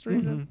Play Store.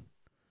 You said?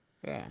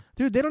 Yeah,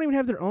 dude, they don't even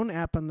have their own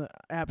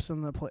apps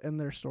in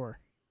their store.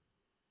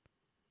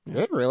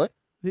 Yeah. Really?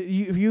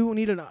 If you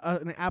need an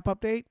app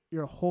update,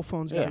 your whole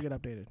phone's got to get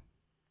updated.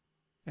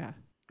 Yeah,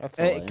 that's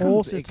it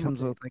comes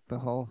with like the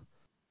whole.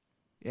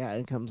 Yeah,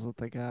 it comes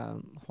with like a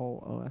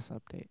whole OS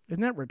update.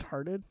 Isn't that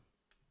retarded?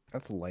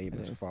 That's lame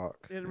as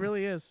fuck. It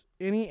really is.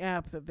 Any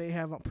app that they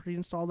have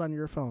pre-installed on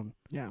your phone,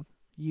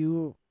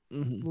 you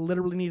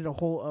literally needed a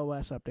whole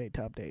OS update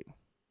to update.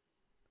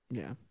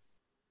 Yeah.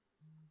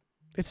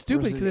 It's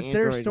stupid because it's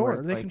their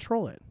store. They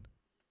control it.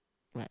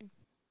 Right.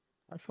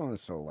 My phone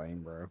is so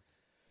lame, bro.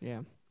 Yeah.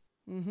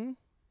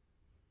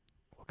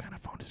 What kind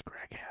of phone does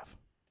Greg have?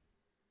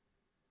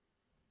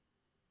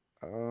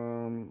 I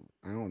don't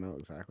know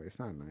exactly. It's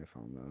not an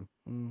iPhone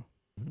though.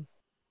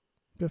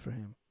 Good for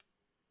him.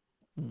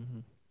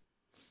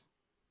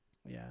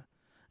 Yeah.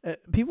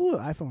 People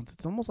with iPhones,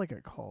 it's almost like a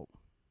cult.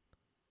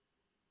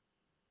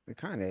 It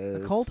kind of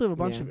is. A cult of a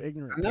bunch of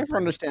ignorant I never people.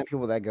 understand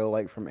people that go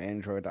like from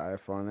Android to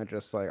iPhone. They're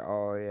just like,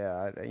 oh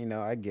yeah,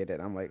 I get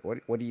it. I'm like, what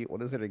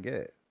is it to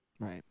get?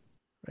 Right.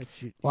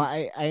 Well,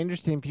 I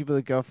understand people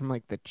that go from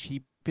like the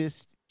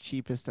cheapest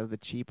of the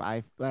cheap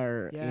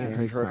Android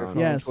phone,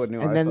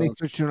 and then they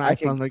switch to an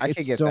iPhone. Like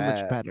it's so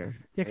much better.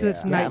 Yeah, because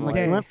it's night and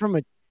day. You went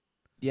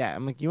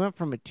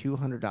from a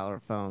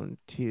 $200 phone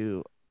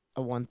to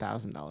a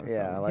 $1,000 phone.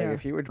 Yeah, like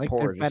if you were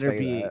poor, just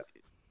say that.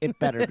 It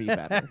better be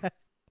better.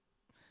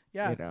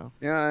 Yeah. You know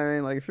what I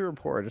mean? Like if you were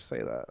poor, just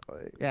say that.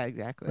 Like yeah,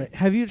 exactly. Right.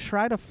 Have you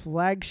tried a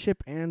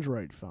flagship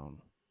Android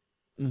phone?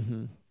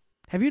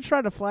 Have you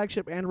tried a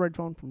flagship Android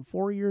phone from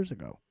 4 years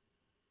ago?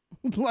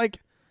 Like,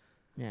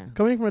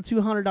 coming from a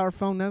 $200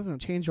 phone, that's gonna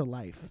change your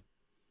life.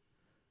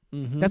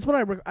 That's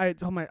what I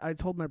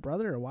told my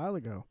brother a while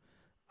ago.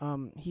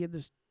 He had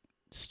this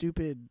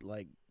stupid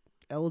like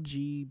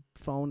LG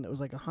phone that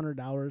was like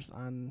 $100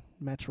 on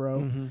Metro,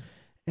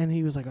 and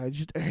he was like,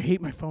 I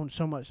hate my phone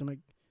so much. I'm like,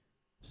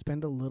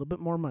 spend a little bit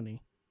more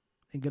money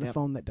and get a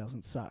phone that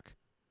doesn't suck.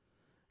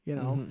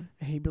 And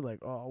he'd be like,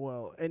 oh,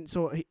 well. And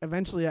so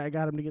eventually I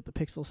got him to get the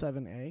Pixel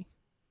 7a.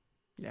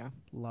 Yeah.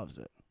 Loves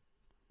it.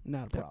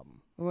 Not a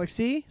problem. I'm like,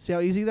 see how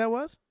easy that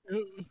was?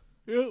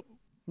 Yep.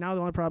 Now the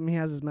only problem he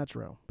has is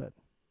Metro. But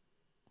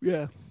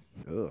yeah.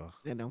 Ugh.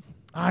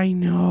 I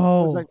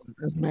know.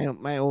 That's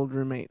my old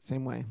roommate,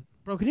 same way.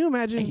 Bro, can you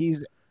imagine?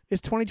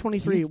 It's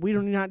 2023. We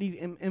do not need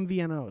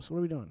MVNOs. What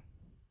are we doing?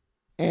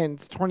 And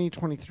it's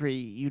 2023.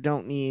 You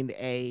don't need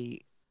a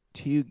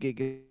 2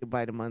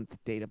 gigabyte a month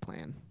data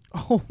plan.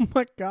 Oh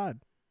my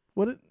god!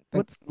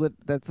 That's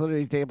literally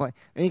his data plan.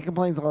 And he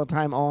complains all the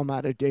time. Oh, I'm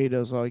out of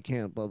data, so I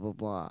can't. Blah blah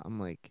blah. I'm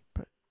like,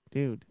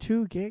 dude,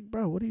 2 gig,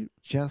 bro. What do you?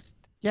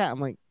 I'm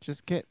like,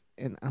 just get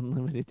an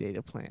unlimited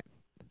data plan.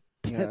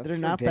 Yeah, they're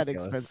not that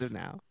expensive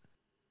now.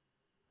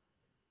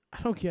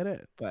 I don't get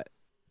it. But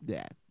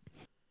yeah,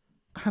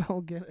 I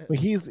don't get it. But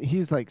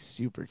he's like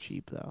super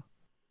cheap though.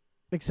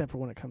 Except for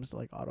when it comes to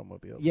like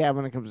automobiles. Yeah,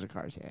 when it comes to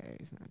cars,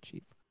 he's not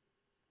cheap.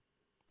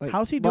 Like,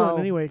 how's he doing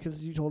anyway?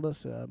 Because you told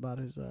us about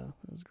his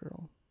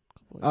girl.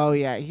 Oh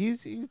yeah,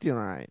 he's doing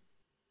all right.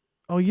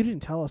 Oh, you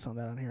didn't tell us on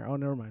that on here. Oh,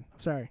 never mind.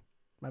 Sorry,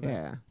 my bad.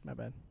 Yeah, my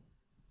bad.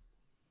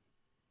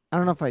 I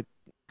don't know if I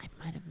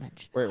might have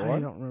mentioned. Wait, what? I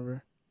don't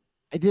remember.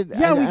 I did.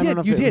 Yeah, we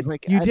did. You did.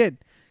 Like, you did.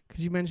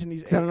 Because you mentioned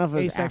he's I don't know if it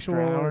was asexual.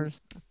 After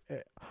hours.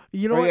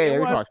 You know what? Yeah, it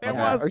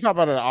was. We talked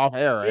about it off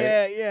air,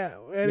 right? Yeah.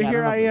 And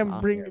here I am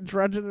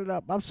drudging it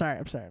up. I'm sorry.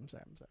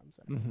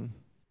 Mm-hmm.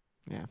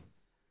 Yeah.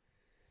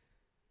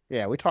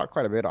 Yeah, we talked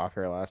quite a bit off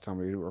air last time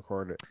we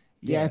recorded.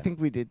 Yeah, I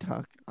think we did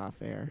talk off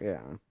air.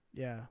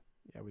 Yeah,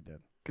 we did.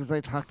 Because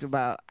I talked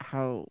about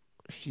how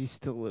she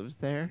still lives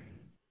there.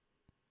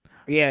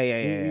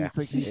 Yeah.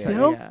 Like, she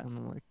still? Yeah, and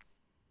I'm like,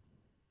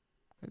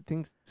 I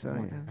think so. Oh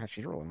my Yeah. God,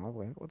 she's rolling all the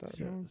way up with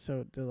that.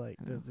 So do like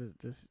Yeah.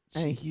 does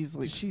And she, he's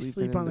like does she sleeping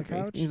sleep in on the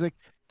basement. couch? He's like,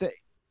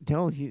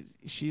 no,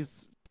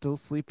 she's still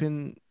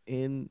sleeping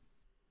in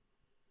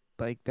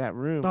like that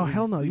room. Oh He's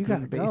hell no! You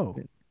sleeping in gotta the go.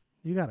 basement.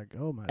 You gotta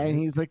go, my And dude.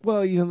 he's like,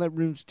 well, that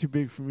room's too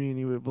big for me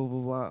anyway. Blah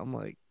blah blah. I'm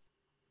like,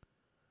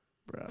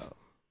 bro,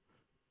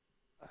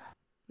 I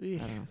Eesh,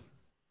 don't know.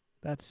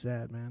 that's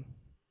sad, man.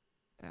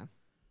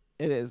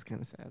 It is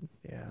kind of sad.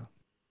 Yeah.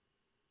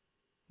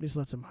 Just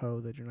let some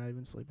hoe that you're not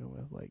even sleeping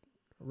with like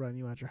run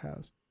you out your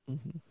house,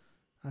 Mm-hmm.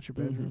 out your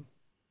bedroom.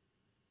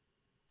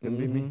 Couldn't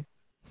be me.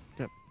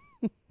 Yep.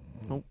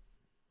 Nope.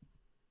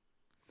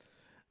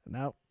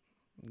 Nope.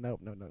 Nope.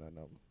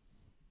 No.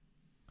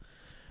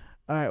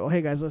 All right. Well,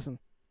 hey guys, listen.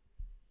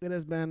 It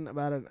has been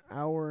about an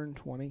hour and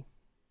 20.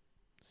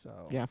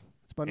 So Yeah.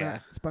 it's about Yeah.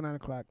 it's about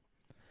 9:00.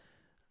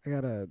 I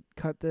gotta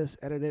cut this,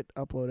 edit it,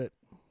 upload it.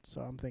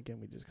 So I'm thinking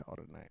we just call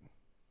it a night.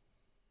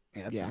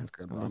 Yeah, that Yeah, sounds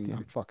good. I'm But with you.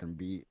 I'm fucking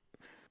beat.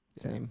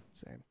 Same.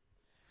 Same.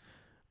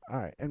 All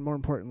right, and more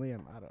importantly,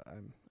 I'm out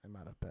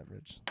of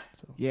beverage.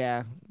 So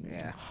Yeah.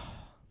 Yeah.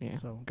 Yeah.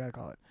 So gotta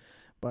call it.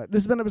 But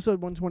this has been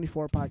episode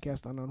 124,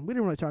 Podcast Unknown. We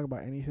didn't really talk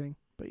about anything,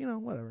 but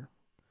whatever.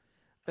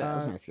 Yeah, it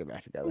was nice to get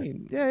back together.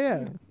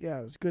 Yeah.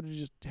 It was good to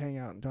just hang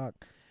out and talk.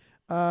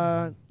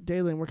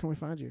 Daylin, where can we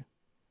find you?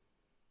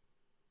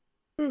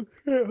 Got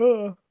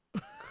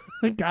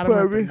him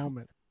at the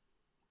moment.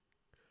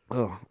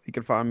 Oh, you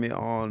can find me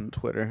on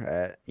Twitter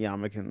at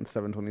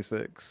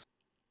Yamakin726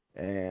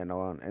 and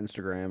on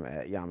Instagram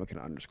at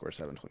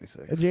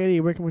Yamakin_726.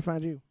 JD, where can we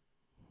find you?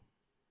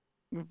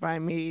 You can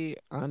find me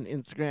on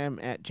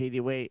Instagram at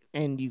JDWait,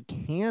 and you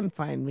can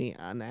find me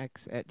on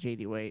X at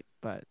JDWait,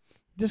 but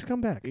Just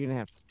come back. you're gonna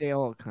have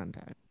stale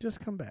contact. Just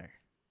come back.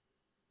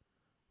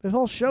 This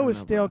whole show is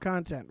know, stale bro.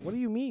 content. What do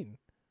you mean?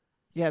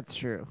 Yeah, it's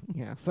true.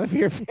 Yeah, so if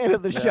you're a fan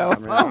of the Yeah, show, I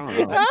mean, I follow me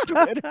don't know. on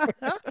Twitter.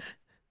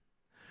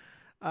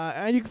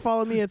 And you can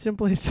follow me at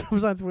Simply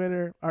Shows on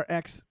Twitter, or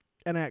X,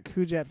 and at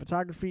Kujat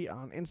Photography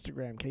on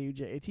Instagram,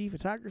 KUJAT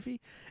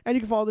Photography. And you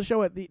can follow the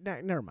show at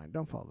never mind,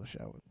 don't follow the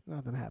show.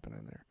 Nothing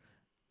happening there.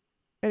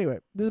 Anyway,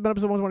 this has been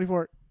episode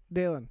 124.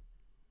 Dalen.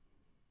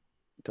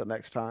 Until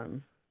next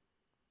time,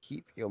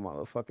 keep your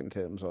motherfucking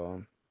Timbs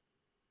on.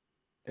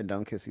 And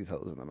don't kiss these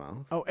hoes in the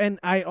mouth. Oh, and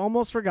I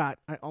almost forgot.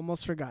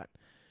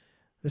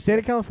 The state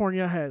of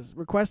California has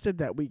requested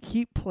that we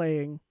keep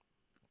playing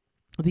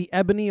the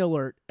Ebony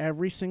Alert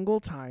every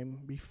single time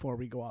before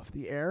we go off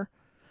the air.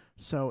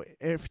 So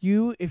if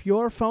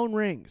your phone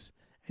rings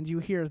and you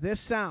hear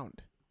this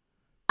sound,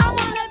 I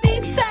wanna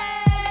be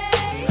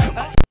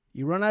saved.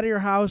 you run out of your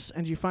house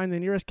and you find the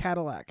nearest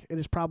Cadillac. It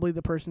is probably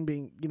the person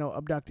being,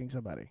 abducting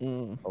somebody.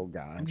 Oh, I'm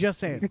God. just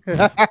saying.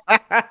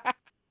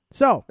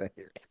 So,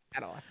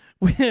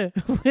 with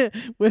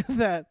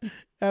that,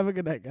 have a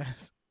good night,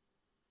 guys.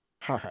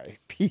 All right.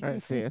 Peace. All right,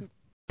 see ya.